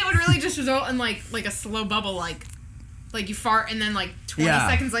 I feel like it would really just result in like a slow bubble, like you fart and then like 20 Yeah.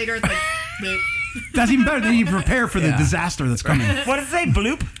 seconds later it's like bloop, That's even better than you prepare for the Yeah. disaster that's coming. What does it say?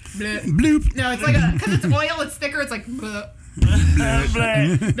 Bloop? bloop. Bloop. No, it's like because it's oil, it's thicker. It's like bloop,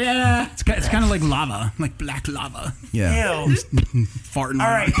 Bleh. bloop. It's kind of like lava, like black lava. Yeah. Ew. Farting. All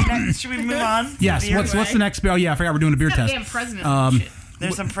right, next, should we move on? Yes. Beer? What's the next beer? Oh yeah, I forgot we're doing a beer test. Damn president. Um, shit.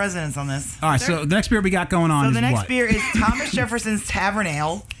 There's some presidents on this. All right. So the next beer we got going on So is the next what? beer is Thomas Jefferson's Tavern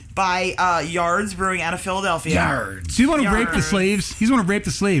Ale by Yards Brewing out of Philadelphia. So you want to rape the Yards. slaves? He's want to rape the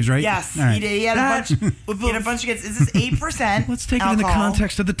slaves, right? Yes, All right. he did. He had a bunch of kids. This is 8%. Let's take it in the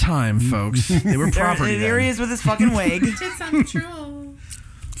context of the time, folks. They were property. There he then. is with his fucking wig. Tits on patrol.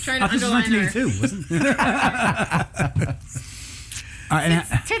 Trying to This is underline her. 1982, wasn't it? All right, and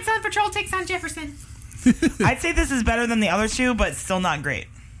Tits on patrol takes on Jefferson. I'd say this is better than the other two, but still not great.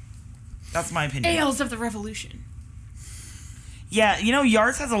 That's my opinion. Ales of the Revolution. Yeah,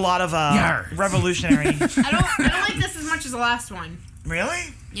 Yards has a lot of Yards. revolutionary. I don't like this as much as the last one. Really?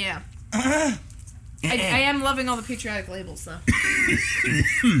 Yeah. I am loving all the patriotic labels, though.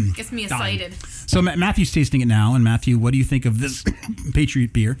 Gets me excited. So Matthew's tasting it now, and Matthew, what do you think of this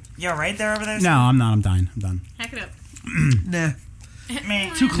Patriot beer? Yeah, right there over there. No, I'm not. I'm dying. I'm done. Hack it up. Nah.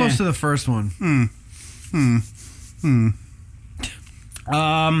 Meh. Too close to the first one.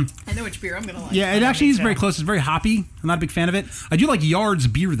 I know which beer I'm gonna like. Yeah, it actually is very close. It's very hoppy. I'm not a big fan of it. I do like Yard's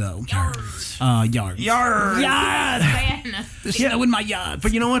beer though. Yards. There's snow in my yard.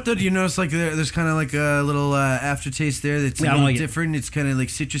 But you know what though? Do you notice like there's kind of like a little aftertaste there that's a little different? It's kind of like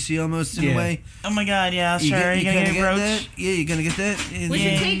citrusy almost in a way. Oh my god, yeah, sure. You're gonna get a roach? That? Yeah, you're gonna get that? We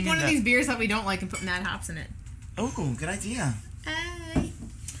should take one of these beers that we don't like and put mad hops in it. Oh, good idea.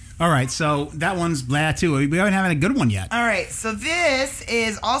 All right, so that one's blah too. We haven't had a good one yet. All right, so this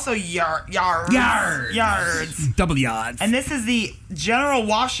is also Yards. Double yards. And this is the General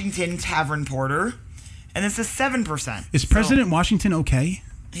Washington Tavern Porter, and this is 7%. Is President Washington okay?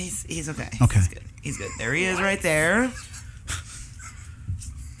 He's okay. Okay. He's good. There he is, right there.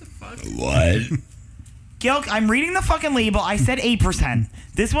 What? Gilk, I'm reading the fucking label. I said 8%.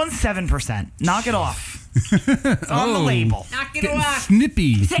 This one's 7%. Knock it off. It's on the label. Knock it off.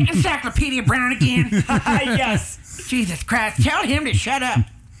 Snippy. Is that Encyclopedia Brown again? Yes. Jesus Christ, tell him to shut up.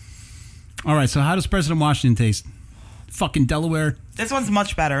 All right, so how does President Washington taste? Fucking Delaware. This one's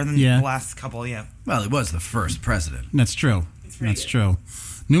much better than the last couple, yeah. Well, he was the first president. That's true. That's true.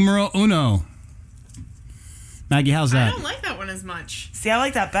 Numero uno. Maggie, how's I that? don't like that one as much. See, I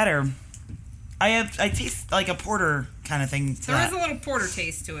like that better. I taste like a porter kind of thing to There that. is a little porter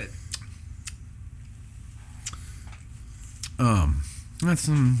taste to it. That's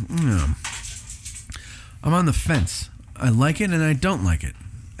I'm on the fence. I like it and I don't like it,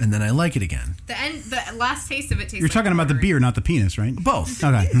 and then I like it again. The last taste of it tastes. You're talking about the beer, not the penis, right? Both.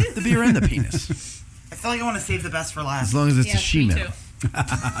 Okay. The beer and the penis. I feel like I want to save the best for last. As long as it's a she-male.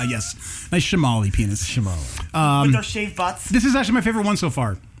 Yes. Nice Shamali penis. Shamali. With their shaved butts. This is actually my favorite one so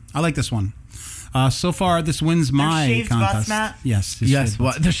far. I like this one. So far, this wins my shaved contest. butts, Matt? Yes. Yes.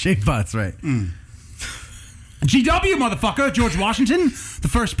 The shaved butts, right? GW, motherfucker. George Washington, the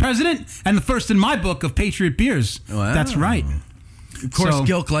first president, and the first in my book of Patriot beers. Wow. That's right. Of course,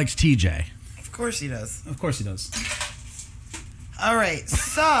 Gilk likes TJ. Of course he does. Of course he does. All right,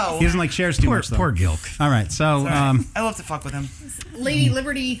 so He doesn't like shares too much, though. Poor Gilk. All right, so I love to fuck with him. Lady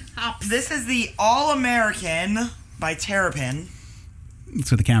Liberty hops. This is the All American by Terrapin. let's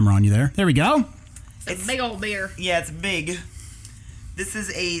put the camera on you there. There we go. It's a big old beer. Yeah, it's big. This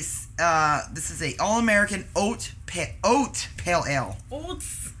is a All American oat pale ale.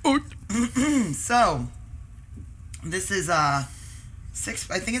 Oats. So this is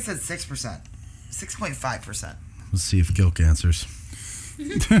 6. I think it said 6%, 6.5%. Let's see if Gilk answers.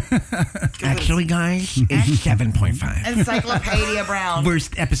 Actually, guys, it's 7.5. Encyclopedia Brown.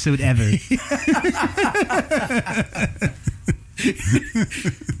 Worst episode ever.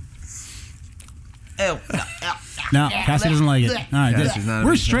 No, Cassie doesn't like it. All right, good.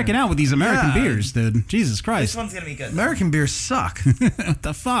 We're striking out with these American beers, dude. Jesus Christ. This one's gonna be good. American beers suck. What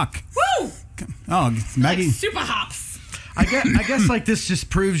the fuck? Woo! Oh, Maggie. Like super hops. I guess like this just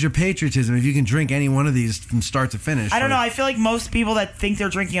proves your patriotism if you can drink any one of these from start to finish. I don't know. I feel like most people that think they're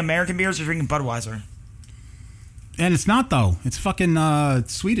drinking American beers are drinking Budweiser. And it's not, though. It's fucking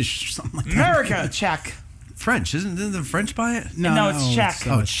Swedish or something like that. America, Czech. French. Didn't the French buy it? No, it's Czech.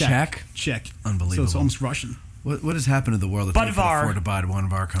 Czech? Czech. Unbelievable. So it's almost Russian. What has happened to the world if they can afford to buy one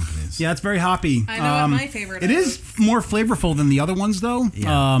of our companies? Yeah, it's very hoppy. I know what my favorite It is more flavorful than the other ones, though.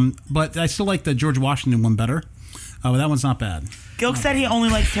 Yeah. But I still like the George Washington one better. But that one's not bad. Gilk said he only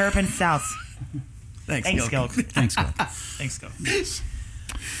likes Terrapin Stouts. Thanks, Gilk. Thanks, Gilk. Thanks, Gilk.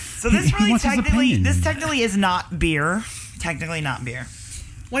 So this really technically is not beer. Technically not beer.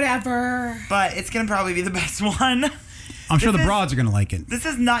 Whatever. But it's going to probably be the best one. I'm sure the broads are going to like it. This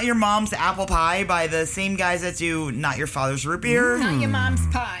is Not Your Mom's Apple Pie by the same guys that do Not Your Father's Root Beer. Not Your Mom's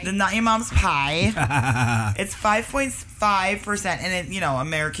Pie. The Not Your Mom's Pie. It's 5.5%, and it,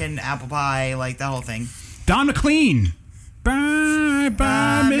 American apple pie, like the whole thing. Don McLean. Bye,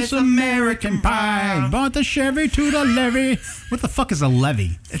 bye, Miss American Pie. Bought the Chevy to the levee. What the fuck is a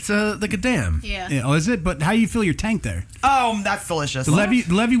levee? It's like a dam. Yeah. Oh, is it? But how do you fill your tank there? Oh, that's delicious. The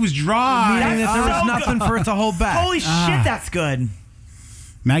levee was dry. Meaning that there was nothing for it to hold back. Holy shit, that's good.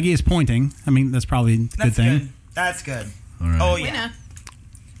 Maggie is pointing. I mean, that's probably a good thing. Good. That's good. All right. Oh, yeah.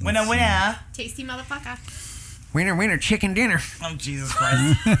 Winner. Tasty motherfucker. Winner, chicken dinner. Oh, Jesus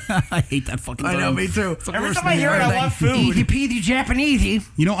Christ. I hate that fucking I term. know, me too. Every time I hear it, I want food. Easy peasy Japanesey.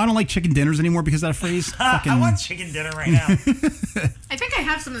 You know, I don't like chicken dinners anymore because of that phrase. I want chicken dinner right now. I think I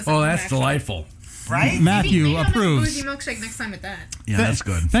have some of this. Oh, that's delightful. Right? Matthew Maybe I'll have a approves. boozy milkshake next time with that. Yeah, that's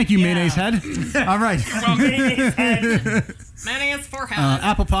good. Thank you, Mayonnaise Head. All right. Well, mayonnaise head. Mayonnaise forehead.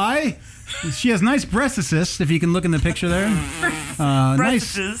 Apple pie. She has nice breast assist, if you can look in the picture there.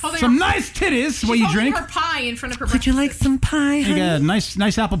 Nice, Holding some her- nice titties. She's What you holding drink? her pie in front of her. Would you like some pie, You honey? got a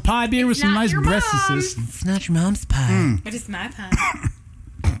nice apple pie beer with some not nice your breast mom's. assist. It's not your mom's pie. But it's my pie.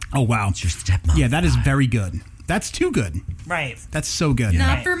 Oh wow, It's your stepmom. yeah, that is very good. That's too good. Right. That's so good.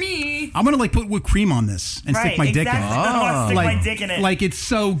 Not for me. I'm gonna like put whipped cream on this and Right, stick my dick in exactly. it. I want to stick like, my dick in it. Like it's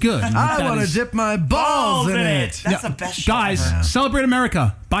so good. I want to dip my balls in it. That's the best shit Guys, ever. celebrate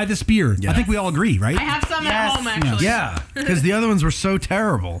America. Buy this beer. I think we all agree, right? I have some Yes. at home actually. Yeah, because the other ones were so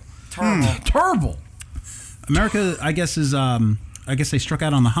terrible. Terrible. America, I guess, is I guess they struck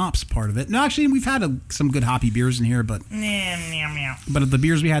out on the hops part of it. No, actually, we've had some good hoppy beers in here, but the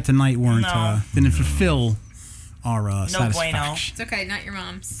beers we had tonight weren't didn't fulfill our satisfaction. It's okay, not your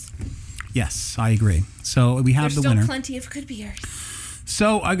mom's. Yes, I agree. So we have There's the still winner. plenty of good beers.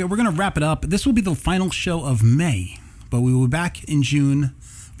 So we're going to wrap it up. This will be the final show of May, but we will be back in June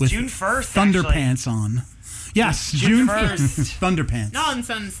with June 1st, Thunderpants on. Yes, June June 1st. Thunderpants.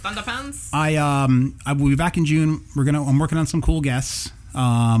 Nonsense, Thunderpants. I will be back in June. I'm working on some cool guests,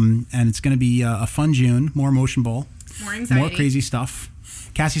 and it's going to be a fun June. More Motion Ball, More anxiety. more crazy stuff.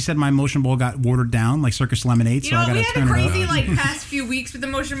 Cassie said my Motion Ball got watered down like Circus Lemonade, You so know, I got we to had turn a it crazy up. past few weeks with the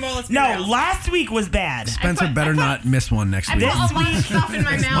motion ball. Let's be No, real. last week was bad. Spencer better not miss one next I week. put a lot of stuff in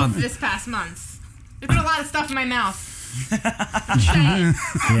my Next mouth month. this past month. I put a lot of stuff in my mouth.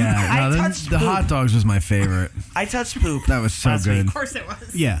 Yeah, no, the hot dogs was my favorite. I touched poop. That was so last good. week. Of course it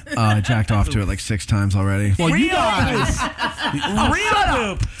was. Yeah. I jacked off to it like 6 times already. Well, you Real guys,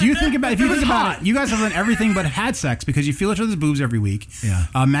 Real poop. do you think about if you think about it, you guys have done everything but had sex because you feel each other's boobs every week. Yeah.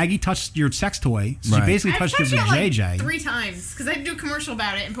 Maggie touched your sex toy, so Right. she basically I've touched your touched it like JJ. 3 times because I had to do a commercial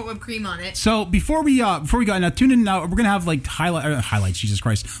about it and put whipped cream on it. So before we go now, tune in now. We're gonna have like highlights. Jesus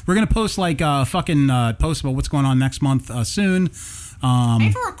Christ, we're gonna post like fucking post about what's going on next month soon. I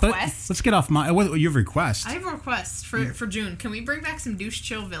have a but request. let's get off my. What your request? I have a request for June. Can we bring back some Douche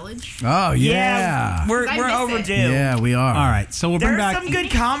Chill Village? Oh yeah, We're I miss it. overdue. yeah, we are. All right, so we'll bring There's back some good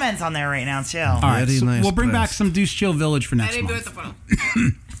comments on there right now too. All right, Very so nice we'll bring back place. some Deuce Chill Village for next That ain't month. beautiful.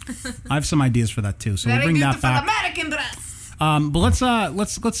 I have some ideas for that too, so That we'll ain't bring that beautiful. back. American breasts. But let's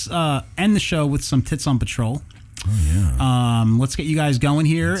end the show with some Tits on Patrol. Oh yeah. Let's get you guys going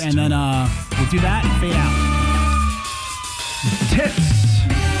here, and then we'll do that and fade out. Tits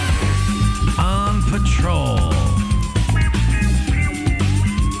on patrol.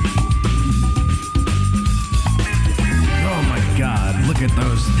 Oh my God! Look at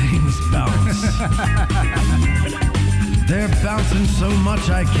those things bounce. They're bouncing so much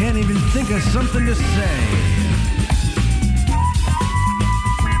I can't even think of something to say.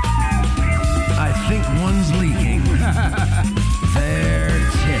 I think one's leaking. They're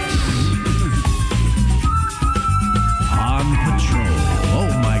tits. On patrol. Oh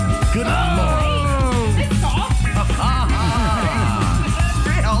my good lord. It's soft.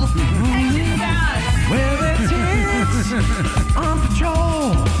 Well, they're tits on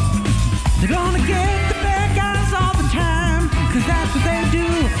patrol. They're gonna get the bad guys all the time, 'cause that's what they do.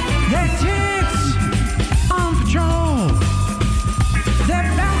 They're tits on patrol.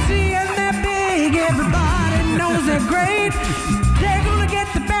 They're bouncy and they're big. Everybody knows they're great. They're gonna get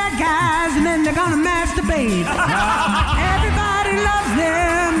the bad guys and then they're gonna masturbate. Everybody loves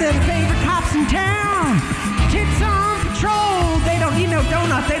them. They're the favorite cops in town. Tits on patrol. They don't eat no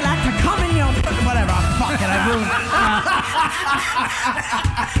donuts. They like to come in your whatever. Fuck it. I ruined it.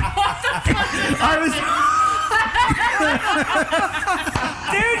 I was.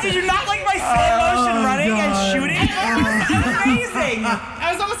 Dude, did you not like my slow motion running and shooting? It was amazing. I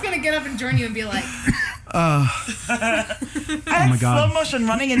was almost gonna get up and join you and be like, I had my God. slow motion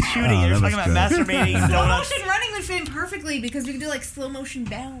running and shooting. You're that talking was about good. masturbating, slow donuts. motion running would fit in perfectly because we could do like slow motion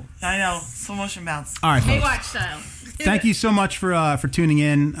bounce. I know, slow motion bounce. All right, folks. Baywatch style. Thank you so much for tuning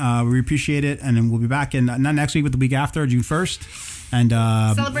in. We appreciate it, and then we'll be back in not next week, but the week after, June 1st. And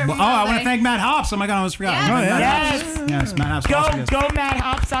Celebrate I Memorial want to Day. thank Matt Hops. Oh my God, I almost forgot. Yes. Matt Yes. Hops. Yes, Matt Hops. Go, awesome guest. go,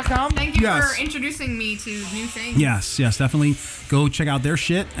 madhops.com. Thank you Yes. for introducing me to new things. Yes, definitely. Go check out their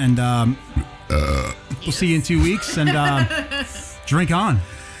shit, and we'll see you in 2 weeks. And drink on.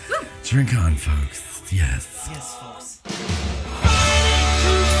 Drink on, folks. Yes. Yes, folks.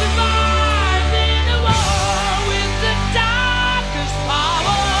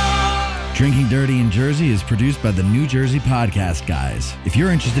 Drinking Dirty in Jersey is produced by the New Jersey Podcast Guys. If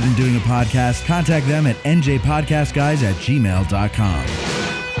you're interested in doing a podcast, contact them at njpodcastguys@gmail.com.